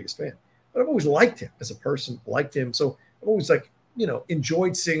been the biggest fan. But I've always liked him as a person, liked him. So I've always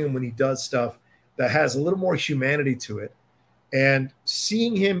enjoyed seeing him when he does stuff that has a little more humanity to it. And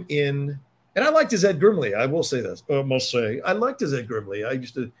seeing him and I liked his Ed Grimley. I will say this. I must say, I liked his Ed Grimley. I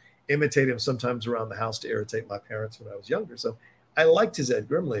used to imitate him sometimes around the house to irritate my parents when I was younger. So I liked his Ed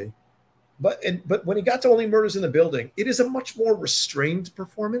Grimley. But when he got to Only Murders in the Building, it is a much more restrained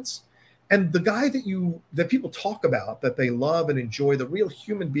performance. And the guy that people talk about, that they love and enjoy, the real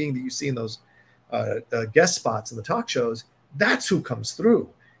human being that you see in those guest spots in the talk shows, that's who comes through.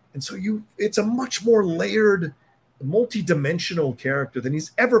 And so it's a much more layered, multi-dimensional character than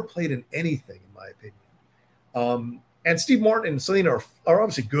he's ever played in anything, in my opinion. And Steve Martin and Selena are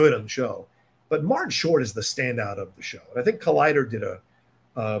obviously good on the show, but Martin Short is the standout of the show. And I think Collider did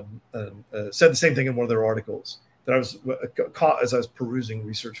said the same thing in one of their articles that I was caught as I was perusing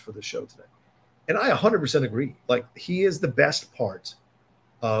research for the show today. And I 100% agree. Like, he is the best part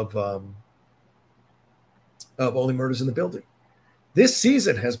of Only Murders in the Building. This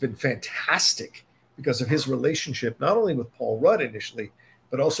season has been fantastic because of his relationship, not only with Paul Rudd initially,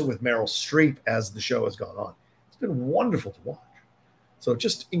 but also with Meryl Streep as the show has gone on. It's been wonderful to watch. So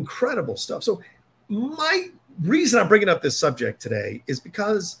just incredible stuff. So my reason I'm bringing up this subject today is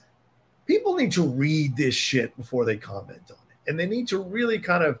because people need to read this shit before they comment on it. And they need to really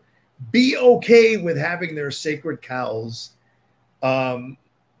kind of be okay with having their sacred cows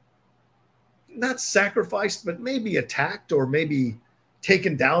not sacrificed, but maybe attacked or maybe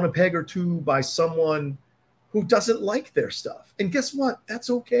taken down a peg or two by someone who doesn't like their stuff. And guess what? That's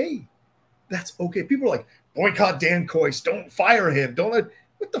okay. That's okay. People are like, boycott Dan Coyce. Don't fire him.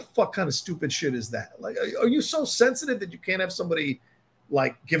 What the fuck kind of stupid shit is that? Like, are you so sensitive that you can't have somebody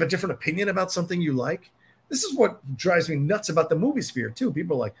like give a different opinion about something you like? This is what drives me nuts about the movie sphere too.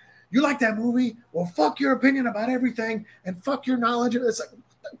 People are like, you like that movie? Well, fuck your opinion about everything and fuck your knowledge. And it's like,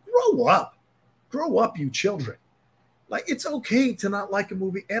 grow up, you children. Like, it's okay to not like a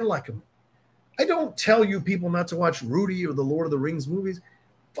movie and like a movie. I don't tell you people not to watch Rudy or the Lord of the Rings movies.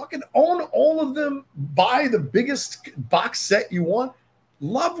 Fucking own all of them. Buy the biggest box set you want.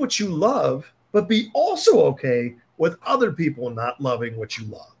 Love what you love, but be also okay with other people not loving what you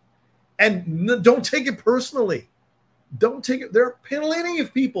love. And don't take it personally. Don't take it. There are plenty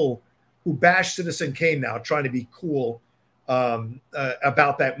of people who bash Citizen Kane now trying to be cool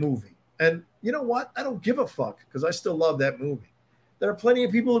about that movie. And you know what? I don't give a fuck because I still love that movie. There are plenty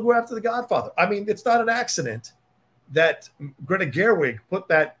of people who go after The Godfather. I mean, it's not an accident that Greta Gerwig put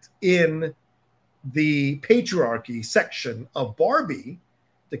that in the patriarchy section of Barbie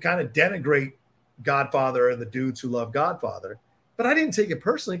to kind of denigrate Godfather and the dudes who love Godfather. But I didn't take it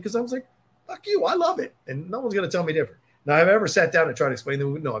personally because I was like, fuck you, I love it. And no one's going to tell me different. Now, have I ever sat down and tried to explain the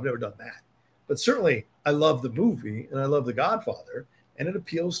movie? No, I've never done that. But certainly I love the movie and I love The Godfather, and it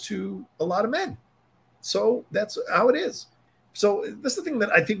appeals to a lot of men. So that's how it is. So that's the thing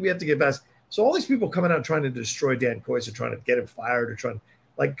that I think we have to get past. So all these people coming out trying to destroy Dan Coyce or trying to get him fired or trying to,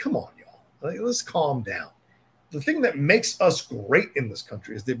 like, come on, y'all. Like, let's calm down. The thing that makes us great in this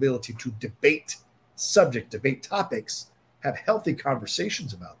country is the ability to debate topics, have healthy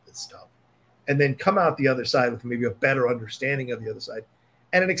conversations about this stuff, and then come out the other side with maybe a better understanding of the other side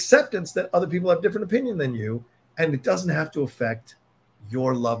and an acceptance that other people have different opinion than you, and it doesn't have to affect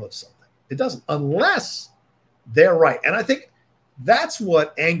your love of something. It doesn't, unless they're right. And I think that's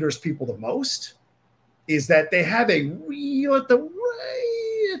what angers people the most, is that they have a real, at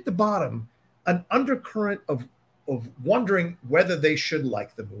the bottom, an undercurrent of wondering whether they should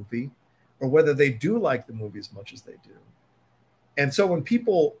like the movie or whether they do like the movie as much as they do. And so when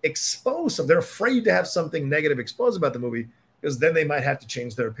people expose them, they're afraid to have something negative exposed about the movie because then they might have to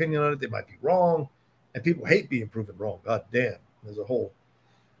change their opinion on it. They might be wrong. And people hate being proven wrong. God damn. There's a whole,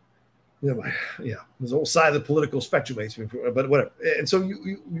 there's a whole side of the political spectrum, but whatever. And so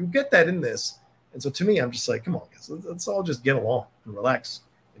you get that in this. And so to me, I'm just like, come on, guys, let's all just get along and relax.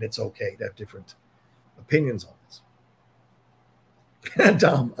 And it's okay to have different opinions on this.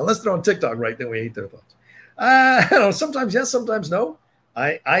 Dumb. Unless they're on TikTok, right? Then we hate their thoughts. I don't know. Sometimes yes, sometimes no.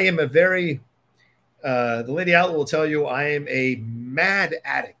 I am a very, the Lady Outlaw will tell you I am a mad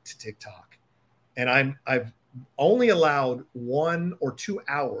addict to TikTok. And I've only allowed 1 or 2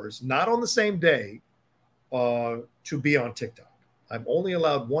 hours, not on the same day, to be on TikTok. I'm only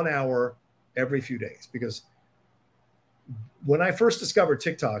allowed 1 hour every few days because when I first discovered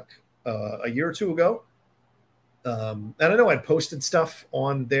TikTok a year or two ago, and I know I'd posted stuff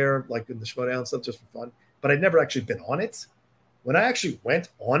on there, like in the Schmodown stuff, just for fun, but I'd never actually been on it. When I actually went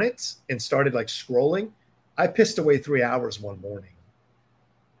on it and started like scrolling, I pissed away 3 hours one morning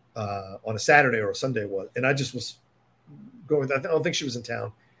on a Saturday or a Sunday, and I just was going. I don't think she was in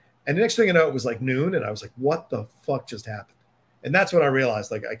town, and the next thing you know, it was like noon, and I was like, "What the fuck just happened?" And that's when I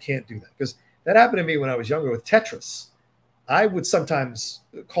realized, like, I can't do that because that happened to me when I was younger with Tetris. I would sometimes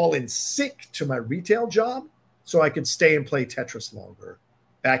call in sick to my retail job so I could stay and play Tetris longer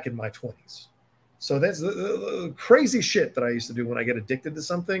back in my 20s. So that's the crazy shit that I used to do when I get addicted to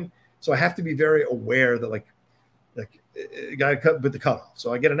something. So I have to be very aware that like got to cut with the cutoff.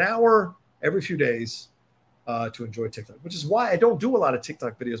 So I get an hour every few days to enjoy TikTok, which is why I don't do a lot of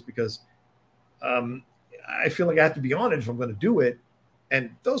TikTok videos because I feel like I have to be on it if I'm going to do it.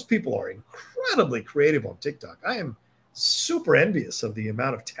 And those people are incredibly creative on TikTok. I am super envious of the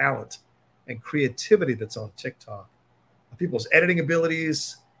amount of talent and creativity that's on TikTok. People's editing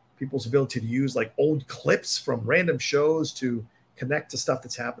abilities, people's ability to use like old clips from random shows to connect to stuff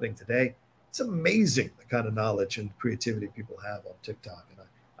that's happening today. It's amazing the kind of knowledge and creativity people have on TikTok. And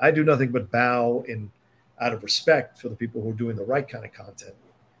I do nothing but bow out of respect for the people who are doing the right kind of content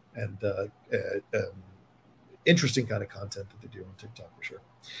and interesting kind of content that they do on TikTok for sure.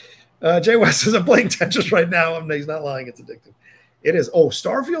 Jay West says, I'm playing Tetris right now. He's not lying. It's addictive. It is. Oh,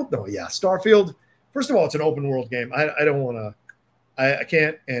 Starfield? No, yeah. Starfield. First of all, it's an open world game. I don't want to. I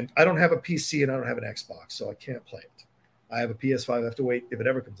can't. And I don't have a PC and I don't have an Xbox, so I can't play it. I have a PS5. I have to wait if it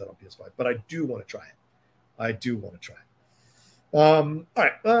ever comes out on PS5. But I do want to try it. All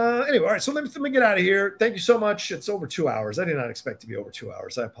right. Anyway, all right. So let me get out of here. Thank you so much. It's over 2 hours. I did not expect to be over 2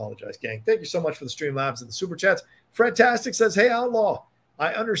 hours. I apologize, gang. Thank you so much for the Streamlabs and the super chats. Fredtastic says, "Hey, Outlaw.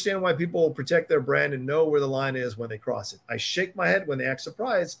 I understand why people protect their brand and know where the line is when they cross it. I shake my head when they act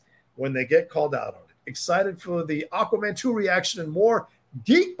surprised when they get called out on it. Excited for the Aquaman 2 reaction and more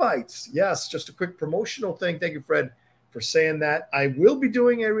Geek Bites." Yes, just a quick promotional thing. Thank you, Fred, for saying that. I will be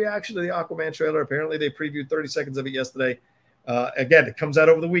doing a reaction to the Aquaman trailer. Apparently, they previewed 30 seconds of it yesterday. Again, it comes out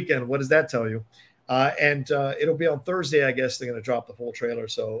over the weekend. What does that tell you? And it'll be on Thursday, I guess. They're going to drop the full trailer.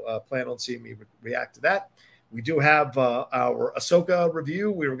 So plan on seeing me react to that. We do have our Ahsoka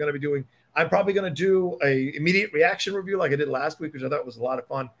review. We were going to be doing – I'm probably going to do a immediate reaction review like I did last week, which I thought was a lot of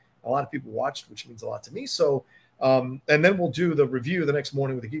fun. A lot of people watched, which means a lot to me. So and then we'll do the review the next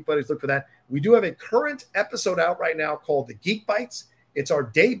morning with the Geek Buddies. Look for that. We do have a current episode out right now called The Geek Bites. It's our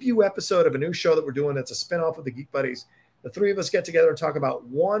debut episode of a new show that we're doing. It's a spinoff of the Geek Buddies. The three of us get together and talk about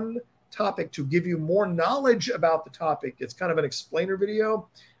one topic to give you more knowledge about the topic. It's kind of an explainer video.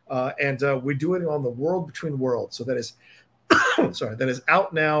 And we do it on the World Between Worlds. So that is, that is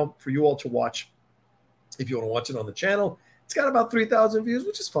out now for you all to watch. If you want to watch it on the channel, it's got about 3,000 views,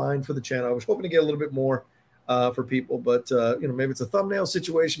 which is fine for the channel. I was hoping to get a little bit more for people, but maybe it's a thumbnail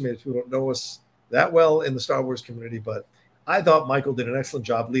situation. Maybe people don't know us that well in the Star Wars community, but I thought Michael did an excellent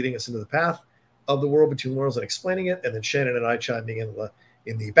job leading us into the path of the World Between Worlds and explaining it. And then Shannon and I chiming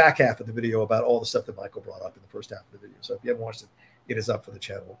in the back half of the video about all the stuff that Michael brought up in the first half of the video. So if you haven't watched it, it is up for the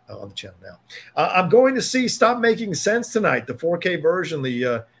channel on the channel now. I'm going to see Stop Making Sense tonight, the 4K version,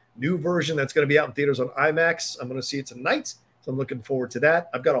 the new version that's going to be out in theaters on IMAX. I'm going to see it tonight, so I'm looking forward to that.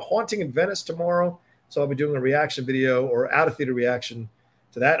 I've got a Haunting in Venice tomorrow, so I'll be doing a reaction video or out-of-theater reaction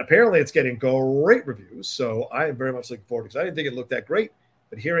to that. Apparently, it's getting great reviews, so I am very much looking forward to it because I didn't think it looked that great,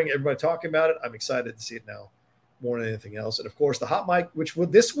 but hearing everybody talking about it, I'm excited to see it now more than anything else. And, of course, the Hot Mic, which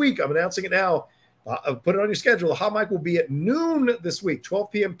this week, I'm announcing it now, put it on your schedule. The Hot Mic will be at noon this week,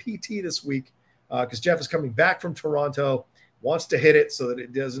 12 p.m. PT this week, because Jeff is coming back from Toronto, wants to hit it so that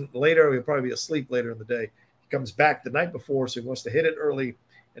it doesn't later. He'll probably be asleep later in the day. He comes back the night before, so he wants to hit it early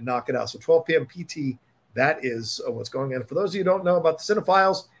and knock it out. So 12 p.m. PT, that is what's going on. For those of you who don't know about the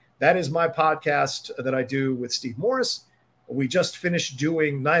Cinephiles, that is my podcast that I do with Steve Morris. We just finished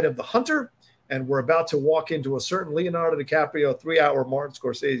doing Night of the Hunter, and we're about to walk into a certain Leonardo DiCaprio 3-hour Martin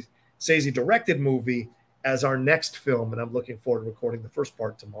Scorsese directed movie as our next film, and I'm looking forward to recording the first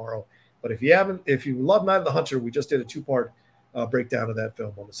part tomorrow. But if you love Night of the Hunter, we just did a 2-part breakdown of that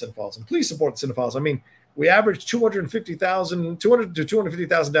film on the Cinephiles. And please support the Cinephiles. I mean, we average 200 to 250,000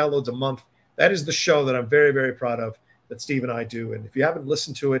 downloads a month. That is the show that I'm very, very proud of. that Steve and I do. And if you haven't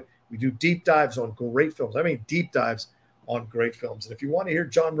listened to it, we do deep dives on great films. I mean, deep dives on great films. And if you want to hear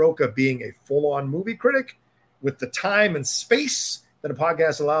John Roca being a full-on movie critic with the time and space that a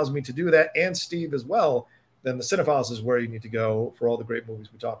podcast allows me to do that, and Steve as well, then the Cinephiles is where you need to go for all the great movies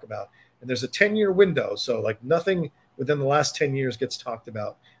we talk about. And there's a 10-year window. So like nothing within the last 10 years gets talked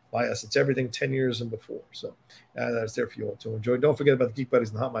about by us. It's everything 10 years and before. So that's there for you all to enjoy. Don't forget about the Geek Buddies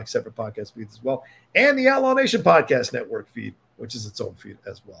and the Hot Mic separate podcast feeds as well. And the Outlaw Nation podcast network feed, which is its own feed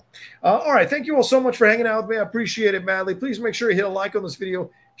as well. All right. Thank you all so much for hanging out with me. I appreciate it madly. Please make sure you hit a like on this video,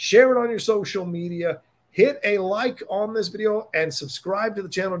 share it on your social media, hit a like on this video, and subscribe to the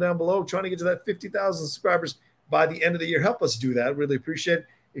channel down below. Trying to get to that 50,000 subscribers by the end of the year. Help us do that. Really appreciate it.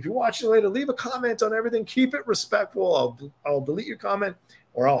 If you're watching later, leave a comment on everything. Keep it respectful. I'll delete your comment,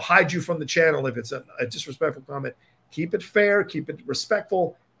 or I'll hide you from the channel if it's a disrespectful comment. Keep it fair. Keep it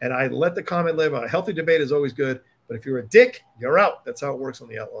respectful. And I let the comment live. A healthy debate is always good. But if you're a dick, you're out. That's how it works on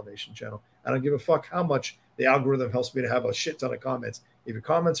the Outlaw Nation channel. I don't give a fuck how much the algorithm helps me to have a shit ton of comments. If your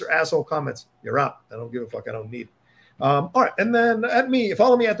comments are asshole comments, you're out. I don't give a fuck. I don't need it. All right. And then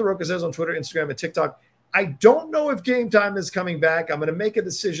follow me at The Roca Says on Twitter, Instagram, and TikTok. I don't know if Game Time is coming back. I'm going to make a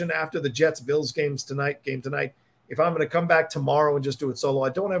decision after the Jets-Bills game tonight, if I'm going to come back tomorrow and just do it solo. I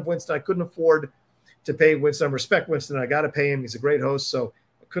don't have Winston. I couldn't afford to pay Winston. I respect Winston. I got to pay him. He's a great host, so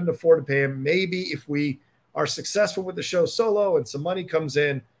I couldn't afford to pay him. Maybe if we are successful with the show solo and some money comes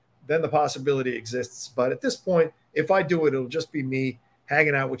in, then the possibility exists. But at this point, if I do it, it'll just be me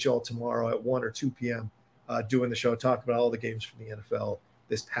hanging out with y'all tomorrow at 1 or 2 p.m. Doing the show, talking about all the games from the NFL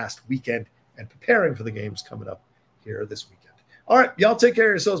this past weekend and preparing for the games coming up here this weekend. All right, y'all take care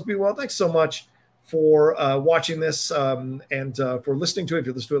of yourselves. Be well. Thanks so much for watching this and for listening to it. If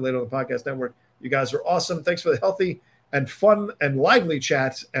you listen to it later on the podcast network, you guys are awesome. Thanks for the healthy and fun and lively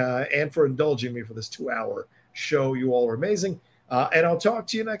chat and for indulging me for this 2-hour show. You all are amazing. And I'll talk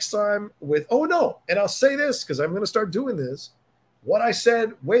to you next time with, and I'll say this because I'm going to start doing this. What I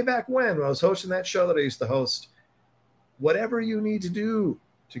said way back when I was hosting that show that I used to host, whatever you need to do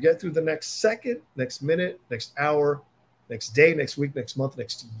to get through the next second, next minute, next hour, next day, next week, next month,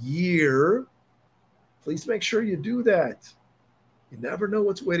 next year, please make sure you do that. You never know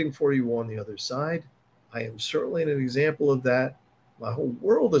what's waiting for you on the other side. I am certainly an example of that. My whole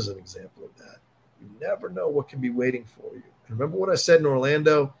world is an example of that. You never know what can be waiting for you. And remember what I said in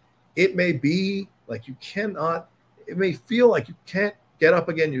Orlando? It may be like it may feel like you can't get up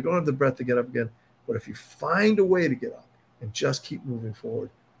again. You don't have the breath to get up again. But if you find a way to get up and just keep moving forward,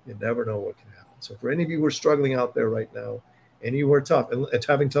 you never know what can happen. So for any of you who are struggling out there right now, any who are tough and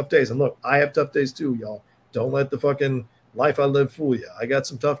having tough days, and look, I have tough days too, y'all. Don't let the fucking life I live fool you. I got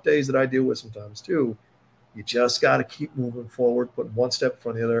some tough days that I deal with sometimes too. You just got to keep moving forward, putting one step in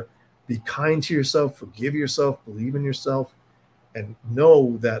front of the other. Be kind to yourself, forgive yourself, believe in yourself, and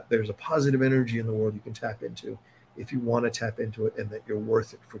know that there's a positive energy in the world you can tap into if you want to tap into it and that you're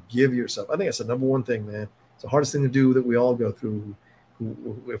worth it. Forgive yourself. I think that's the number one thing, man. It's the hardest thing to do that we all go through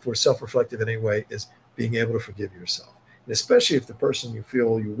if we're self-reflective in any way, is being able to forgive yourself. And especially if the person you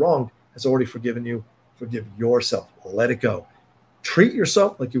feel you wronged has already forgiven you, forgive yourself. Let it go. Treat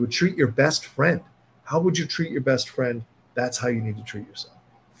yourself like you would treat your best friend. How would you treat your best friend? That's how you need to treat yourself.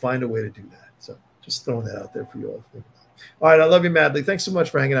 Find a way to do that. So just throwing that out there for you all to think about. All right, I love you madly. Thanks so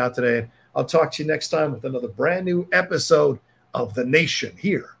much for hanging out today. I'll talk to you next time with another brand new episode of The Nation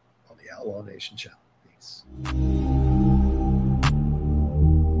here on the Outlaw Nation channel. Peace.